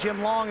pit road.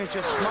 Jim Long is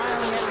just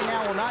smiling at me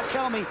now, will not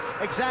tell me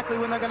exactly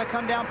when they're going to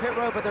come down pit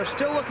road, but they're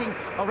still looking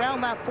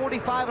around lap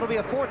 45. It'll be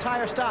a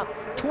 4-tire stop.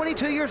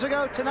 22 years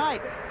ago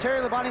tonight,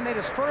 Terry Labonte made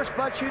his first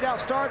Bud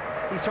Shootout start.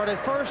 He started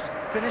first,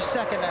 finished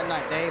second that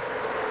night, Dave.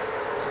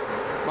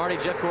 Marty,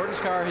 Jeff Gordon's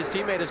car, his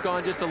teammate, has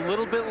gone just a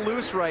little bit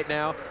loose right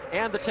now,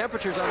 and the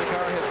temperatures on the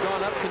car have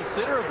gone up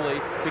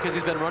considerably because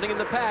he's been running in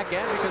the pack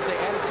and because they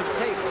added some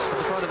tape to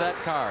the front of that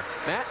car.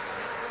 Matt?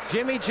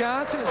 Jimmy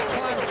Johnson has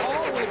climbed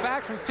all the way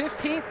back from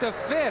 15th to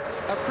 5th.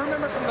 A crew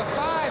member from the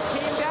 5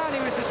 came down.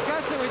 He was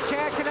discussing with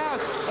Chad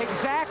Knaus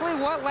exactly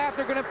what lap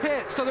they're going to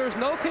pit. So there's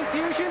no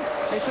confusion.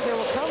 They said they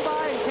will come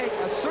by and take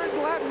a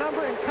certain lap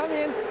number and come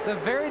in the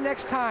very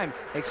next time.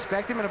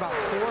 Expect him in about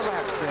 4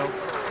 laps, Bill.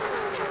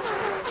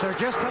 They're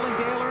just telling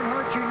Dale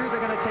Earnhardt Jr. they're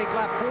going to take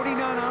lap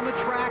 49 on the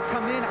track,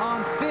 come in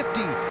on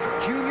 50.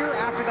 Jr.,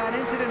 after that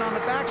incident on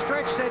the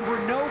backstretch, said we're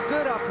no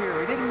good up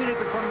here. He didn't mean it at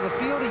the front of the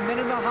field, he meant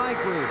in the high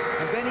groove.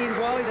 And Benny and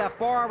Wally, that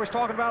bar I was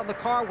talking about in the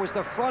car was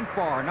the front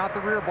bar, not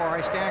the rear bar.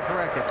 I stand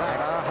corrected.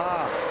 Thanks.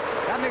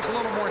 That makes a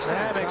little more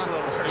sense. That makes a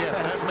little more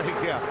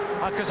sense.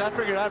 Yeah. Because I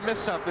figured I'd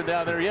missed something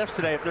down there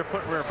yesterday if they're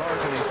putting rear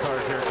bars in these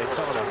cars here at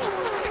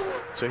Daytona.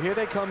 So here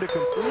they come to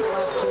complete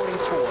lap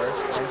 44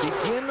 and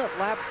begin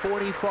lap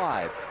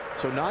 45.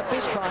 So not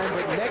this time,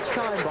 but next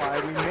time by,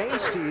 we may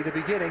see the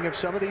beginning of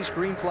some of these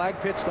green flag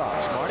pit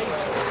stops. Marty?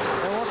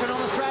 They're working on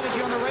the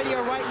strategy on the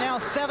radio right now.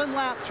 7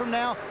 laps from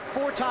now,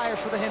 4 tires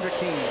for the Hendrick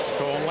teams.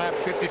 So on lap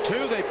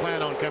 52, they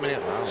plan on coming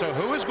in. Wow. So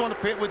who is going to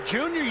pit with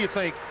Junior, you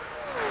think,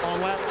 on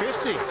lap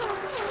 50?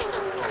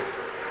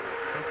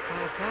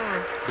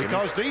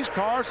 Because these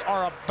cars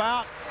are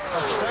about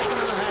a second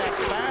and a half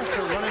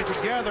faster running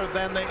together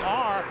than they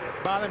are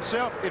by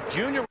themselves. If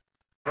Junior...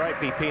 Right,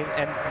 BP,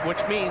 and which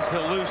means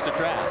he'll lose the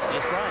draft.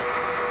 That's right.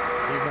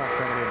 He's not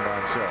coming in by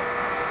himself.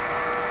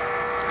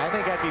 I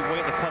think I'd be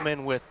waiting to come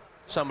in with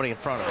somebody in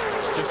front of him,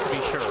 just to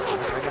be sure.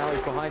 Right now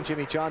he's behind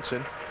Jimmy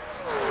Johnson.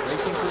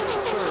 Racing to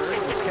third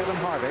with Kevin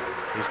Harvick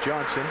is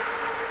Johnson.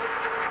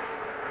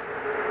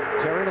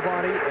 Terry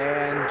Labonte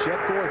and Jeff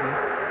Gordon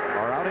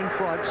are out in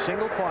front,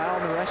 single file,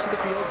 and the rest of the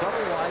field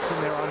double wide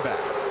from there on back.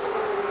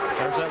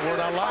 There's that word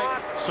I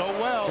like so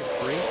well.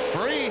 Free.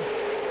 Free.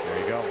 There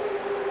you go.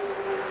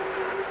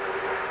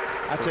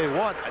 I tell you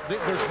what,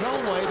 there's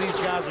no way these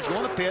guys are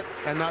going to pit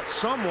and not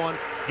someone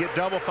get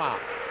double foul.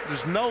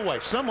 There's no way.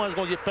 Someone's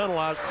going to get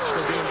penalized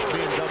for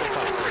being double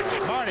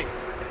foul. Marty.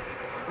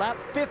 Lap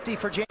 50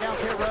 for Jim down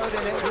pit road,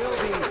 and it will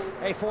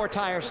be a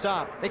 4-tire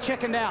stop. They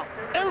chickened out.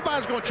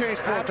 Everybody's going to change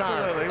 4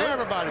 tires.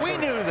 Everybody. We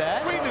knew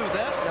that. We knew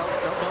that.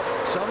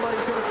 No.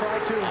 Somebody's going to try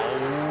to.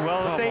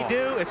 Well, if they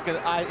do, it's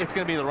going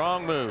to be the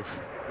wrong move.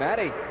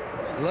 Matty.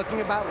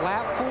 Looking about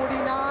lap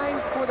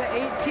 49 for the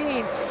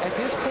 18. At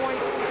this point,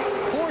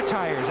 4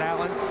 tires,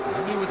 Alan.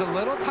 He was a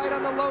little tight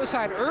on the low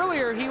side.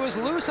 Earlier, he was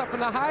loose up on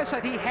the high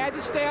side. He had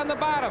to stay on the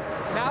bottom.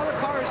 Now the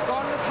car has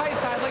gone on the tight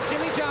side like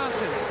Jimmy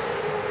Johnson's.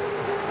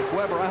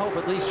 Weber, I hope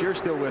at least you're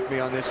still with me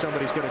on this.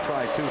 Somebody's going to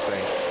try a 2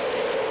 thing.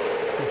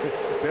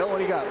 Bill, what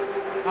do you got?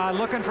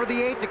 Looking for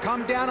the 8 to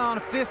come down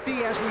on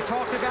 50, as we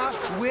talked about,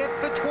 with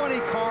the 20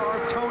 car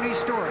of Tony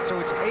Stewart. So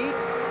it's 8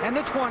 and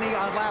the 20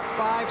 on lap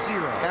 50.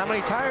 How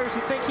many tires do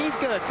you think he's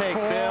going to take,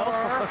 Bill?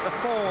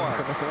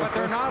 4. But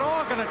they're not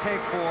all going to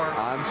take 4.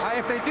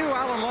 If they do,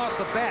 Alan lost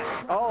the bet.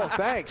 Oh,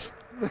 thanks.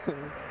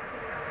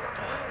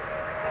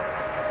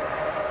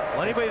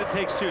 Well, anybody that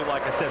takes 2,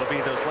 like I said, will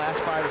be those last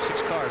 5 or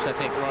 6 cars, I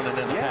think, running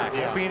in the pack.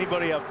 Won't be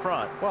anybody up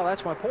front. Well,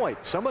 that's my point.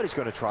 Somebody's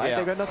going to try it.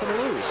 They've got nothing to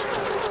lose.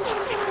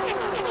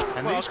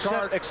 And these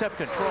cars, except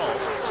control.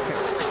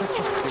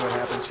 Let's see what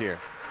happens here.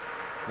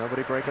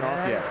 Nobody breaking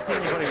off yet. I haven't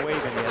seen anybody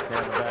waving yet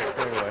down the back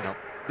straightaway. No.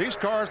 These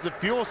cars, the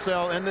fuel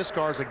cell in this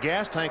car, the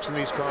gas tanks in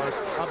these cars,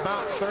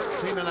 about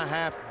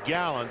 13.5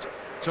 gallons.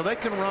 So they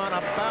can run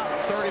about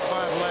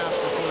 35 laps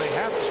before they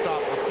have to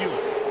stop for fuel.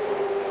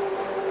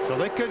 So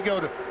they could go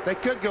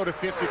to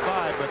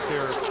 55, but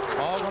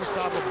they're all going to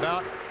stop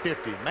about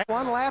 50.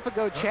 1 lap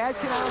ago, Chad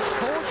Knaus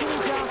told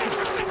Jimmy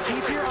Johnson,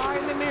 keep your eye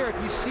in the mirror.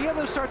 If you see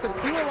them start to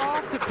peel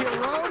off to pit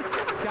road,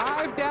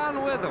 dive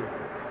down with them.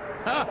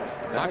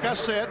 Like I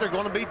said, they're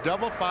going to be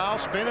double file,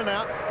 spinning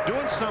out,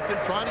 doing something,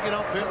 trying to get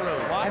on pit road.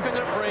 Locking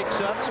their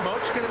brakes up,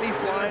 smoke's going to be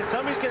flying,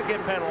 somebody's going to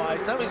get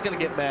penalized, somebody's going to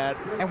get mad.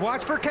 And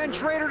watch for Ken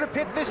Schrader to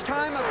pit this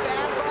time. A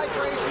bad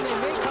vibration, it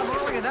may come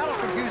early, and that'll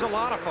confuse a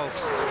lot of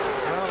folks.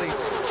 Well,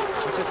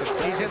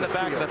 he's in the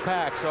back of the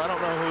pack, so I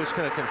don't know who it's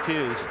going to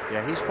confuse.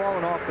 Yeah, he's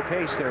falling off the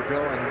pace there,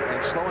 Bill,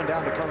 and slowing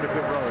down to come to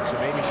pit road. So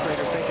maybe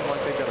Schrader thinking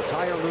like they've got a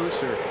tire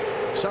loose or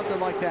something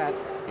like that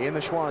in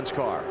the Schwann's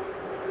car.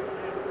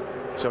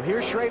 So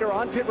here's Schrader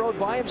on pit road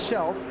by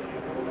himself,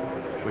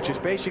 which is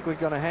basically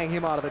going to hang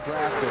him out of the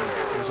draft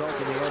and result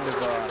in the end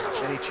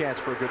of any chance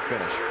for a good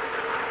finish.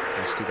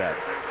 That's too bad.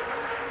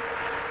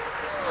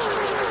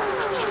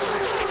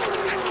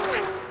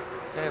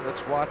 Okay,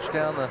 let's watch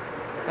down the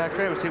back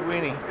straight. See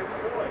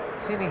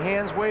any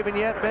hands waving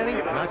yet, Benny?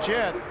 Not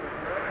yet.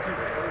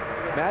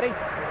 Matty?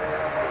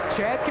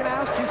 Chad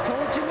Knaus just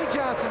told Jimmy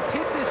Johnson,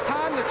 pit this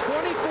time, the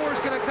 24 is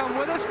going to come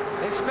with us.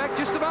 They expect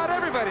just about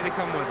everybody to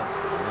come with us.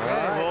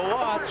 Okay, we'll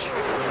watch.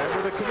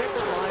 Remember the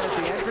commitment line at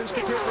the entrance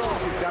to pit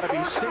road. You've got to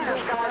be single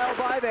file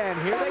by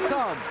then. Here they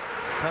come.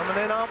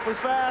 Coming in awfully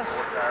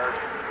fast.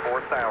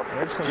 4,000.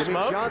 There's some Jimmy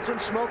smoke. Johnson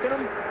smoking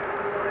them.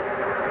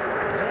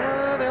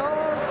 They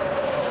almost.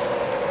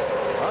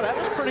 Oh, that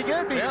was pretty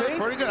good, BP. Yeah, that's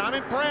pretty good. I'm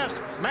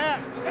impressed.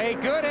 Matt. A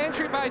good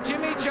entry by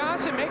Jimmy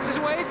Johnson, makes his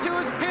way to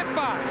his pit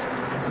box.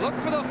 Look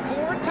for the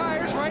 4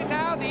 tires right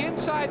now. The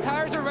inside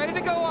tires are ready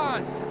to go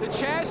on. The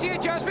chassis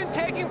adjustment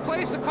taking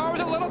place. The car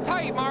was a little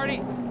tight, Marty.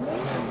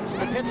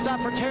 The pit stop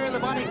for Terry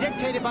Labonte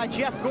dictated by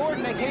Jeff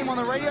Gordon. They came on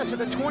the radio, said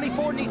the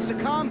 24 needs to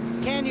come.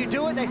 Can you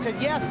do it? They said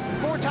yes.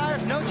 4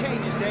 tires, no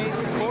changes, Dave.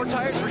 4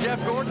 tires for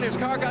Jeff Gordon. His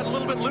car got a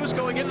little bit loose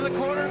going into the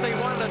corner. They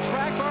wanted a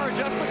track bar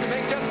adjustment to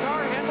make Jeff's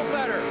car handle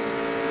better.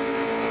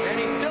 And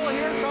he's still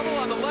here in trouble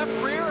on the left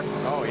rear.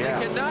 Oh, yeah.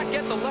 He cannot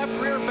get the left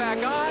rear back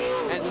on,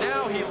 and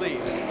now he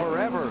leaves.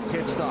 Forever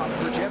pit stop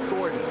for Jeff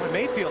Gordon.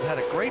 Mayfield had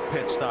a great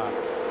pit stop.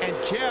 And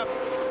Jeff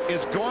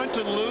is going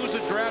to lose the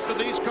draft of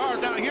these cars.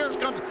 Now here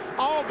comes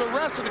all the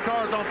rest of the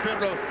cars on pit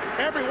road.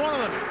 Every one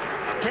of them.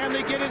 Can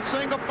they get in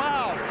single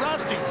file?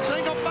 Rusty,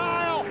 single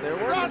file. They're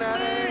working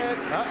at it.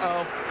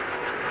 Uh-oh.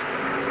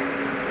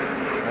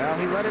 Well,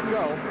 he let it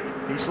go.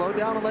 He slowed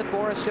down and let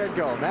Boris said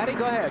go. Matty,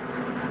 go ahead.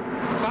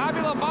 Bobby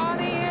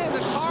Labonte in. The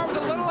car was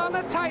a little on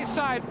the tight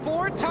side.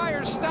 4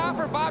 tires stop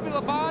for Bobby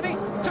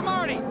Labonte to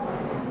Marty.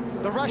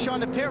 The rush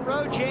onto pit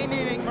road, Jamie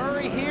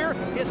McMurray here.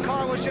 His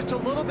car was just a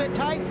little bit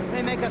tight.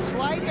 They make a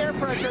slight air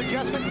pressure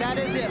adjustment. That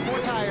is it. 4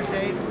 tires,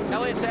 Dave.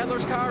 Elliott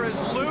Sadler's car is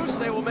loose.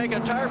 They will make a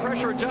tire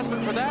pressure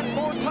adjustment for that.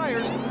 4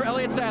 tires for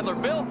Elliott Sadler.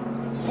 Bill?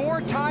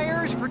 4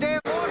 tires for Dale.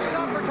 Long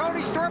stop for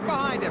Tony Stewart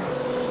behind him.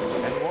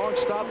 And long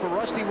stop for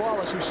Rusty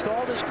Wallace, who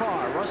stalled his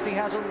car. Rusty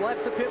hasn't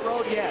left the pit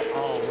road yet.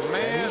 Oh,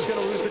 man. And he's going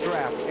to lose the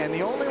draft. And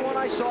the only one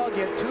I saw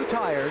get 2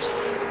 tires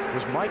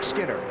was Mike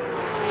Skinner.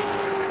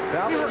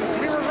 We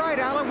were right,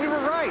 Alan. We were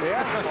right.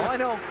 Yeah, oh, I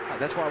know.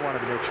 That's why I wanted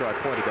to make sure I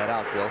pointed that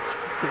out, Bill.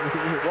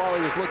 While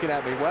he was looking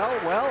at me. Well, I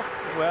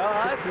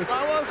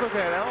was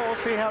looking at it. We'll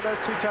see how those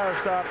 2 tire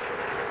stop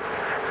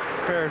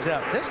fares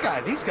out. These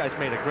guys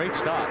made a great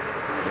stop.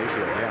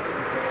 Mayfield, yeah.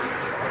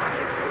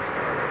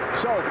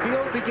 So,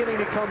 field beginning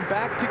to come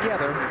back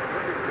together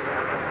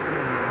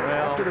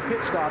after the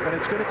pit stop, and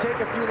it's going to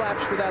take a few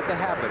laps for that to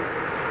happen.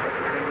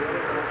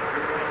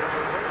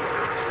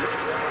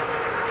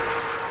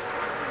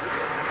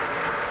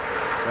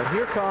 But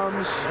here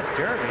comes... That's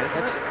Jeremy, isn't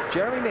it? That's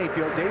Jeremy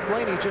Mayfield. Dave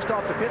Blaney just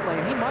off the pit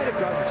lane. He might have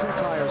gotten 2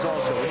 tires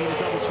also. We need to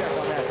double check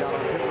on that down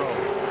on pit road.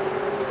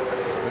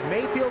 But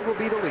Mayfield will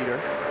be the leader.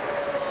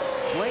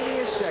 Blaney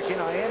is second.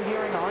 I am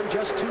hearing on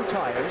just 2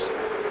 tires.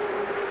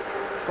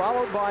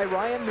 Followed by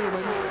Ryan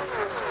Newman.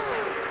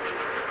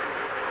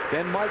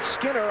 Then Mike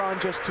Skinner on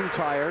just 2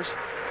 tires.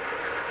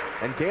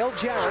 And Dale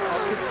Jarrett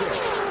up to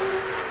 5th.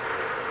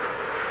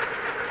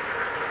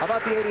 How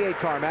about the 88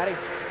 car, Matty?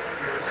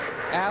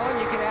 Alan,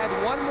 you can add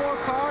 1 more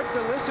car to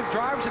the list of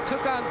drivers that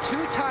took on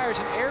 2 tires,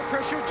 an air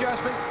pressure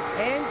adjustment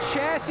and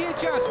chassis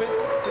adjustment.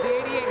 But the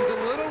 88 was a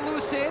little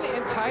loose in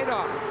and tight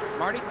off.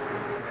 Marty?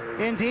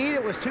 Indeed,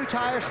 it was 2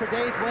 tires for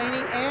Dave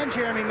Blaney and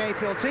Jeremy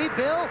Mayfield. See,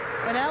 Bill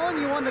and Alan,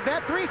 you won the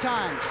bet 3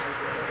 times.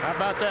 How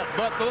about that?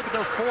 But look at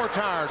those 4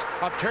 tires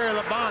of Terry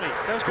Labonte.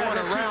 Those going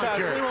around We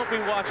Jerry. won't be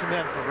watching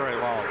them for very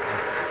long.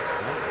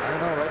 I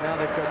don't know. Right now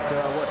they've got,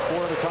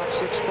 4 of the top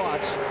 6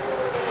 spots.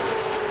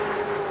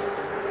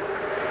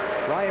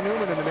 Ryan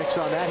Newman in the mix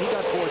on that. He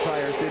got 4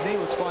 tires, didn't he?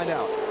 Let's find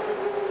out.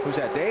 Who's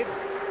that, Dave?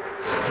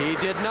 He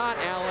did not,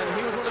 Alan.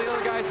 He was one of the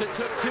other guys that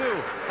took 2.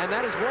 And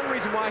that is one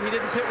reason why he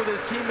didn't pit with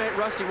his teammate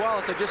Rusty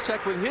Wallace. I just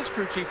checked with his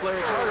crew chief,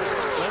 Larry Carter.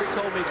 Larry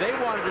told me they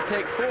wanted to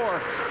take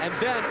 4 and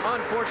then,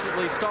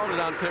 unfortunately, stalled it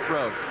on pit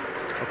road.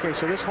 Okay,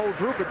 so this whole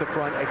group at the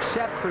front,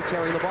 except for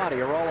Terry Labonte,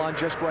 are all on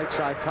just right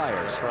side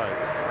tires. Right.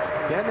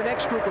 Then the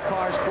next group of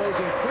cars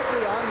closing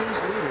quickly on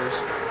these leaders.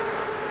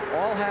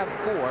 All have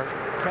 4.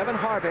 Kevin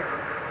Harvick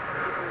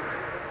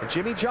and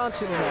Jimmy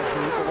Johnson in that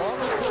group, along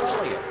with Phil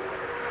Elliott.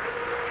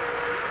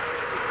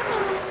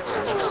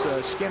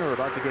 That's Skinner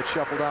about to get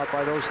shuffled out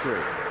by those 3.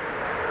 Mike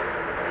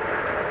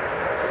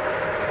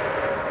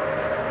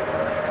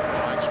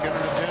Skinner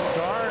in the 10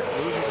 car,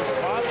 loses a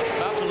spot,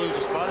 about to lose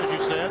a spot, as you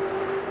said.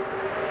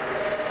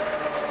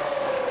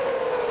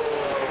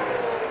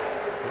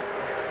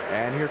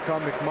 And here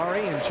come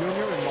McMurray and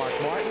Jr. and Mark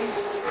Martin.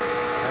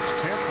 That's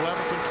 10th,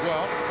 11th, and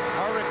 12th.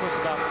 Harvick was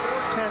about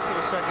 4/10 of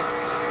a second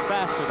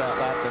faster that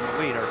lap than the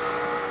leader,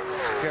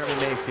 Jeremy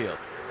Mayfield.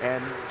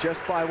 And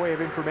just by way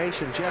of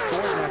information, Jeff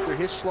Gordon, after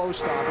his slow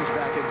stop, is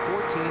back in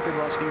 14th, and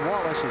Rusty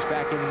Wallace is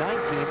back in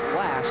 19th,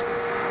 last,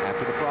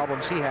 after the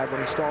problems he had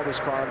when he stalled his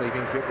car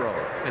leaving pit road.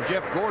 And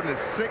Jeff Gordon is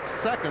 6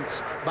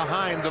 seconds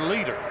behind the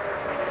leader.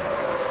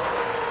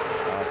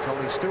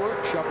 Tony Stewart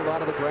shuffled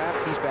out of the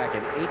draft. He's back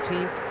in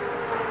 18th.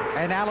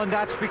 And Alan,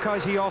 that's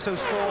because he also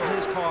stalled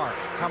his car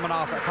coming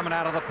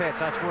out of the pits.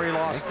 That's where he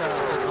lost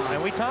time.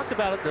 And we talked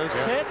about it. Those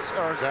pits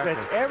are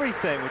it's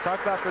everything. We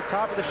talked about the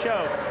top of the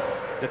show.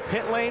 The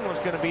pit lane was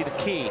going to be the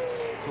key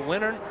to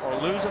winning or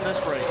losing this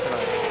race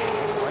tonight.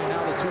 Right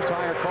now, the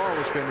two-tire car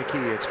has been the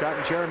key. It's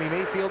gotten Jeremy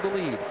Mayfield the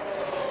lead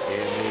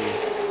in the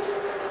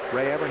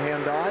Ray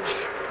Evernham Dodge,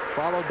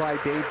 followed by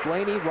Dave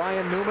Blaney,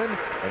 Ryan Newman,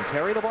 and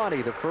Terry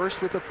Labonte, the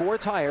first with the 4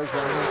 tires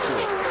running in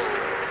fourth.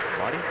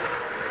 Marty?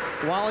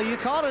 Wally, you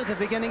called it at the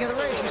beginning of the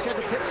race. You said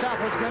the pit stop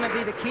was going to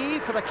be the key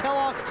for the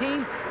Kellogg's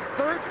team.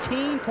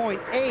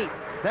 13.8.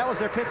 That was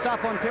their pit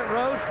stop on pit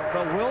road,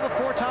 but will the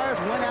 4 tires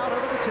win out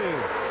over the 2?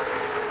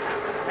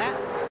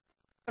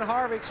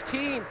 Harvick's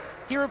team,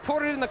 he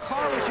reported in the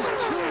car was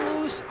just too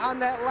loose on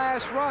that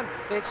last run.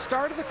 They had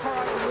started the car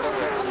out a little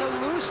bit on the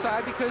loose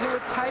side because it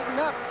would tighten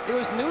up. It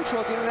was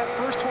neutral at the end of that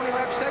first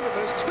 20-lap segment,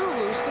 but it was too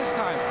loose this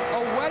time. A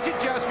wedge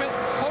adjustment,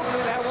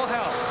 hopefully that will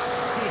help.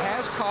 He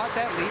has caught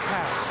that lead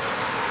pass.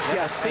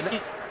 Yeah,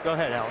 go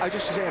ahead, Alan. I was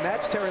just saying,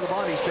 that's Terry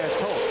Labonte's best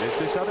hope, is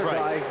this other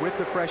guy with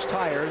the fresh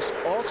tires,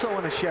 also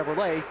in a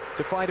Chevrolet,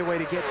 to find a way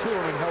to get to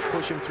him and help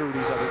push him through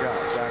these other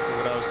guys. Exactly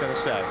what I was going to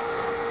say.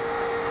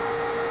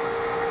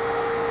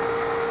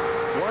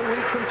 1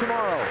 week from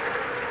tomorrow,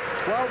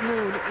 12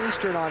 noon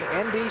Eastern on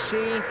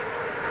NBC,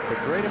 the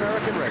Great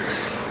American Race,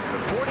 the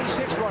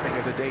 46th running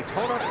of the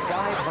Daytona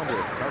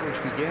 500.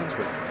 Coverage begins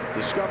with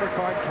Discover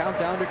Card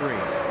Countdown to Green.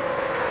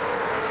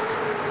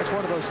 That's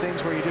one of those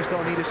things where you just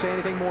don't need to say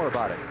anything more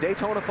about it.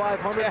 Daytona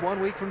 500, 1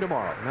 week from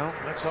tomorrow. No,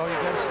 that's all you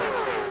got to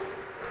say.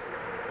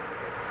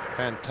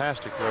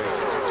 Fantastic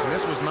race. And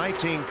this was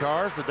 19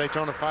 cars. The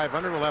Daytona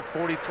 500 will have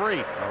 43.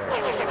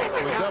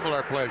 We'll double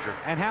our pleasure.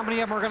 And how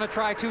many of them are going to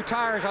try 2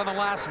 tires on the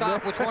last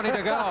stop with 20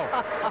 to go?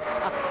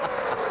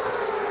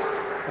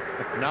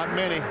 Not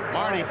many.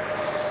 Marty.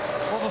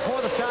 Well,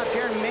 before the stop,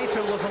 Jeremy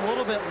Mayfield was a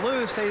little bit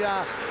loose. They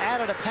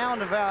added a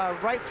pound of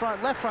left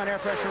front air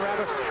pressure,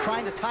 rather,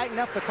 trying to tighten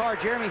up the car.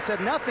 Jeremy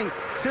said nothing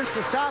since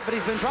the stop, but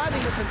he's been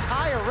driving this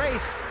entire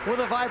race with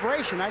a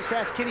vibration. I just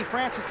asked Kenny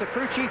Francis, the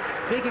crew chief,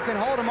 think he can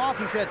hold him off.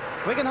 He said,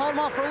 we can hold him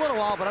off for a little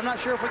while, but I'm not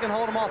sure if we can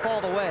hold him off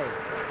all the way.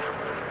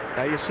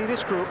 Now you see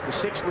this group, the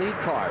 6 lead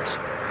cars.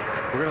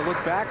 We're going to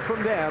look back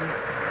from them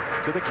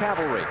to the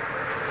cavalry,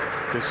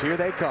 because here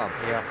they come.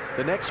 Yeah.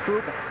 The next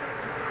group,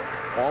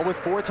 all with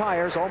 4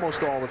 tires,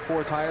 almost all with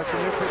 4 tires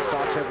from their pit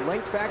stops, have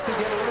linked back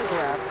together in a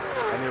grab,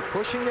 and they're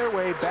pushing their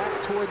way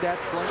back toward that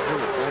front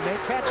group. When they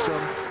catch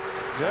them,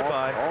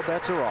 goodbye. All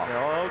bets are off.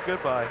 Oh,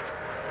 goodbye.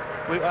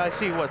 I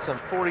see what, some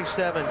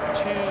 47.240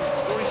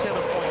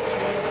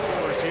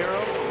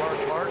 for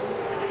Mark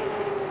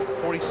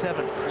Martin,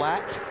 47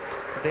 flat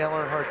for Dale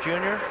Earnhardt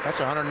Jr. That's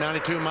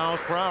 192 miles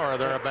per hour or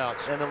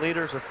thereabouts. And the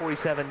leaders are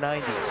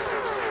 47.90s.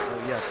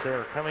 So yes,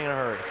 they're coming in a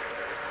hurry.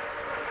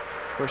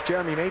 Of course,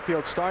 Jeremy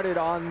Mayfield started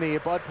on the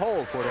Bud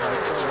pole for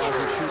tonight's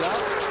Budweiser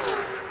Shootout.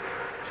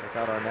 Check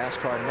out our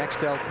NASCAR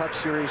Nextel Cup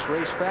Series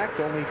race fact.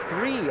 Only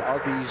 3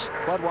 of these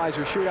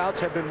Budweiser Shootouts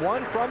have been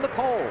won from the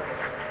pole.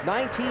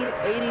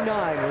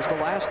 1989 was the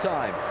last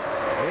time.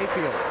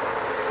 Mayfield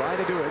trying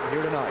to do it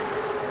here tonight.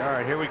 All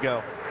right, here we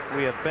go.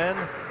 We have been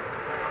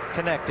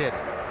connected.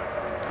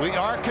 We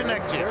are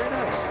connected. Very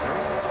nice. Very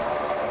nice.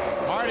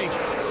 Marty.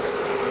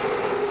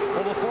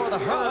 Well, before the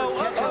herd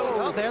catches,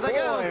 oh, there they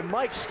go.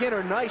 Mike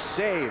Skinner, nice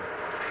save.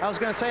 I was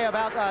going to say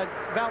about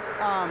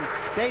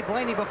Dave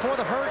Blaney, before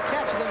the herd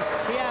catches him,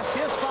 he asked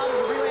his spotter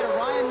to relay to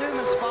Ryan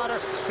Newman's spotter,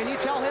 can you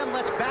tell him,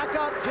 let's back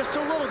up just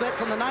a little bit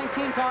from the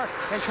 19 car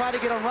and try to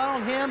get a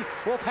run on him.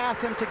 We'll pass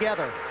him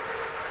together.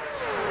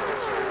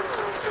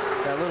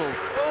 That little,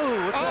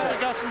 what's that?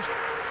 He got some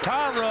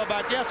tire rub,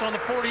 I guess, on the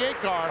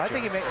 48 car. I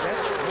think he makes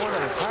that's more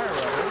than a tire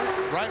rub,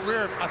 isn't it? Right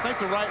rear, I think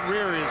the right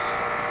rear is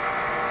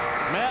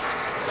Matt.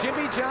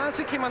 Jimmy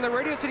Johnson came on the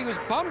radio and said he was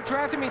bump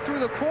drafting me through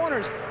the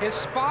corners. His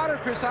spotter,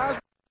 Chris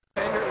Osborne,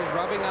 is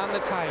rubbing on the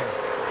tire.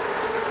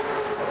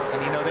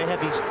 And you know, they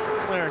have these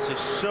clearances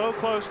so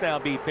close now,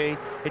 BP.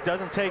 It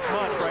doesn't take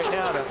much right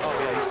now to, oh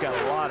yeah, he's got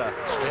a lot of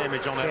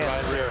damage on that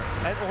right rear.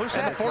 And who's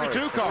that?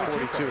 42 car.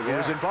 42. He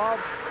was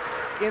involved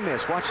in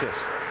this. Watch this.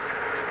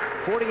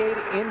 48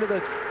 into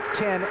the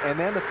 10, and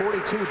then the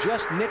 42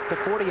 just nicked the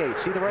 48.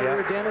 See the right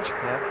rear damage?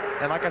 Yeah.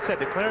 And like I said,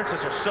 the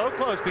clearances are so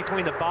close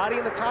between the body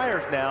and the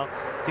tires now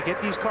to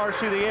get these cars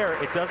through the air.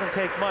 It doesn't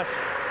take much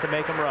to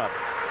make them rub.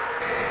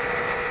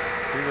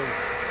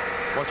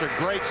 What's a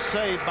great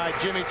save by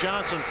Jimmy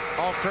Johnson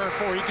off turn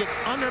 4. He gets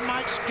under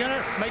Mike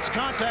Skinner, makes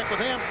contact with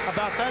him.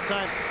 About that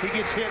time, he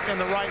gets hit in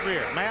the right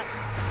rear. Matt?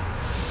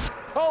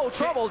 Oh,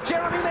 trouble.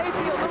 Jeremy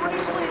Mayfield, the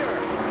race leader.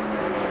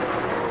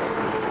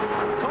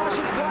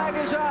 Caution flag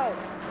is out.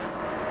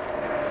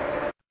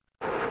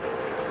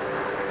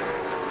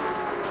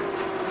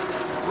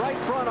 Right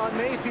front on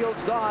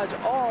Mayfield's Dodge,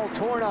 all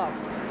torn up.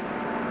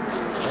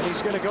 And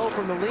he's going to go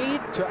from the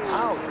lead to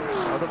out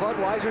of the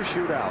Budweiser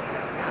Shootout.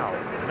 Wow,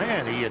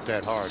 man, he hit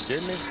that hard,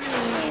 didn't he?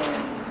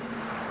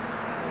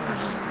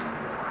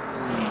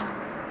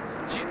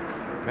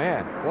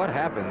 Man, what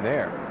happened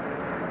there?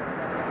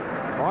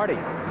 Marty,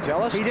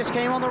 tell us. He just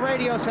came on the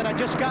radio, said, I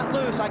just got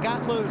loose. I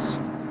got loose.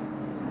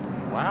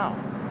 Wow.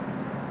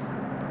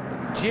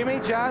 Jimmy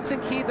Johnson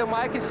keyed the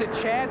mic and said,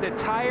 Chad, the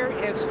tire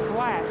is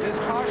flat. This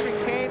caution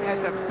came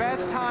at the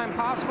best time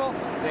possible.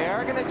 They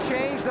are going to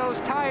change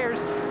those tires.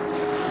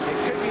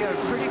 It could be a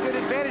pretty good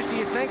advantage. Do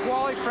you think,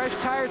 Wally, fresh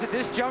tires at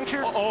this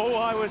juncture? Oh,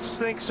 I would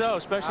think so,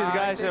 especially the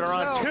guys that are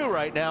on 2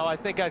 right now. I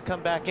think I'd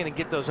come back in and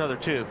get those other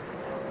 2.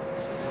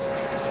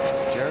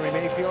 Jeremy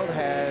Mayfield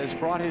has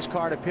brought his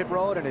car to pit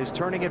road and is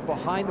turning it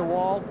behind the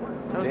wall.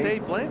 That was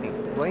Dave Blaney.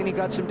 Blaney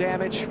got some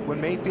damage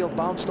when Mayfield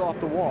bounced off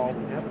the wall.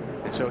 Yep.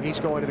 And so he's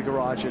going to the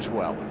garage as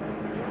well.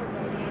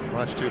 Well,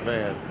 that's too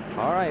bad.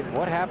 All right,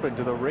 what happened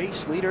to the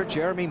race leader,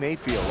 Jeremy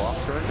Mayfield,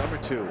 off turn number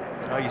 2?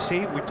 Oh, you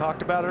see, we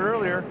talked about it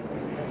earlier.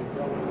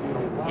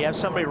 You have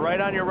somebody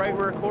right on your right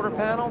rear quarter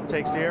panel,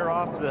 takes the air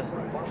off the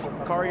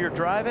car you're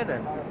driving,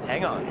 and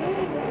hang on.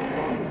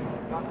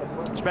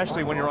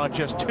 Especially when you're on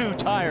just 2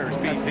 tires,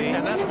 BP.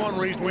 And that's one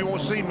reason we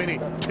won't see many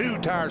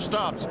 2-tire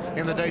stops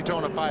in the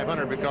Daytona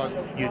 500, because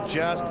you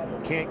just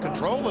can't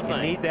control the thing.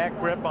 You need that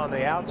grip on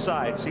the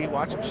outside. See,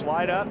 watch him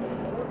slide up.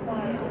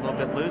 A little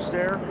bit loose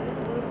there.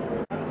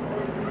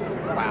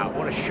 Wow,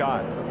 what a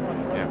shot.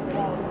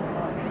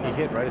 Yeah. He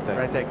hit right at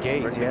that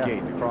gate. Right at the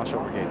gate, the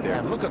crossover gate there.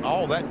 And look at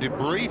all that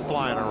debris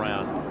flying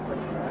around.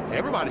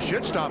 Everybody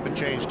should stop and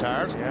change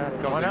tires,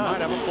 because they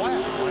might have a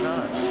flat. Why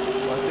not?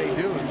 Well, if they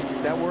do,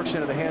 that works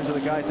into the hands of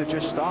the guys that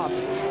just stopped.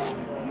 They're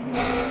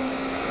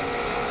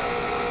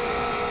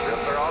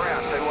all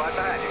around. Stay wide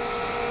behind you.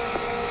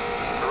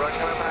 The road's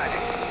coming behind you.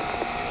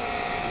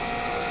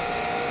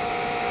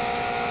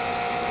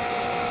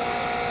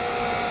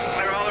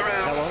 They're all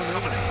around.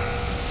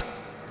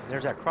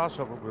 There's that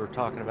crossover we were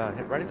talking about,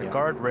 hit right at the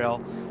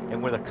guardrail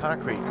and where the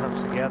concrete comes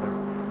together.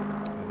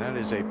 And that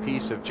is a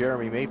piece of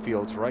Jeremy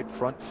Mayfield's right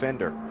front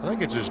fender. I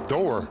think it's his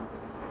door.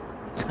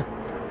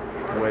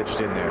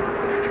 Wedged in there.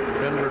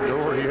 Fender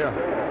door, yeah.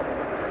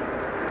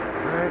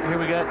 All right, here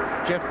we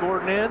got Jeff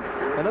Gordon in.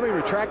 And let me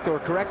retract or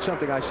correct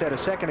something I said a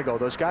second ago.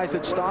 Those guys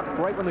that stopped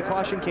right when the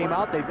caution came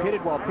out, they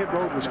pitted while pit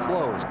road was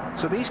closed.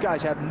 So these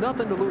guys have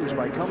nothing to lose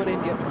by coming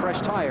in, getting fresh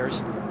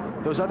tires.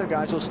 Those other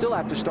guys will still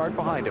have to start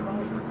behind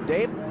him.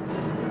 Dave?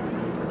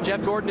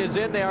 Jeff Gordon is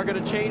in. They are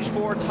going to change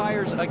 4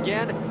 tires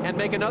again and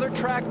make another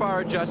track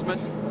bar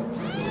adjustment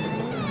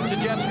to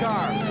Jeff's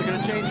car. They're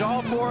going to change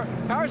all 4.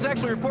 Car's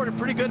actually reported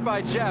pretty good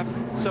by Jeff,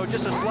 so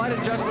just a slight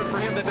adjustment for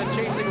him. They've been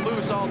chasing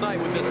loose all night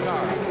with this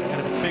car.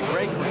 And a big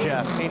break for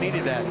Jeff. He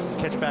needed that to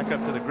catch back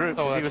up to the group.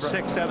 Oh, he was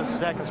right. 6-7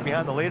 seconds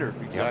behind the leader.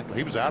 Exactly.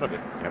 He was out of it.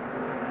 Yep.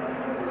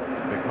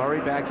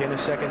 McMurray back in a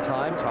second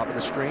time, top of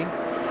the screen.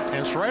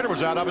 And Schrader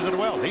was out of it as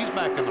well. He's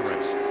back in the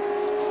race.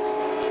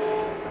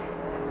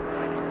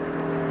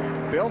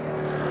 Bill?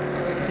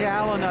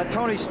 Yeah, Alan,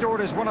 Tony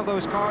Stewart is one of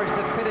those cars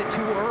that pitted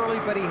too early,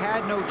 but he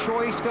had no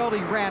choice. Felt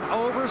he ran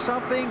over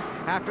something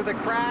after the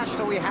crash,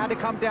 so he had to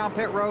come down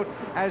pit road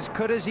as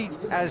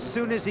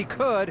soon as he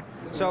could.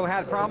 So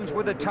had problems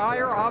with the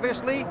tire,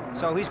 obviously.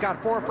 So he's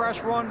got 4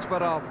 fresh ones,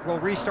 but we'll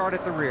restart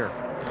at the rear.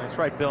 That's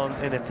right, Bill.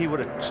 And if he would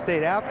have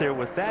stayed out there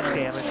with that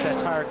damage,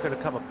 that tire could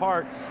have come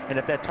apart. And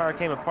if that tire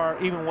came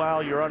apart, even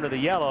while you're under the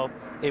yellow,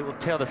 it will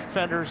tear the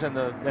fenders and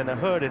the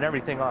hood and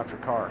everything off your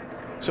car.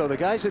 So the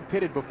guys that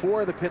pitted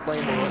before the pit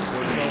lane were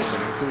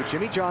chosen include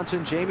Jimmy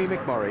Johnson, Jamie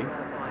McMurray,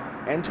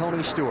 and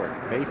Tony Stewart.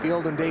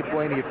 Mayfield and Dave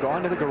Blaney have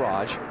gone to the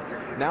garage.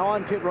 Now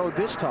on pit road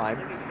this time,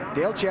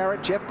 Dale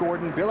Jarrett, Jeff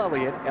Gordon, Bill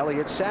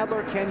Elliott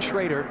Sadler, Ken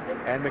Schrader,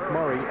 and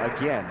McMurray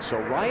again. So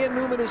Ryan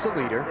Newman is the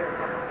leader.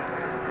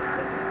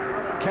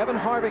 Kevin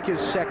Harvick is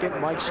second,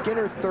 Mike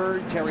Skinner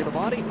third, Terry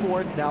Labonte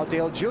fourth. Now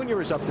Dale Jr.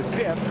 is up to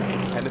fifth,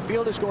 and the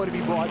field is going to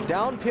be brought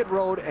down pit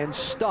road and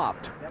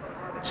stopped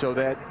so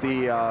that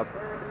the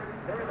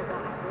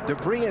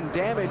debris and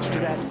damage to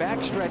that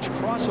backstretch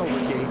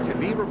crossover gate can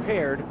be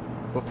repaired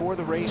before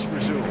the race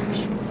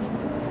resumes.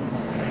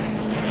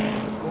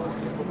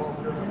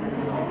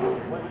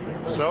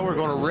 So we're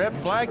going to red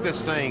flag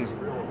this thing.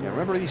 Yeah,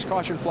 remember, these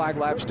caution flag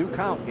laps do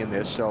count in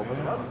this, so we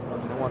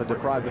don't want to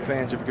deprive the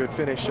fans of a good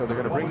finish. So they're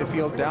going to bring the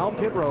field down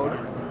pit road,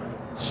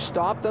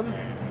 stop them,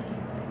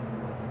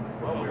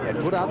 and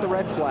put out the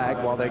red flag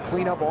while they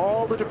clean up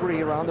all the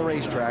debris around the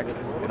racetrack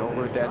and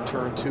over at that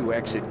turn 2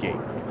 exit gate.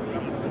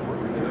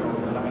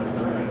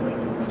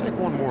 Let's take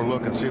one more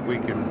look and see if we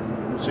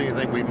can see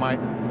anything we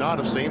might not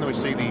have seen. We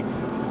see the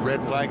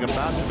red flag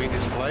about to be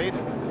displayed.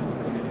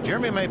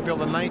 Jeremy Mayfield,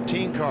 the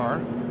 19 car,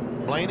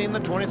 Blaney in the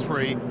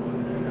 23.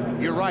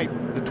 You're right,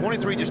 the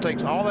 23 just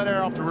takes all that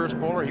air off the rear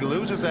spoiler. He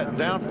loses that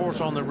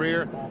downforce on the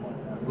rear,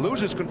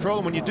 loses control.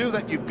 And when you do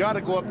that, you've got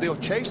to go up. They'll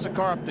chase the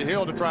car up the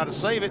hill to try to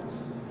save it.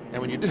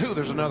 And when you do,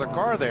 there's another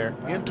car there.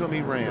 Into him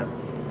he ran.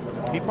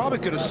 He probably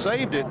could have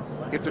saved it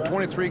if the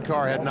 23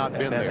 car had not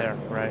been there.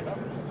 Right.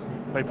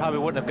 But he probably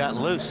wouldn't have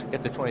gotten loose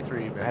if the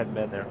 23 hadn't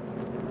been there.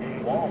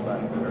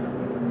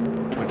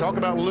 We talk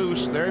about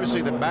loose. There you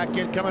see the back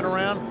end coming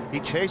around.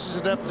 He chases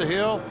it up the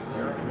hill,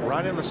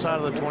 right in the side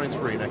of the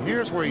 23. Now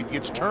here's where he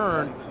gets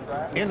turned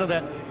into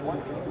that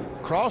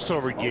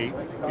crossover gate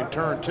in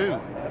turn 2.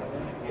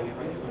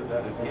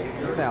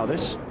 Now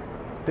this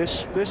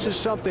is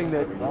something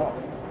that.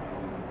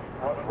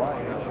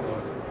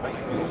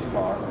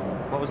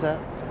 What was that?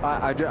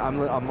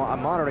 I'm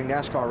monitoring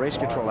NASCAR race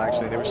control,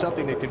 actually. There was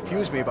something that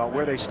confused me about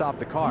where they stopped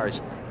the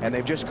cars, and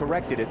they've just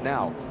corrected it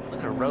now. Look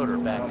at a rotor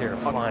back there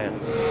flying. On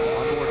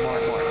board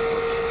Mark Martin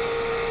first.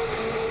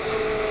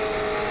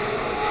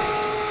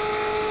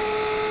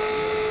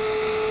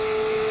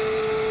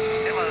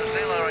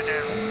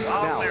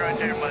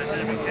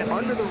 Now,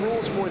 under the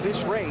rules for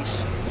this race,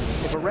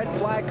 if a red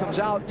flag comes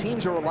out,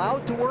 teams are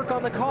allowed to work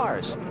on the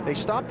cars. They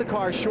stopped the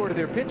cars short of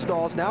their pit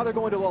stalls. Now they're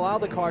going to allow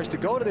the cars to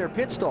go to their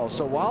pit stalls.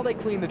 So while they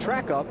clean the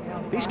track up,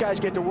 these guys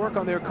get to work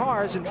on their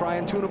cars and try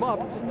and tune them up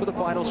for the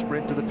final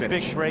sprint to the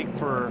finish. Big break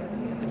for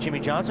the Jimmy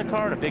Johnson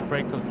car and a big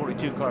break for the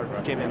 42 car.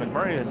 Jamie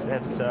McMurray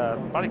has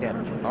body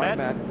damage. All right,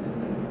 Matt.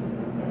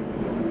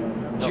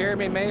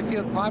 Jeremy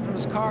Mayfield climbed from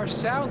his car.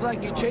 Sounds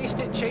like you chased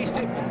it,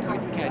 but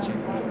couldn't catch it.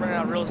 Ran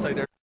out of real estate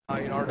there.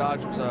 You know, our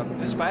Dodge was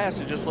it's fast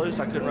and just loose.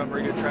 I couldn't run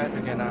very good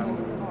traffic and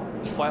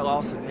just flat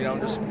lost it. You know,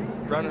 just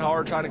running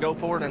hard, trying to go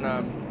for it, and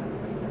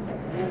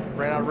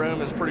ran out of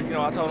room. It's pretty. You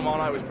know, I told him all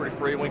night it was pretty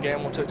free. We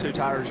gambled, took 2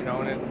 tires. You know,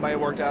 and it may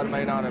have worked out, it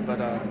may not have.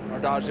 But our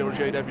Dodge dealer,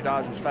 JW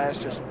Dodge, was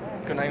fast. Just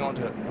couldn't hang on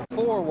to it.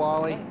 4,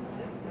 Wally.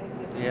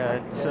 Yeah,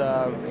 it's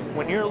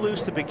when you're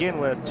loose to begin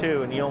with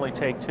too, and you only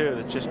take 2,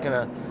 that's just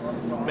gonna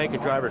make a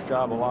driver's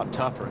job a lot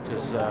tougher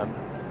because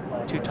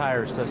 2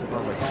 tires doesn't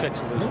normally fix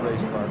a loose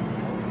race car.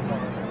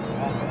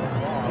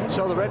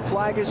 So the red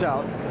flag is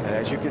out, and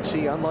as you can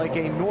see, unlike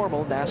a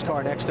normal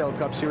NASCAR Nextel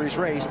Cup Series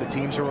race, the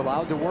teams are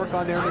allowed to work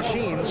on their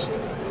machines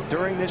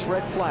during this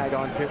red flag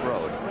on pit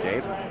road.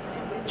 Dave?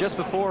 Just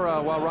before,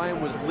 while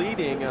Ryan was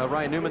leading,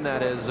 Ryan Newman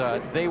that is,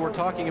 they were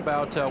talking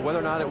about whether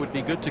or not it would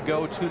be good to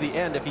go to the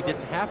end if he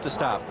didn't have to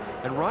stop.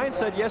 And Ryan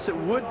said yes, it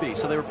would be,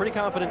 so they were pretty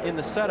confident in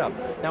the setup.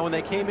 Now when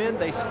they came in,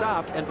 they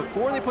stopped, and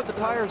before they put the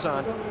tires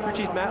on, crew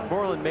chief Matt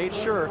Borland made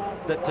sure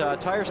that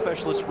tire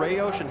specialist Ray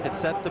Ocean had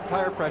set the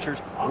tire pressures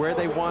where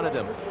they wanted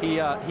them.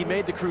 He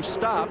made the crew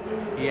stop,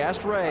 he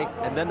asked Ray,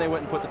 and then they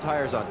went and put the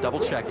tires on,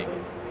 double checking.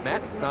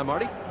 Matt,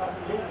 Marty?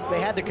 They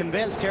had to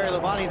convince Terry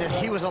Labonte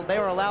that they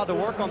were allowed to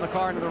work on the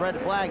car under the red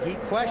flag. He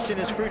questioned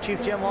his crew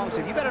chief Jim Long,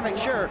 said, you better make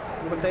sure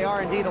that they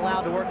are indeed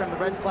allowed to work under the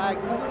red flag.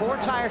 4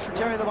 tires for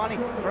Terry Labonte.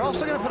 We're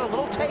also going to put a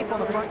little tape on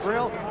the front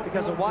grille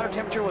because the water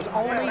temperature was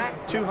only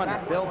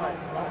 200. Bill?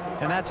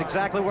 And that's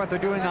exactly what they're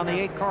doing on the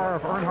 8 car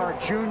of Earnhardt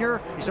Jr.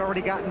 He's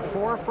already gotten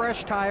 4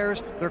 fresh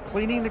tires. They're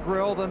cleaning the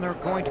grille, then they're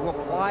going to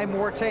apply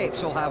more tape.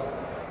 So he'll have,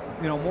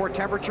 you know, more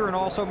temperature and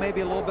also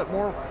maybe a little bit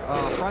more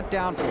front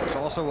downforce.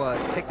 Also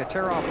take the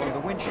tear off of the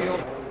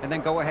windshield and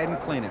then go ahead and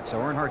clean it. So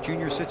Earnhardt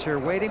Jr. sits here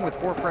waiting with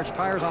 4 fresh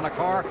tires on a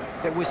car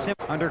that was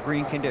simply under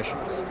green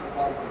conditions.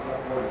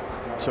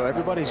 So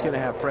everybody's going to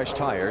have fresh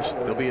tires.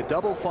 There'll be a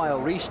double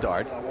file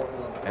restart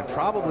and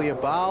probably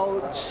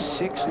about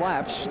 6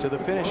 laps to the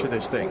finish of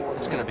this thing.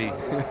 It's going to be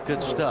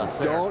good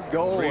stuff. Don't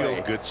go away.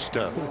 Real good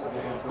stuff.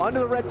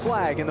 Under the red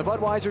flag in the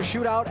Budweiser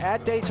Shootout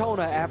at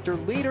Daytona after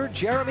leader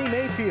Jeremy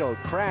Mayfield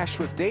crashed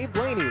with Dave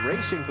Blaney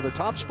racing for the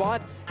top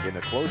spot in the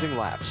closing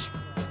laps.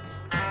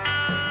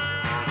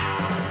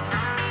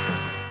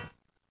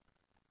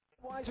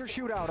 Budweiser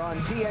Shootout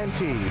on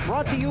TNT,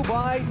 brought to you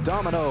by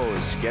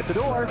Domino's. Get the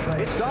door,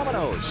 it's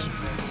Domino's.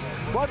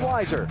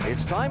 Budweiser,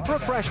 it's time for a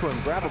fresh one.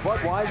 Grab a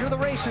Budweiser, the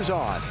race is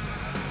on.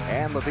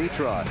 And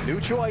Levitra, new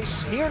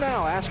choice, here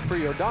now, ask for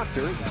your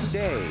doctor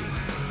today.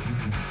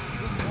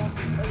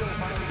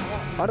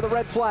 Under the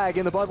red flag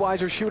in the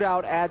Budweiser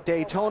Shootout at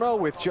Daytona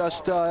with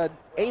just 8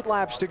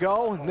 laps to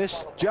go, and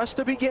this just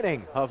the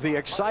beginning of the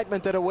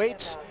excitement that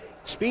awaits.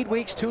 Speed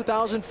Weeks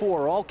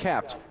 2004, all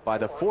capped by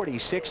the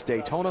 46th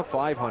Daytona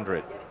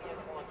 500.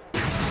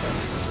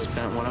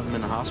 Spent one of them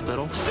in the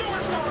hospital. The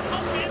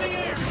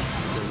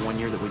one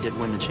year that we did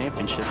win the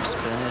championship,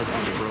 spent it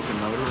with a broken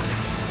motor.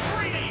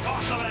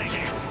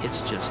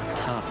 It's just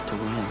tough to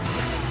win.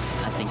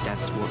 I think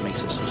that's what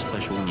makes it so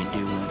special when you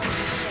do win.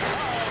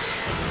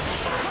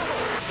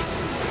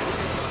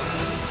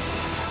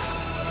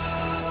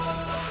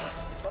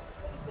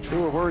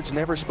 Truer words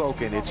never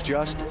spoken. It's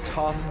just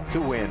tough to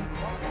win.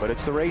 But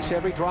it's the race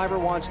every driver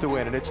wants to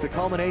win, and it's the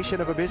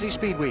culmination of a busy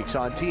Speed Weeks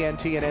on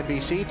TNT and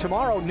NBC.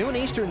 Tomorrow, noon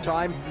Eastern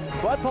time,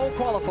 Bud Pole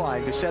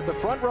qualifying to set the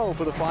front row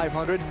for the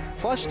 500,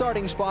 plus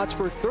starting spots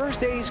for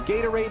Thursday's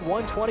Gatorade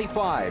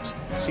 125s.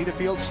 See the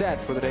field set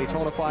for the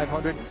Daytona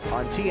 500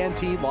 on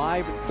TNT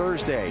Live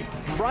Thursday.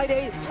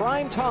 Friday,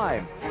 prime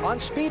time on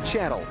Speed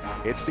Channel.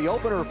 It's the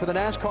opener for the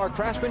NASCAR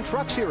Craftsman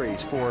Truck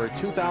Series for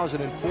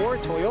 2004,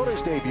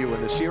 Toyota's debut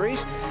in the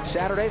series.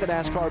 Saturday, the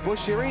NASCAR Busch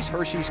Series,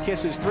 Hershey's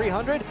Kisses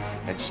 300,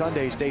 and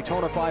Sunday's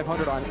Daytona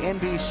 500 on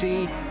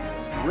NBC.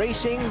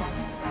 Racing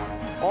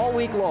all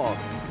week long.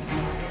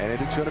 And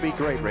it's going to be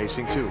great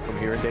racing, too, from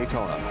here in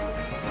Daytona.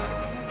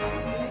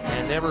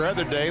 And every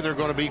other day, they're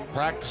going to be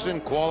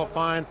practicing,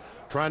 qualifying,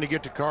 trying to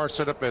get the car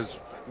set up as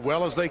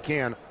well as they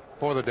can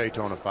for the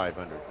Daytona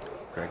 500.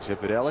 Greg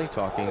Zipadelli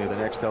talking to the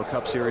Nextel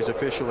Cup Series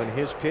official in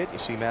his pit. You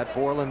see Matt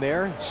Borland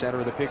there, center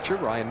of the picture.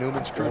 Ryan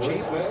Newman's crew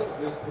chief.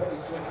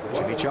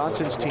 Jimmy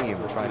Johnson's team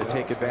trying to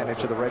take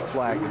advantage of the red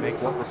flag to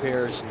make what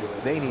repairs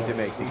they need to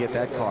make to get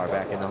that car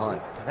back in the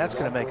hunt. That's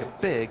going to make a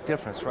big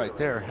difference right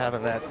there,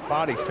 having that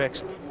body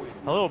fixed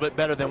a little bit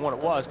better than what it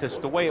was, because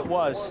the way it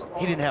was,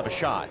 he didn't have a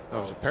shot.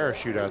 That was a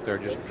parachute out there,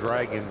 just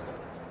dragging,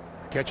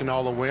 catching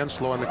all the wind,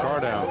 slowing the car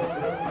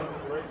down.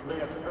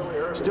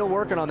 Still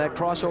working on that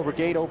crossover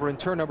gate over in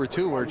turn number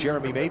 2, where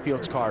Jeremy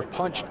Mayfield's car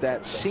punched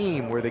that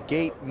seam where the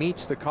gate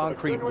meets the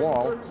concrete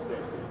wall.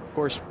 Of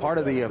course, part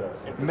of the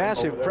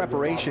massive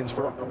preparations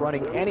for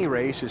running any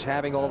race is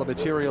having all the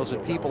materials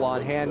and people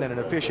on hand and an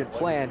efficient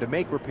plan to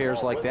make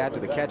repairs like that to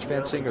the catch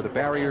fencing or the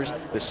barriers,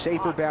 the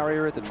safer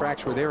barrier at the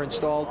tracks where they're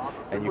installed.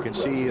 And you can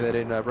see that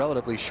in a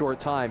relatively short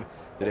time,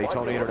 the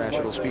Daytona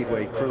International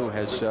Speedway crew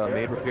has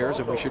made repairs,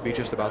 and we should be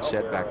just about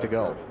set back to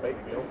go.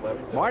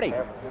 Marty.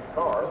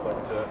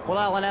 Well,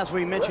 Alan, as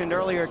we mentioned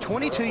earlier,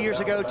 22 years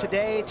ago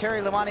today,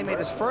 Terry Labonte made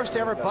his first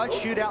ever Bud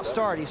Shootout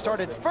start. He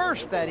started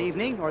first that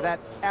evening, or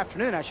that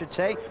afternoon, I should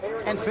say,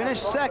 and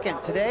finished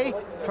second. Today,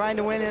 trying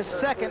to win his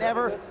second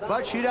ever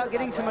Bud Shootout,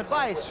 getting some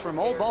advice from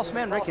old boss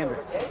man Rick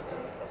Hendrick.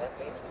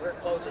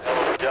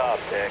 Good job,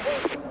 Tech.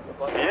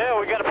 Yeah,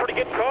 we got a pretty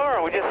good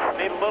car. We just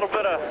need a little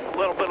bit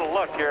of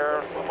luck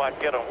here. We might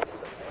get them.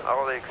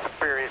 All the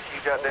experience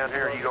you got down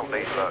here, you don't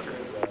need luck.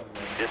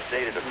 You just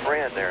needed a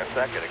friend there a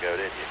second ago,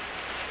 didn't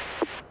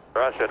you?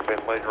 I should have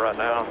been leading right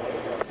now.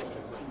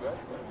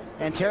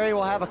 And Terry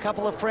will have a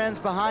couple of friends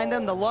behind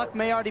him. The luck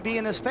may already be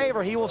in his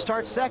favor. He will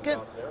start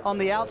second on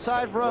the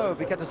outside row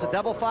because it's a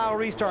double file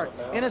restart.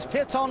 In his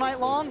pits all night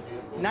long,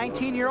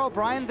 19-year-old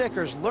Brian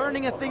Vickers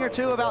learning a thing or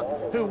two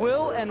about who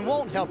will and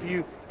won't help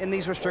you in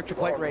these restrictor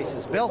plate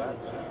races. Bill?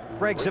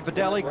 Greg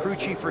Zipadelli, crew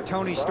chief for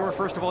Tony's store.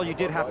 First of all, you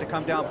did have to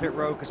come down pit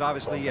road because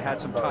obviously you had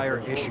some tire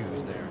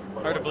issues there.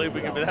 Hard to believe we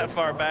could be that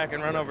far back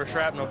and run over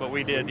shrapnel, but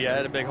we did. Yeah, I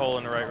had a big hole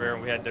in the right rear,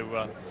 and we had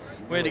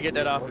to get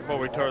that off before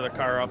we tore the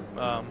car up.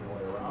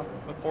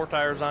 Put 4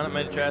 tires on it,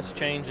 made a chassis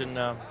change,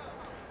 and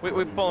we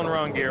pulling the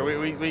wrong gear.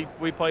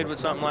 We played with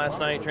something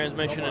last night,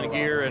 transmission and a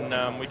gear,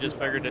 and we just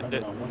figured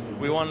that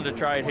we wanted to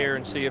try it here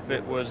and see if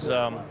it was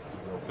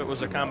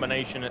a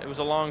combination. It was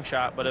a long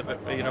shot, but if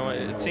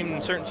it seemed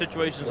in certain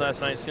situations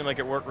last night, it seemed like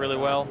it worked really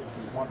well.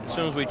 As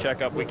soon as we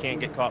check up, we can't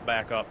get caught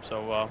back up.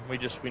 So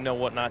we know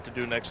what not to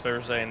do next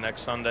Thursday and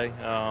next Sunday.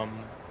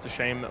 It's a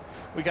shame.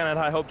 We kind of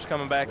had high hopes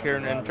coming back here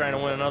and trying to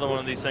win another one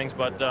of these things,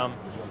 but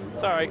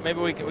it's all right. Maybe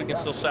we can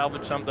still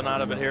salvage something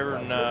out of it here,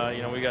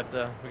 and we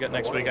got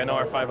next week. I know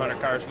our 500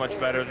 car is much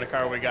better than the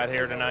car we got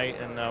here tonight,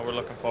 and we're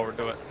looking forward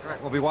to it. All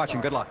right, we'll be watching.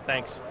 Good luck.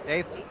 Thanks.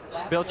 Dave?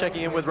 Bill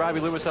checking in with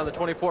Robbie Lewis on the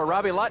 24.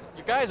 Robbie,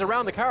 you guys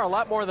around the car a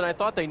lot more than I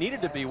thought they needed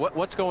to be.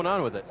 What's going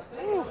on with it?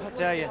 I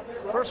tell you,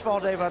 first of all,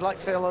 Dave, I'd like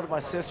to say hello to my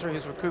sister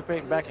who's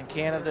recuperating back in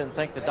Canada and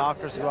thank the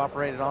doctors who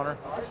operated on her.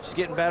 She's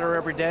getting better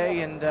every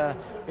day, and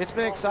it's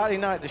been an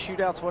exciting night. The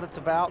shootout's what it's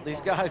about.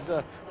 These guys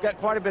got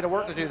quite a bit of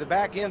work to do. The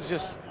back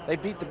end's they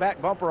beat the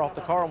back bumper off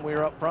the car when we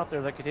were up front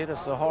there. They could hit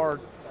us so hard,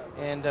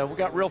 and we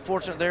got real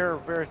fortunate there.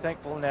 Very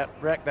thankful in that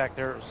wreck back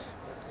there. It was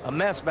a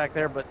mess back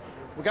there, but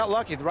we got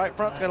lucky. The right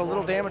front's got a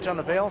little damage on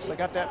the valve, so they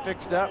got that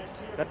fixed up.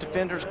 Got the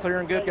fenders clear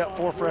and good. Got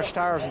 4 fresh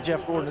tires, and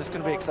Jeff Gordon. It's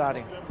going to be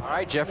exciting. All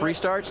right, Jeff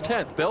restarts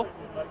 10th. Bill?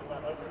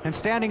 And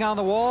standing on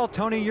the wall,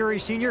 Tony Uri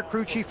Sr.,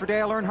 crew chief for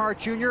Dale Earnhardt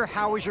Jr.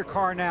 How is your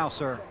car now,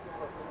 sir?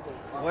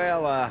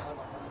 Well,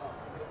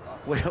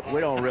 we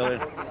don't really.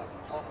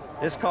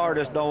 This car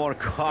just don't want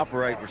to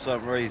cooperate for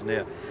some reason.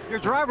 Yeah. Your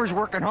driver's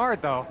working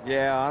hard, though.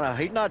 Yeah, I know.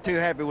 He's not too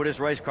happy with this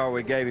race car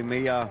we gave him.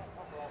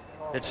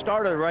 At the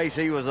start of the race,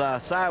 he was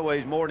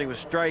sideways more than he was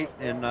straight,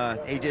 and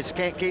he just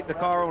can't keep the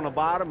car on the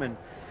bottom.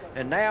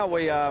 And now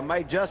we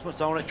made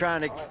adjustments on it,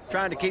 trying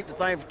to keep the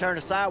thing from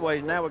turning sideways.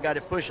 And now we got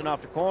it pushing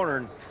off the corner.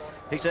 And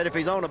he said if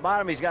he's on the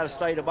bottom, he's got to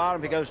stay at the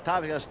bottom. If he goes to the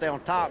top, he's got to stay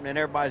on top. And then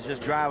everybody's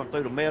just driving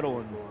through the middle,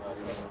 and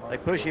they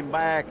push him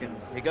back, and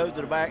he goes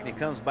to the back, and he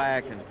comes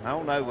back. And I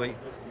don't know,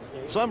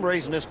 for some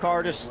reason this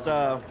car just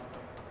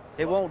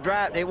it won't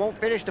drive. It won't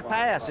finish the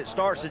pass. It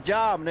starts the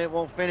job, and it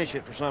won't finish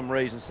it for some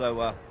reason.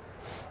 So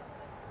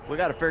we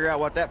got to figure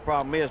out what that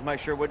problem is. Make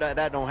sure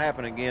that don't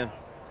happen again.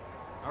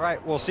 All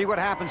right, we'll see what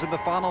happens in the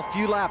final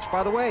few laps.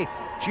 By the way,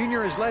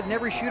 Junior has led in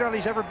every shootout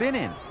he's ever been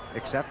in,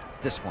 except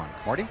this one.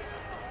 Marty?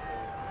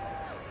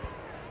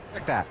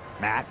 Like that.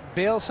 Matt?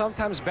 Bill,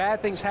 sometimes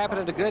bad things happen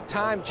at a good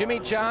time. Jimmy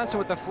Johnson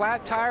with the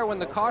flat tire when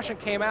the caution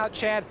came out.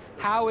 Chad,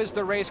 how is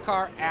the race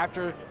car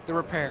after the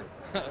repair?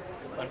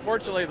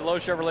 Unfortunately, the low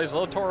Chevrolet is a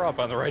little tore up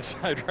on the right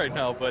side right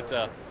now, but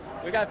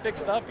we got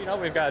fixed up.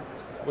 We've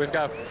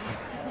got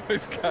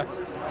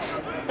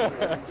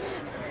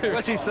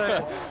What's he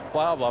saying?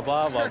 Blah, blah,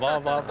 blah, blah, blah,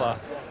 blah,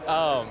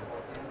 blah.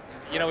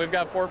 We've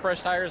got 4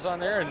 fresh tires on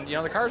there, and,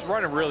 the car's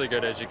running really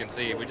good, as you can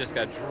see. We just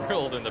got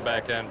drilled in the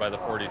back end by the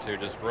 42,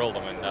 just drilled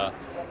them. And,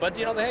 but,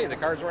 hey, the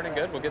car's running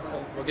good. We'll get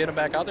them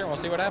back out there, and we'll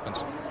see what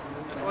happens.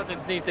 That's one of the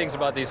neat things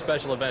about these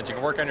special events. You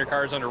can work on your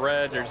cars under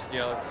red. There's, you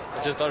know,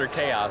 it's just utter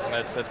chaos, and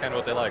that's kind of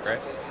what they like,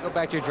 right? Go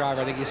back to your driver.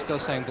 I think he's still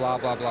saying blah,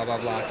 blah, blah, blah,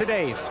 blah. To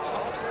Dave.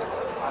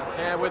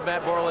 And with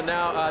Matt Borland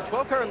now,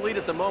 12 car in lead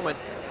at the moment.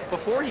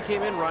 Before he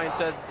came in, Ryan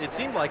said it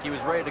seemed like he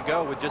was ready to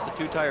go with just a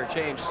 2-tire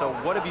change. So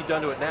what have you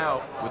done to it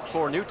now with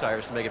 4 new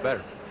tires to make it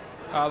better?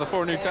 The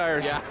 4 new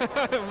tires yeah.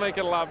 make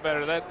it a lot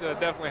better. That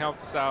definitely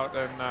helped us out.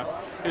 And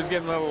he was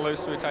getting a little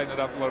loose, so we tightened it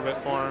up a little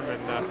bit for him.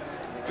 And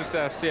just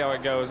have to see how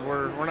it goes.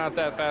 We're not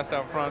that fast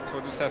out front, so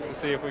we'll just have to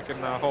see if we can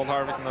hold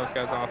Harvick and those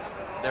guys off.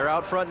 They're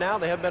out front now.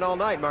 They have been all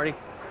night, Marty.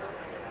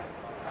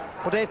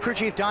 Well, Dave, crew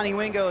chief Donnie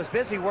Wingo is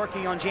busy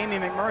working on Jamie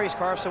McMurray's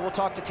car, so we'll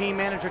talk to team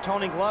manager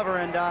Tony Glover,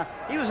 and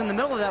he was in the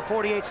middle of that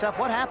 48 stuff.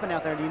 What happened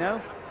out there, do you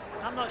know?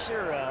 I'm not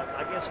sure.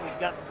 I guess we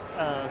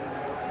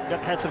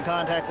had some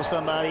contact with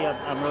somebody.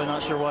 I'm really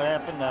not sure what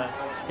happened.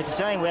 It's a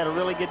shame. We had a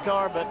really good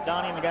car, but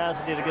Donnie and the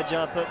guys did a good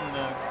job putting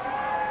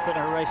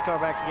her race car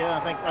back together.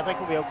 I think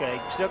we'll be okay.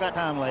 Still got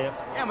time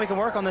left. Yeah, and we can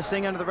work on this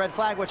thing under the red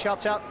flag, which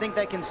helps out. Think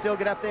they can still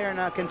get up there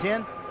and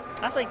contend?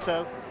 I think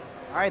so.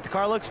 All right, the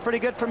car looks pretty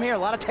good from here. A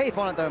lot of tape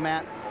on it, though,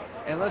 Matt.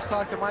 And let's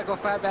talk to Michael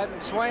Fatback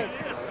McSwain.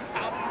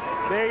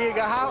 There you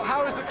go.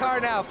 How is the car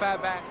now,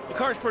 Fatback? The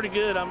car's pretty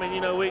good. I mean,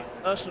 you know,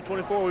 us in the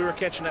 24, we were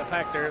catching that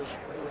pack there.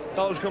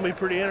 Thought it was going to be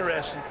pretty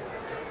interesting.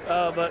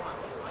 But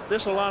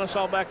this will line us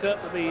all back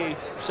up to be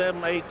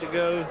 7, 8 to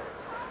go.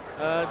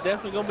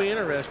 Definitely going to be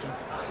interesting.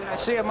 Did I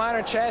see a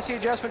minor chassis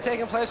adjustment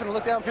taking place when I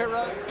looked down pit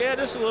road? Yeah,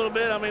 just a little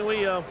bit. I mean,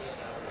 we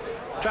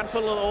tried to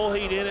put a little oil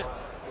heat in it,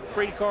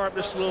 free the car up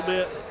just a little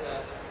bit,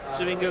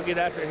 so we can go get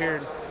after it here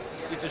and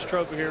get this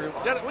trophy here.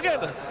 We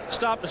got to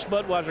stop this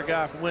Budweiser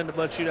guy from winning the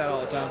Bud Shootout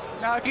all the time.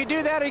 Now, if you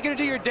do that, are you going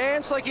to do your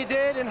dance like you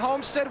did in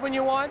Homestead when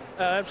you won?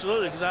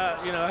 Absolutely, because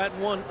I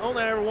hadn't won.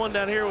 Only I ever won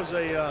down here was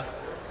a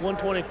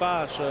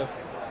 125. So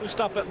we'll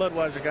stop that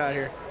Budweiser guy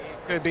here.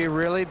 Could be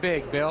really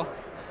big, Bill.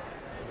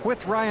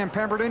 With Ryan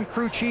Pemberton,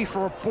 crew chief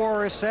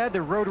Boris said,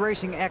 the road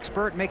racing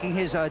expert making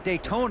his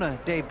Daytona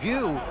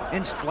debut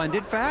in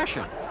splendid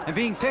fashion. And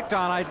being picked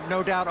on, I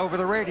no doubt, over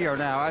the radio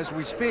now as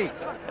we speak.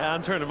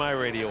 I'm turning my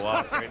radio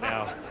off right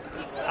now.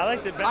 I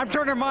liked it better. I'm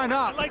turning mine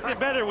up. I liked it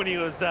better when he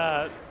was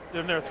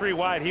when they're 3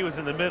 wide. He was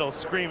in the middle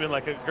screaming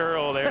like a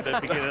girl there at the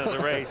beginning of the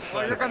race.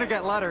 Well, you're going to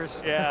get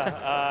letters.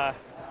 Yeah,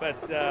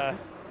 but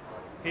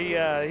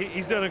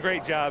he's done a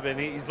great job, and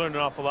he's learned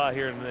an awful lot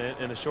here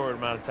in a short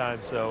amount of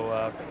time.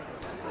 So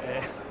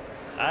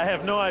I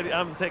have no idea.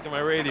 I'm taking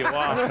my radio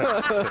off.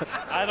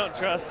 I don't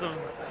trust him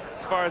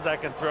as far as I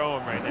can throw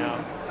him right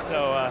now.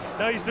 So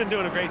no, he's been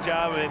doing a great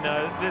job, and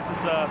this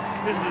is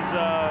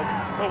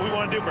what we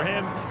want to do for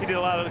him. He did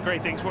a lot of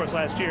great things for us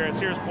last year at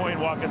Sears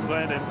Point, Watkins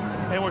Glen,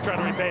 and we're trying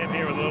to repay him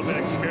here with a little bit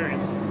of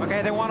experience.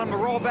 Okay, they want him to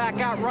roll back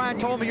out. Ryan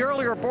told me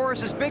earlier,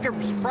 Boris's bigger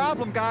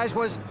problem, guys,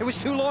 was it was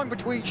too long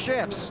between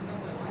shifts.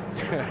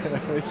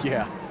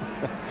 Yeah.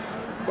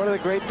 One of the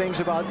great things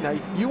about, now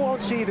you won't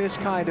see this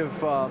kind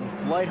of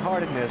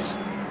lightheartedness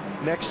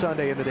next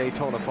Sunday in the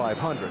Daytona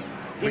 500,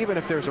 even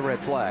if there's a red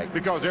flag.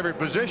 Because every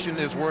position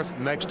is worth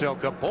Nextel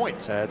Cup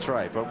points. That's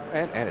right, but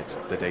and it's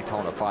the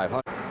Daytona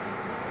 500.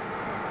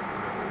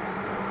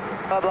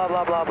 Blah, blah,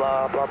 blah,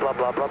 blah, blah, blah,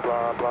 blah, blah,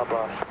 blah, blah,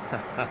 blah.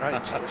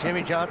 Right,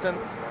 Jimmy Johnson,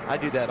 I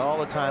do that all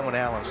the time when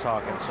Alan's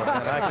talking, so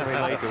man, I can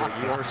relate to what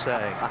you were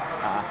saying.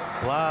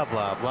 Blah,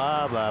 blah,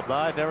 blah, blah,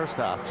 blah, it never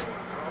stops.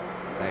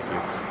 Thank you.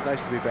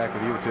 Nice to be back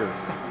with you, too.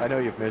 I know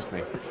you've missed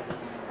me.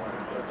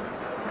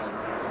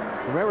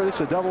 Remember, this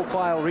is a double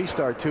file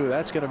restart, too.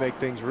 That's going to make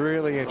things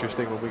really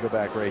interesting when we go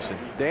back racing.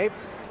 Dave?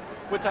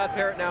 With Todd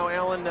Parrott now,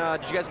 Alan,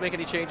 did you guys make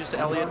any changes to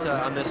Elliott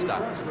on this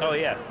stop? Oh,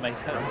 yeah, made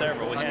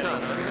several. We had,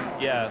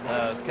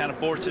 it's kind of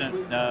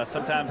fortunate.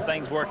 Sometimes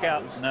things work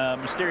out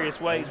in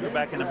mysterious ways. We're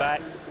back in the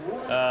back.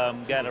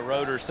 Got a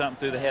rotor or something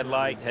through the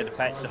headlight. Had to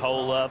patch the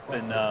hole up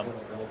and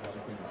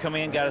come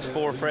in, got us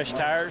 4 fresh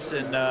tires,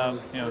 and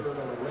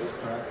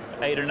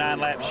 8 or 9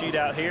 lap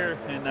shootout here,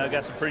 and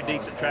got some pretty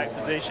decent track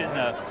position.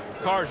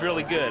 Car's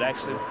really good,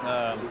 actually.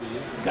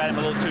 Got him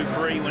a little too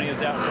free when he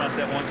was out front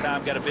that one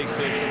time. Got a big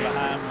push from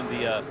behind when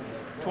the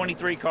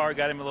 23 car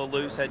got him a little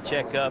loose, had to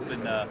check up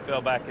and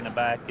fell back in the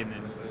back, and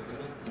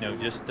then,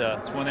 just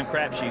it's one of them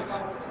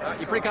crapshoots.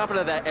 You pretty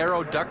confident of that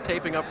aero duct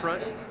taping up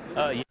front?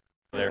 Yeah,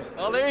 there.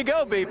 Oh, there you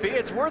go, BP.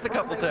 It's worth a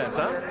couple tenths,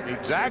 huh?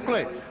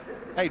 Exactly.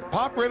 Hey,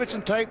 pop rivets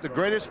and tape, the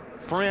greatest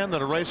friend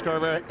that a race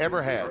car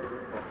ever had.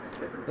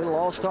 Little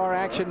all-star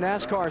action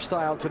NASCAR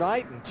style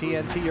tonight. And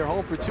TNT, your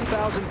home for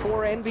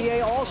 2004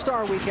 NBA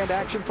All-Star Weekend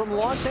action from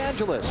Los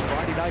Angeles.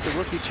 Friday night, the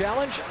Rookie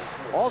Challenge.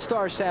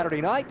 All-Star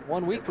Saturday night,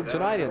 1 week from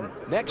tonight, and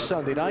next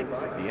Sunday night,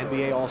 the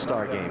NBA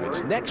All-Star Game.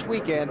 It's next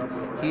weekend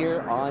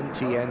here on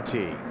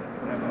TNT.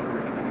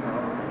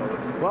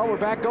 Well, we're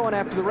back going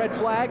after the red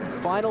flag.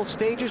 Final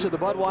stages of the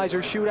Budweiser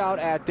Shootout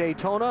at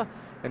Daytona.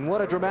 And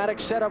what a dramatic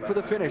setup for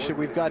the finish that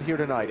we've got here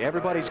tonight.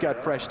 Everybody's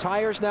got fresh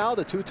tires now.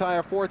 The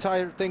 2-tire,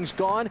 4-tire thing's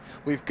gone.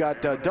 We've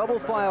got double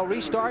file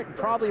restart and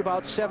probably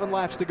about 7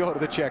 laps to go to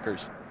the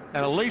checkers.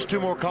 And at least 2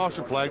 more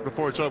caution flags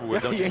before it's over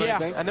with, don't you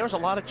think? And there's a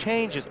lot of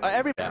changes.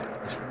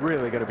 It's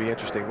really going to be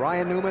interesting.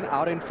 Ryan Newman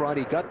out in front.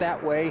 He got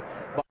that way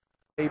by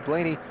Dave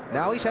Blaney.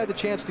 Now he's had the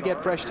chance to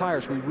get fresh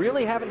tires. We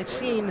really haven't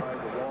seen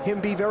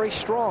him be very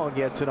strong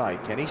yet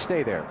tonight. Can he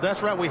stay there?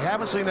 That's right. We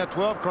haven't seen that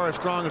 12 car as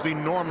strong as he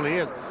normally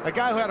is. A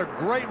guy who had a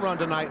great run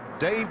tonight,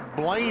 Dave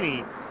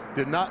Blaney,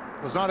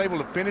 was not able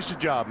to finish the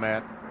job,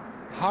 Matt.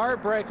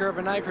 Heartbreaker of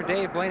a night for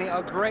Dave Blaney.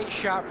 A great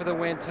shot for the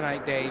win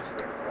tonight, Dave.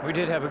 We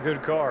did have a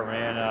good car,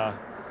 man.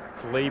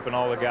 Philippe and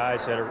all the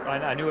guys said,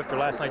 I knew after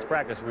last night's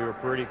practice we were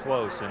pretty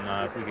close,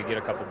 and if we could get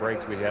a couple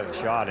breaks, we'd have a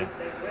shot. And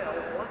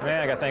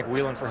man, I got to thank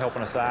Whelan for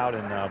helping us out,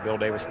 and Bill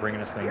Davis for bringing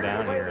this thing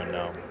down here. And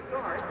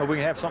hope we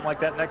can have something like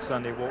that next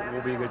Sunday.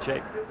 We'll be in good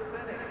shape.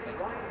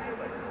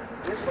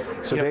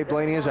 So Dave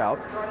Blaney is out,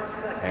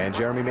 and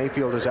Jeremy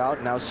Mayfield is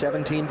out. Now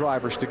 17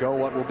 drivers to go.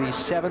 What will be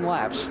 7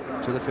 laps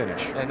to the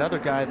finish. Another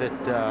guy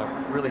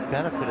that really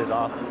benefited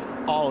off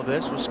all of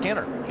this was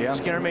Skinner. Yeah.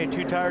 Skinner made a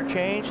 2-tire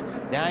change.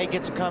 Now he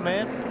gets to come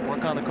in,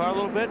 work on the car a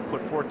little bit,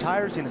 put 4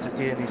 tires in,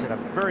 and he's in a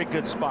very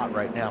good spot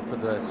right now for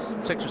the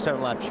 6 or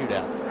 7 lap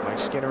shootout. Mike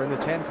Skinner in the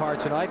 10 car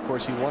tonight. Of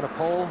course, he won a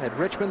pole at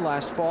Richmond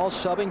last fall,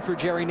 subbing for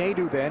Jerry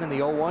Nadeau then in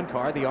the 01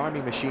 car, the Army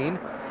machine.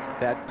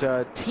 That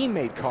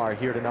teammate car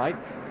here tonight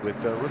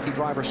with rookie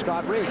driver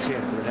Scott Riggs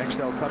in for the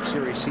Nextel Cup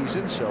Series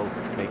season. So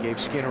they gave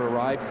Skinner a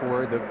ride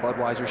for the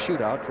Budweiser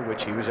Shootout, for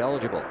which he was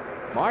eligible.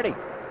 Marty.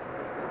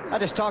 I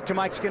just talked to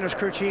Mike Skinner's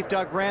crew chief,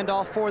 Doug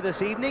Randolph, for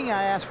this evening.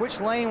 I asked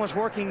which lane was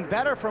working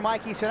better for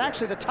Mike. He said,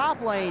 actually, the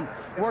top lane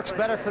works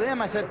better for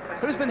them. I said,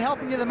 who's been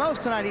helping you the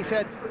most tonight? He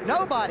said,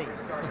 nobody.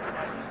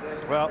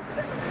 Well,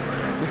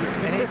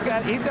 and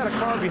he's got a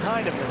car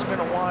behind him that's going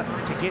to want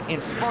to get in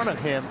front of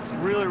him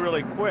really,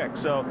 really quick.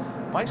 So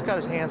Mike's got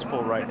his hands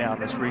full right now in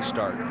this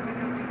restart.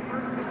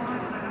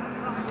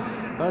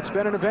 Well, it's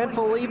been an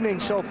eventful evening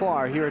so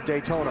far here at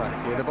Daytona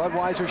in the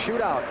Budweiser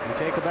Shootout. We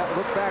take a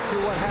look back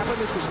through what happened.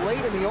 This was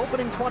late in the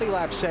opening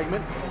 20-lap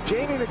segment.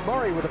 Jamie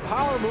McMurray with a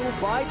power move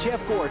by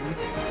Jeff Gordon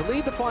to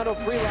lead the final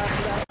 3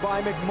 laps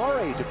by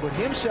McMurray to put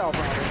himself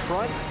out in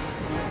front.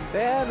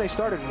 Then they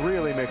started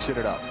really mixing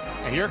it up.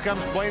 And here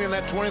comes Blaney in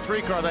that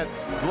 23 car, that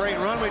great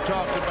run we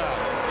talked about.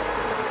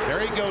 There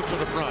he goes to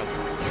the front.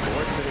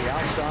 Gordon to the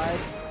outside.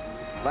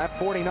 Lap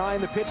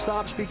 49, the pit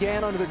stops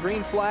began under the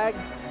green flag.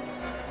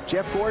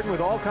 Jeff Gordon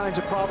with all kinds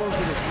of problems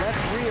with his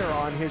left rear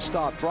on his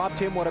stop. Dropped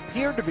him what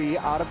appeared to be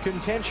out of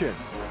contention.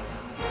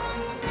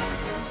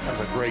 That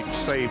was a great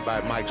save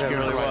by Mike Skinner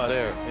right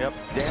there. Yep.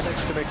 Damage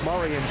to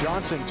McMurray and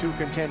Johnson, 2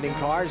 contending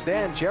cars.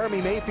 Then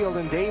Jeremy Mayfield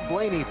and Dave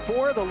Blaney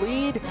for the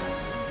lead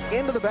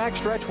into the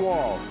backstretch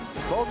wall.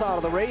 Both out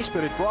of the race,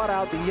 but it brought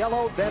out the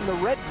yellow, then the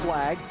red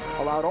flag.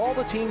 Allowed all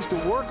the teams to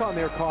work on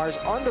their cars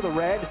under the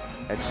red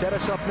and set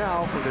us up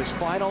now for this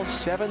final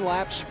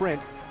 7-lap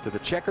sprint to the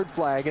checkered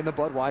flag in the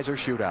Budweiser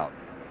Shootout.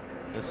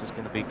 This is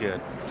going to be good.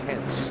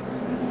 Tense.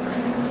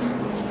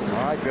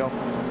 All right, Bill.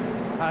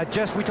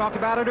 We talked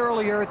about it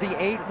earlier. The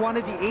 8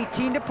 wanted the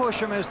 18 to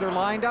push them as they're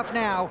lined up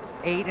now.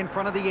 8 in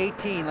front of the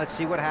 18. Let's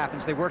see what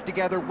happens. They worked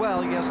together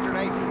well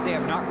yesterday. They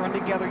have not run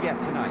together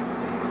yet tonight.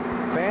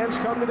 Fans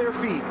come to their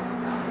feet.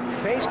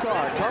 Pace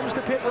car comes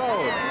to pit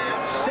road.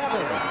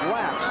 7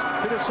 laps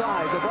to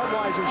decide the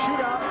Budweiser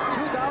Shootout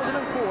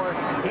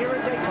 2004 here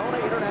at Daytona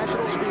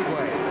International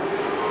Speedway.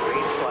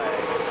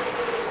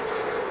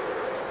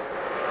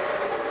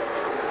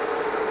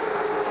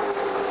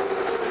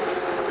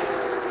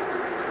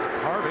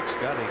 Harvick's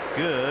got a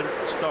good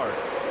start.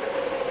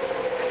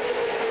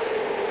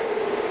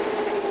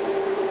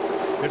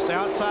 This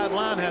outside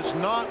line has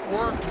not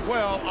worked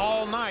well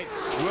all night.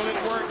 Will it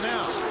work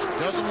now?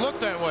 Doesn't look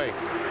that way.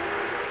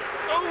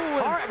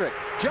 Oh, Harvick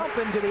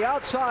jumping to the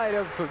outside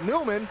of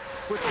Newman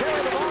with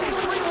Terry Labonte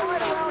 3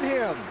 wide around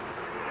him.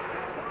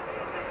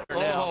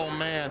 Oh,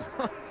 man.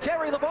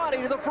 Terry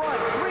Labonte to the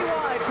front, 3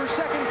 wide for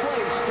second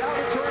place, down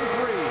to turn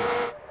 3.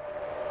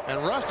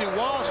 And Rusty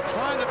Wallace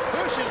trying to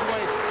push his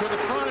way to the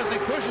front as he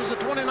pushes the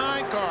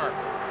 29 car.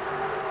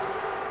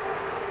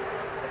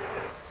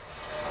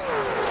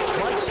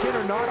 Mike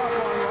Skinner not up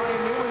on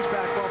Ryan Newman's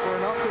back bumper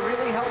enough to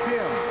really help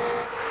him.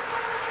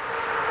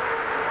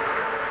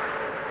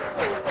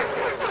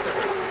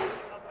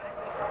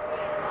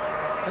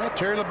 And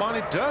Terry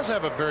Labonte does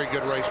have a very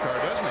good race car,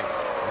 doesn't he?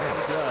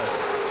 Yeah, he does.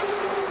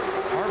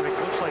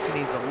 Harvick looks like he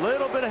needs a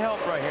little bit of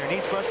help right here. He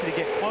needs Rusty to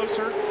get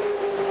closer.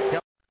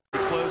 He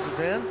closes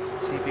in.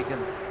 See if he can.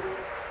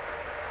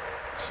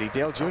 See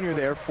Dale Jr.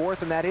 there,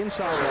 4th in that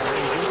inside line.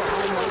 He's in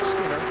behind Mike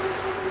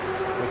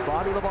Skinner with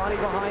Bobby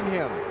Labonte behind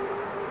him.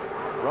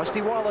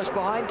 Rusty Wallace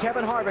behind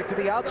Kevin Harvick to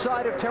the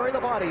outside of Terry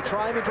Labonte,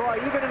 trying to draw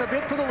even in a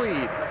bid for the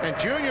lead. And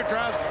Junior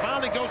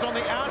finally goes on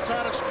the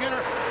outside of Skinner,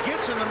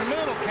 gets in the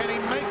middle. Can he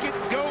make it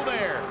go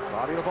there?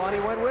 Bobby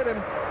Labonte went with him.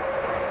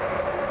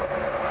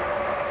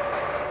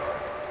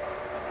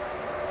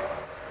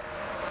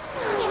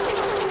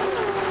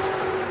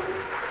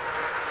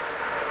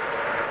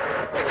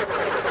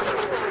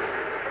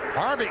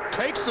 Harvick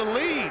takes the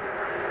lead.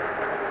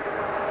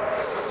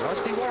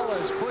 Rusty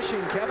Wallace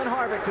pushing Kevin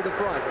Harvick to the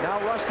front.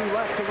 Now Rusty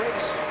left to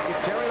race with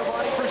Terry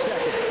Labonte for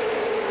second.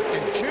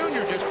 And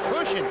Junior just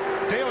pushing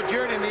Dale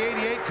Jarrett in the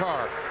 88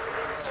 car.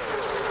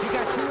 He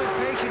got too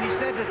impatient. He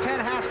said the 10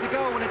 has to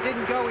go. When it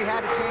didn't go, he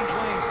had to change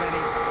lanes,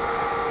 Benny.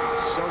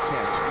 So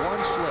tense.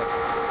 One slip.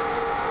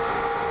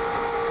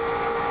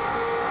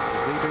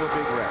 Lead to a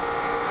big wreck.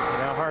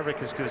 Now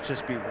Harvick is going to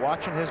just be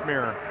watching his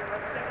mirror,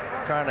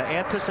 trying to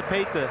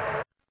anticipate the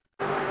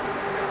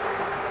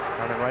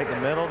running right in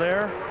the middle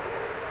there.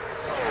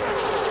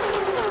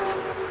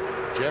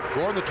 Jeff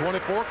Gordon, the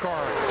 24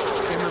 car,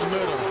 in the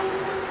middle.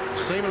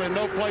 Seemingly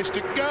no place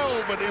to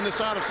go, but in the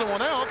side of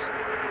someone else.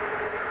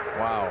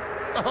 Wow.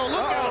 Oh,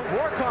 look at him.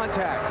 More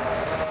contact.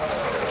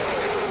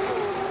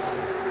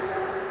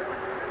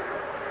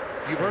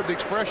 You've heard the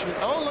expression,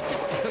 oh, look at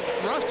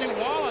Rusty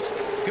Wallace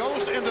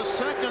goes into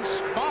second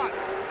spot,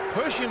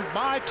 pushing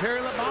by Terry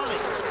Labonte.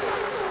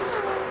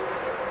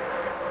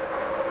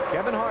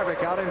 Kevin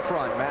Harvick out in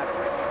front, Matt.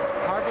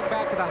 Harvick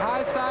back to the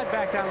high side,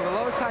 back down to the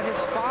low side. His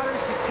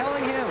spotters just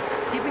telling him,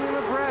 keeping him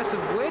abreast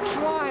of which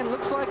line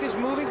looks like is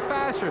moving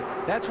faster.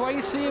 That's why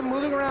you see him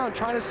moving around,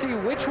 trying to see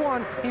which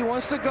one he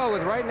wants to go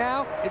with. Right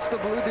now, it's the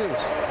Blue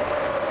Deuce.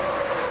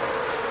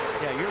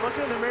 Yeah, you're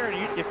looking in the mirror,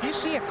 and if you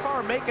see a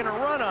car making a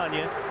run on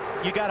you,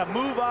 you got to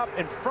move up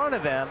in front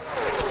of them,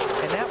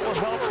 and that will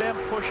help them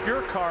push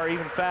your car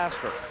even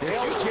faster.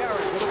 Dale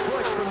Jarrett with a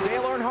push from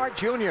Dale Earnhardt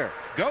Jr.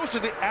 Goes to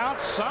the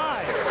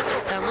outside,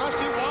 and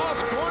Rusty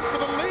Wallace going for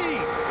the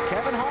lead.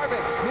 Kevin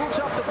Harvick moves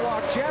up the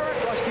block.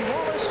 Jarrett, Rusty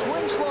Wallace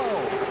swings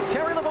slow.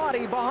 Terry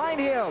Labonte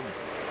behind him.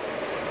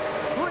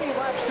 3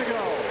 laps to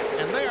go.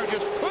 And they are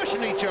just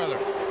pushing each other.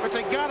 But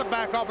they got to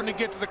back off when they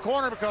get to the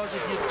corner, because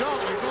if you don't,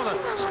 you're going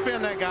to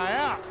spin that guy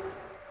out.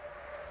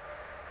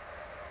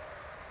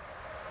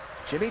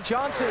 Jimmy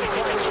Johnson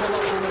trying to come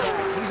up from the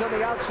back. He's on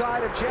the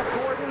outside of Jeff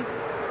Gordon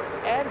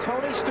and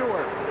Tony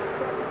Stewart.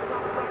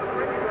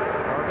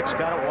 Harvick's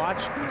got to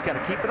watch. He's got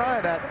to keep an eye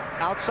on that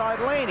outside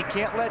lane. He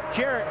can't let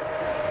Jarrett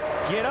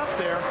get up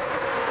there.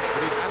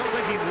 But I don't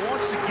think he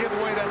wants to give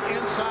away that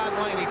inside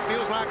lane. He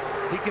feels like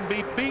he can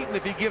be beaten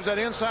if he gives that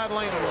inside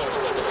lane away.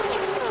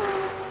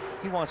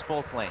 He wants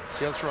both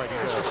lanes. Yeah, that's right, he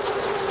does.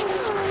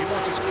 He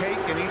wants his cake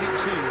and eat it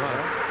too,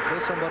 huh?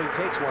 Until somebody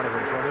takes one of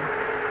them from him.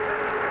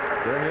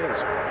 There it is.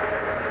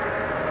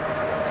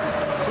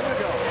 2 to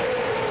go.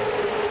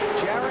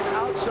 Jarrett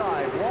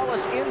outside.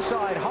 Wallace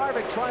inside.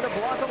 Harvick trying to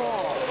block them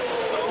all.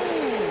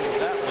 Ooh,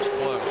 that was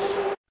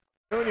close.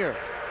 Junior.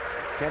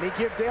 Can he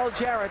give Dale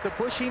Jarrett the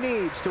push he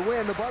needs to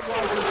win the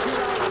Budweiser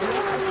Shootout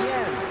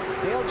again?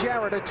 Dale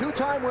Jarrett, a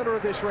 2-time winner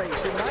of this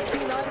race in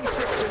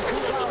 1996 and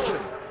 2000.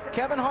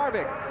 Kevin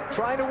Harvick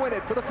trying to win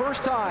it for the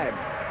first time.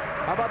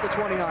 How about the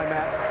 29,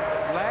 Matt?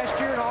 Last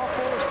year in all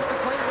 4 restricted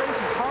plate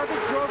races,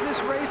 Harvick drove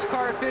this race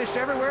car, finished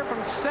everywhere from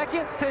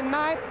 2nd to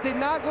 9th, did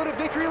not go to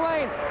victory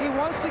lane. He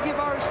wants to give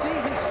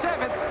RC his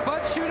 7th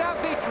Bud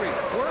Shootout victory.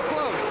 We're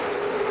close.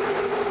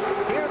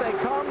 Here they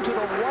come to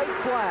the white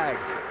flag.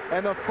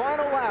 And the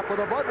final lap of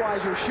the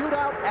Budweiser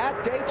Shootout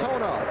at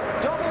Daytona.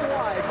 Double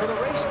wide for the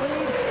race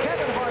lead.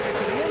 Kevin Harvick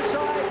to the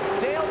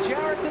inside. Dale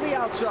Jarrett to the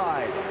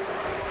outside.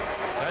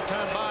 That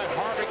time by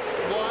Harvick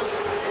was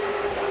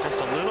just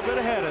a little bit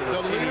ahead of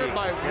the leader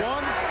by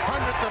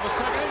 1/100th of a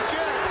second. And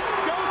Jarrett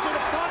goes to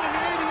the front in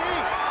the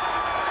 88.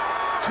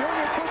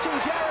 Junior pushing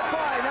Jarrett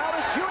by. Now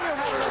is Junior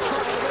having a try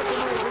to make the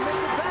move and make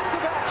the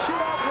back-to-back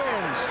shootout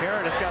wins.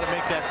 Jarrett has got to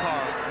make that car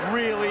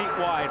really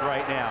wide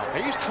right now.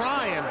 He's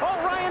trying. Oh,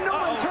 Ryan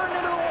Newman turned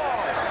into the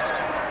wall.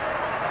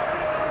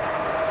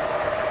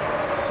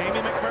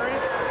 Jamie McMurray?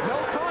 No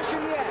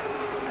caution yet.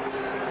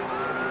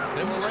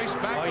 They will race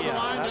back to the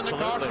line, and the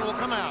caution will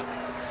come out.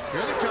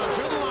 Here they come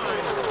to the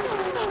line.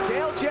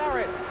 Dale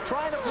Jarrett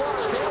trying to block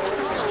Dale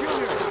Earnhardt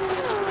Jr.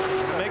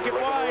 Make it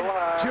wide.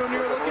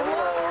 Junior looking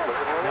low.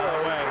 No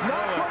way.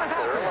 Not going to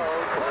happen.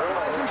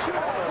 Budweiser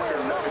Shootout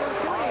win number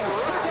 3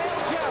 for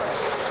Dale Jarrett.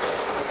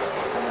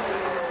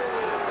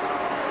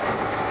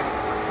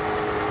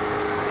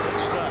 Good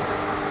stuff.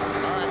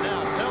 All right, now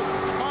tell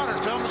the spotters,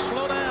 tell them to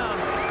slow down.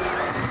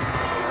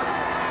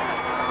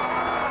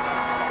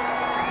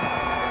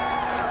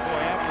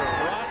 Boy, after a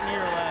rotten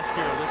year last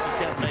year, this has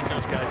got to make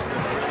those guys feel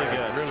really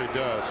good. It really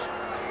does.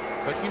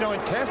 But, you know, in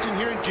testing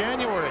here in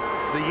January,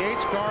 the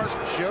Yates cars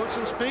showed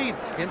some speed.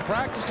 In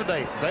practice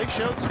today, they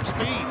showed some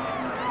speed.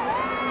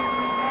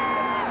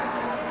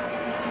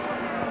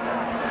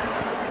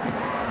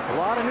 A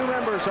lot of new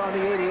members on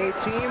the 88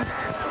 team.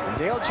 And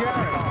Dale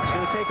Jarrett is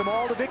going to take them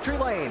all to victory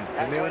lane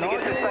in their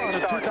inaugural run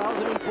of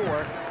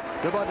 2004,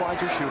 the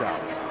Budweiser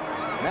Shootout.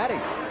 Matty.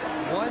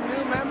 One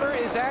new member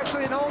is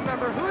actually an old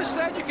member. Who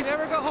said you can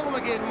never go home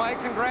again,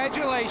 Mike?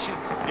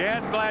 Congratulations. Yeah,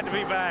 it's glad to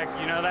be back.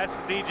 You know, that's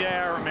the DJ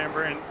I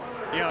remember. And,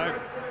 you know, it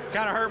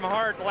kind of hurt my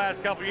heart the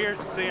last couple of years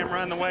to see him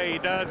run the way he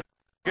does.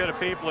 Good of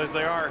people as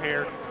they are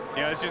here.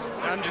 You know,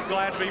 I'm just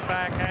glad to be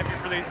back. Happy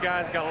for these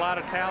guys. Got a lot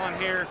of talent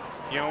here.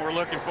 You know, we're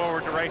looking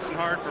forward to racing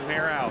hard from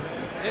here out.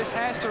 This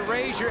has to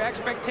raise your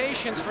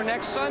expectations for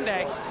next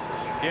Sunday.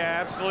 Yeah,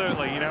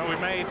 absolutely. You know, we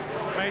made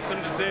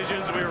some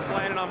decisions. We were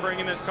planning on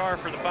bringing this car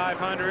for the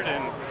 500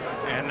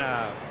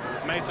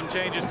 and made some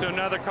changes to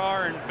another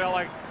car and felt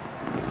like,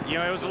 you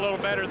know, it was a little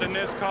better than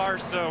this car.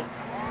 So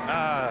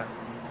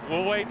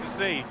we'll wait to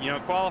see. You know,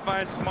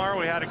 qualifying tomorrow,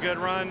 we had a good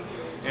run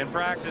in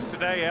practice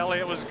today.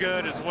 Elliott was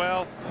good as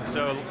well.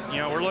 So, you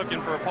know, we're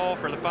looking for a pole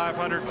for the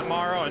 500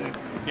 tomorrow, and,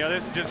 you know,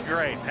 this is just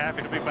great.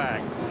 Happy to be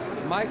back.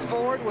 Mike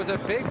Ford was a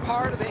big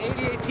part of the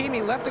 88 team.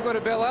 He left to go to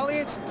Bill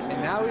Elliott's,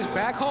 and now he's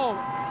back home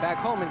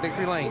in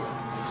victory lane.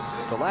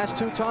 The last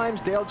 2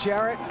 times Dale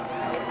Jarrett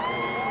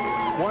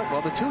won,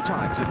 well, the 2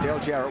 times that Dale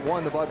Jarrett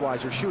won the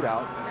Budweiser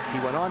Shootout, he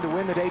went on to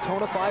win the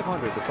Daytona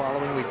 500 the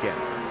following weekend.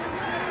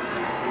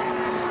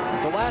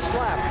 The last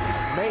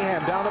lap,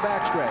 mayhem down the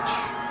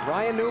backstretch.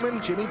 Ryan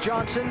Newman, Jimmy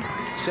Johnson,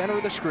 center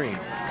of the screen.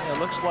 It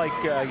looks like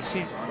you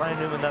see Ryan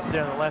Newman up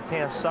there on the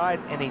left-hand side,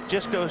 and he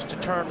just goes to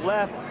turn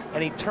left,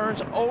 and he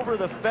turns over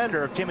the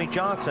fender of Jimmy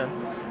Johnson.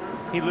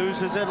 He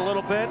loses it a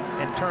little bit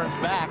and turns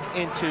back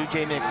into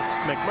Jamie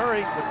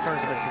McMurray, which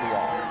turns him into the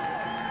wall.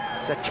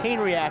 It's a chain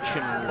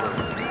reaction.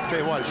 Tell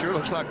you what, it sure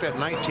looks like that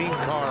 19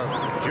 car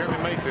of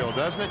Jeremy Mayfield,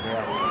 doesn't it?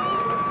 Yeah.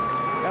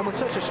 And with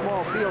such a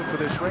small field for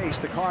this race,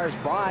 the cars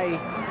by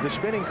the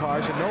spinning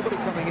cars and nobody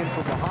coming in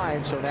from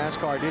behind, so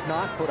NASCAR did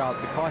not put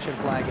out the caution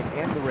flag and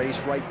end the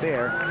race right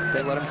there.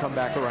 They let them come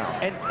back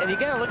around. And you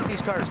got to look at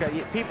these cars, guys.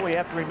 People, you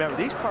have to remember,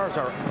 these cars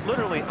are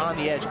literally on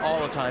the edge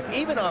all the time,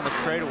 even on the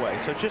straightaway.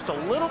 So it's just a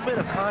little bit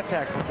of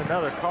contact with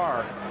another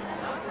car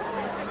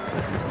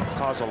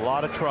cause a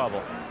lot of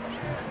trouble.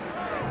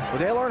 Well,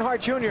 Dale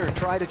Earnhardt Jr.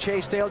 tried to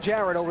chase Dale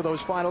Jarrett over those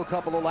final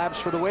couple of laps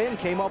for the win,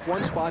 came up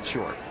 1 spot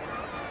short.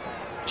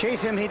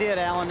 Chase him he did,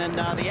 Alan, and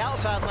the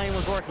outside lane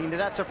was working. Did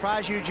that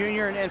surprise you,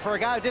 Junior? And for a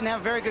guy who didn't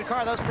have a very good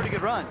car, that was a pretty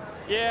good run.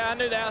 Yeah, I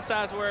knew the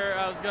outside's where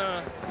I was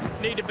going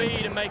to need to be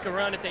to make a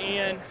run at the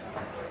end.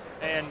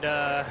 And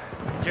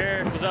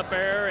Jared was up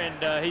there,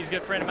 and he's a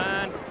good friend of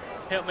mine.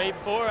 Helped me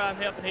before, I'm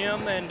helping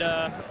him,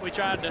 and we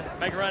tried to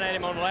make a run at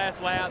him on the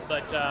last lap,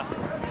 but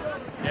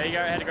yeah, he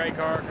had a great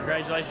car.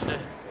 Congratulations to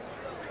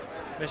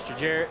Mr.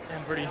 Jarrett.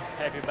 I'm pretty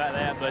happy about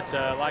that, but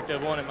I'd like to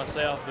have won it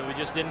myself, but we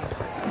just didn't.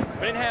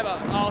 We didn't have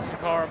an awesome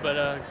car, but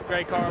a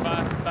great car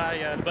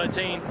by the Bud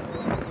team,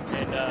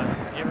 and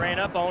it ran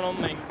up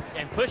on them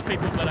and pushed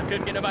people, but I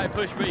couldn't get nobody to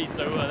push me,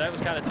 so that was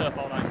kind of tough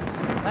all night.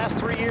 Last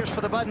 3 years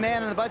for the Bud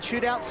man in the Bud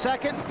Shootout,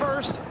 second,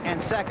 first,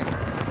 and second.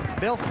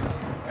 Bill?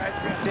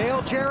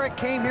 Dale Jarrett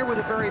came here with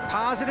a very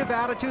positive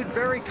attitude,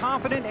 very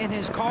confident in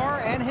his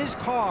car and his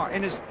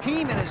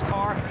team in his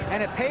car,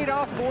 and it paid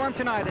off for him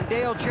tonight. And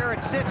Dale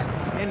Jarrett sits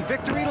in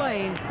victory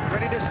lane,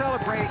 ready to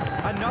celebrate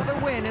another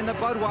win in the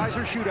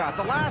Budweiser Shootout.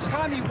 The last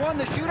time he won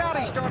the Shootout,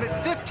 he started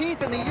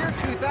 15th in the year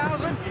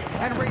 2000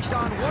 and raced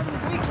on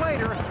 1 week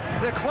later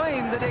to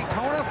claim the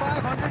Daytona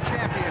 500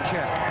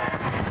 championship.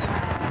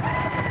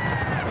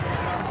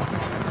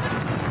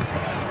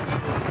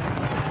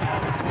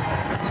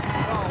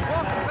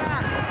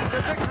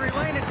 Victory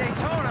lane at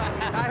Daytona.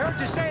 I heard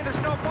you say there's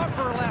no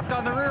bumper left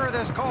on the rear of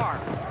this car.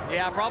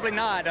 Yeah, probably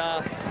not.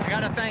 I got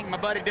to thank my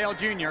buddy Dale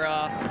Jr.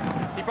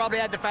 He probably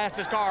had the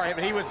fastest car,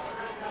 but he was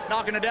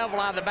knocking the devil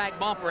out of the back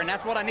bumper, and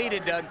that's what I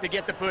needed to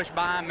get the push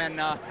by him. And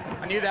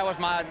I knew that was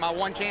my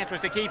one chance,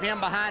 was to keep him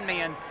behind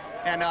me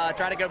and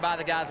try to go by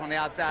the guys on the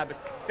outside.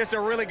 But this is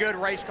a really good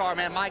race car,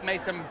 man. Mike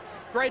made some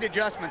great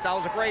adjustments. I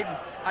was afraid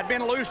I'd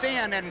been a loose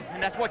end, and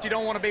that's what you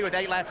don't want to be with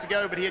 8 laps to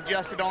go, but he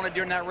adjusted on it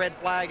during that red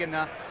flag and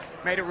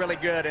made it really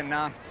good.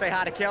 And say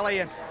hi to Kelly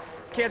and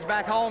kids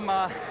back home.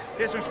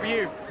 This one's for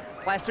you.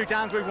 Last 2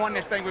 times we've won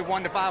this thing, we've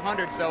won the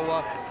 500,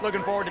 so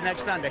looking forward to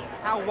next Sunday.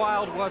 How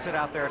wild was it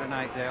out there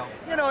tonight, Dale?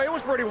 You know, it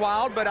was pretty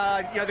wild, but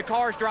you know, the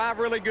cars drive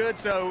really good,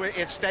 so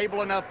it's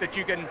stable enough that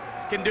you can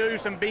do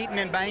some beating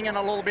and banging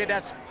a little bit.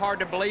 That's hard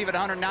to believe at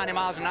 190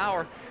 miles an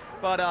hour,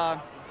 but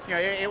you know,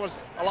 it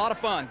was a lot of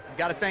fun.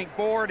 Got to thank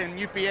Ford and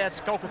UPS,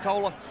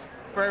 Coca-Cola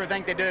for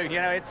everything they do.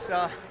 You know, it's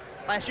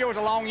last year was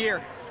a long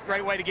year.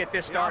 Great way to get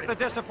this started. Off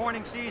the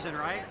disappointing season,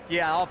 right?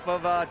 Yeah, off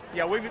of,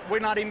 yeah, we're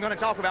not even going to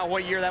talk about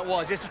what year that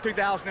was. This is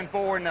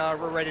 2004, and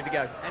we're ready to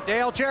go. And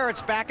Dale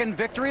Jarrett's back in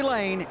victory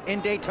lane in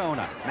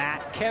Daytona.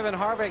 Matt? Kevin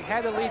Harvick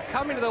had the lead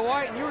coming to the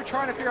white, and you were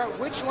trying to figure out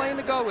which lane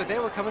to go with. They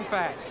were coming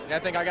fast. Yeah, I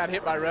think I got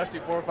hit by Rusty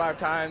 4 or 5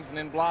 times, and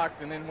then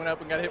blocked, and then went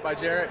up and got hit by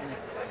Jarrett. And,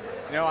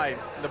 you know,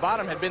 the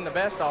bottom had been the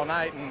best all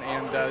night,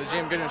 and the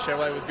Jim Goodwin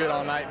Chevrolet was good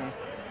all night,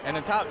 and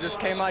the top just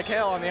came like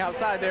hell on the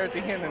outside there at the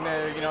end,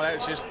 and you know, that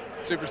was just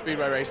super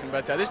speedway racing.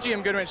 But this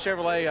GM Goodwin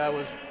Chevrolet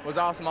was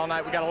awesome all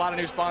night. We got a lot of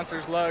new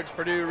sponsors: Lugs,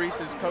 Purdue,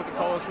 Reese's,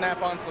 Coca-Cola,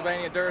 Snap-on,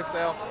 Sylvania,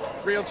 Duracell,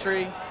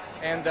 Realtree,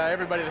 and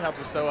everybody that helps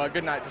us. So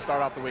good night to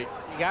start off the week.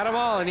 You got them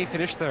all, and he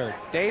finished 3rd.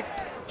 Dave?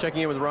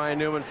 Checking in with Ryan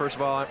Newman. First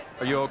of all,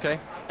 are you okay?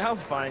 I'm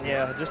fine,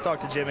 yeah. Just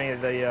talked to Jimmy.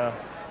 They, you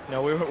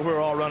know, we were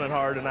all running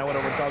hard, and I went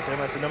over and talked to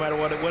him. I said, no matter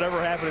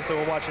whatever happened, I said,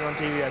 we'll watch it on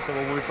TV. I said,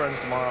 well, we'll be friends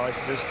tomorrow. I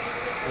said, just,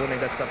 I don't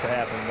think that stuff to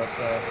happen. But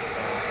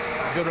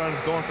a good run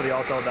going for the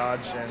all-tail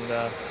Dodge, and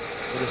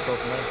we'll just go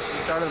from there.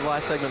 You started the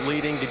last segment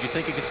leading. Did you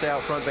think you could stay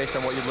out front based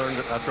on what you learned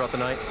throughout the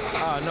night?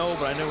 No,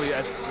 but I knew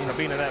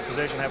being in that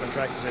position, having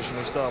track position,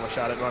 we still have a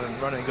shot at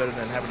running good and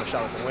then having a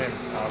shot at the win,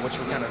 which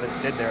we kind of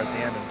did there at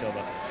the end until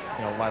the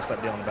last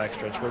lap deal on the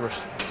backstretch. We were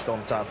still in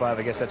the top 5.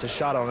 I guess that's a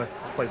shot on a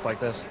place like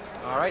this.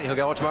 All right, he'll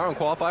go out tomorrow and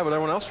qualify with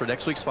everyone else for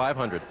next week's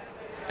 500.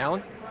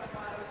 Alan?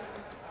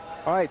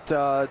 All right,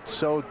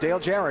 so Dale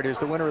Jarrett is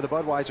the winner of the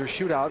Budweiser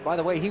Shootout. By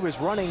the way, he was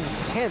running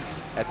 10th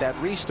at that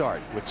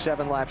restart with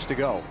 7 laps to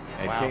go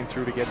and came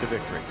through to get the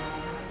victory.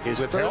 His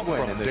third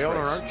win in this Dale race.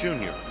 Earnhardt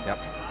Jr. Yep.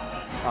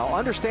 I'll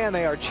understand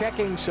they are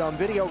checking some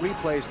video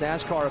replays,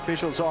 NASCAR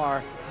officials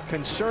are,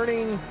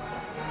 concerning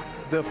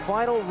the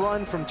final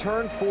run from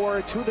turn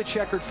 4 to the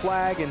checkered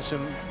flag and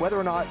whether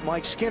or not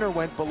Mike Skinner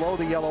went below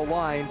the yellow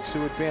line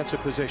to advance a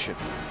position.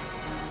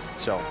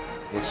 So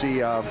we'll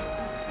see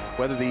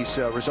whether these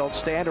results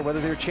stand or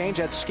whether they're changed.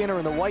 That's Skinner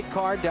in the white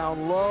car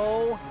down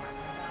low.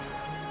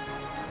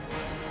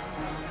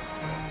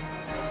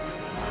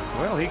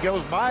 Well, he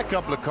goes by a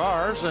couple of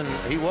cars, and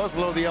he was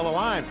below the yellow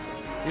line.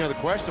 The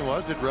question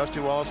was, did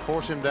Rusty Wallace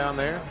force him down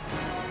there?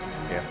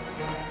 Yeah.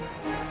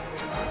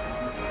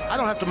 I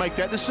don't have to make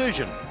that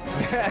decision.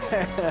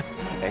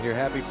 And you're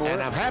happy for it?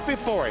 And I'm happy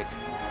for it.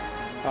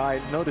 All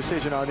right, no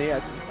decision on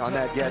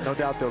that yet. No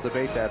doubt they'll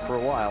debate that for a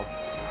while.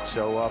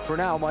 So for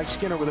now, Mike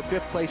Skinner with a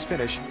 5th place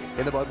finish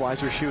in the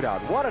Budweiser Shootout.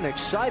 What an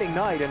exciting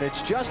night, and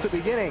it's just the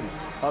beginning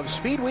of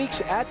Speed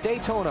Weeks at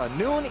Daytona.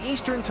 Noon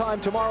Eastern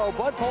time tomorrow,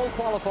 Bud Pole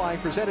qualifying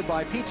presented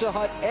by Pizza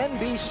Hut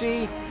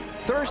NBC.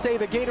 Thursday,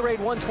 the Gatorade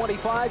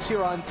 125s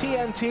here on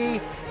TNT.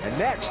 And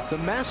next, the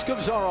Mask of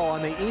Zorro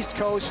on the East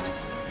Coast.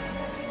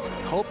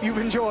 Hope you've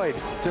enjoyed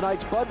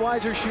tonight's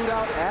Budweiser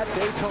Shootout at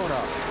Daytona.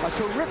 A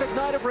terrific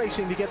night of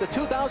racing to get the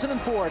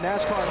 2004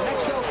 NASCAR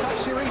Nextel Cup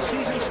Series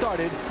season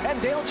started,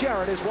 and Dale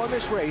Jarrett has won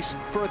this race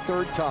for a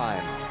 3rd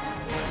time.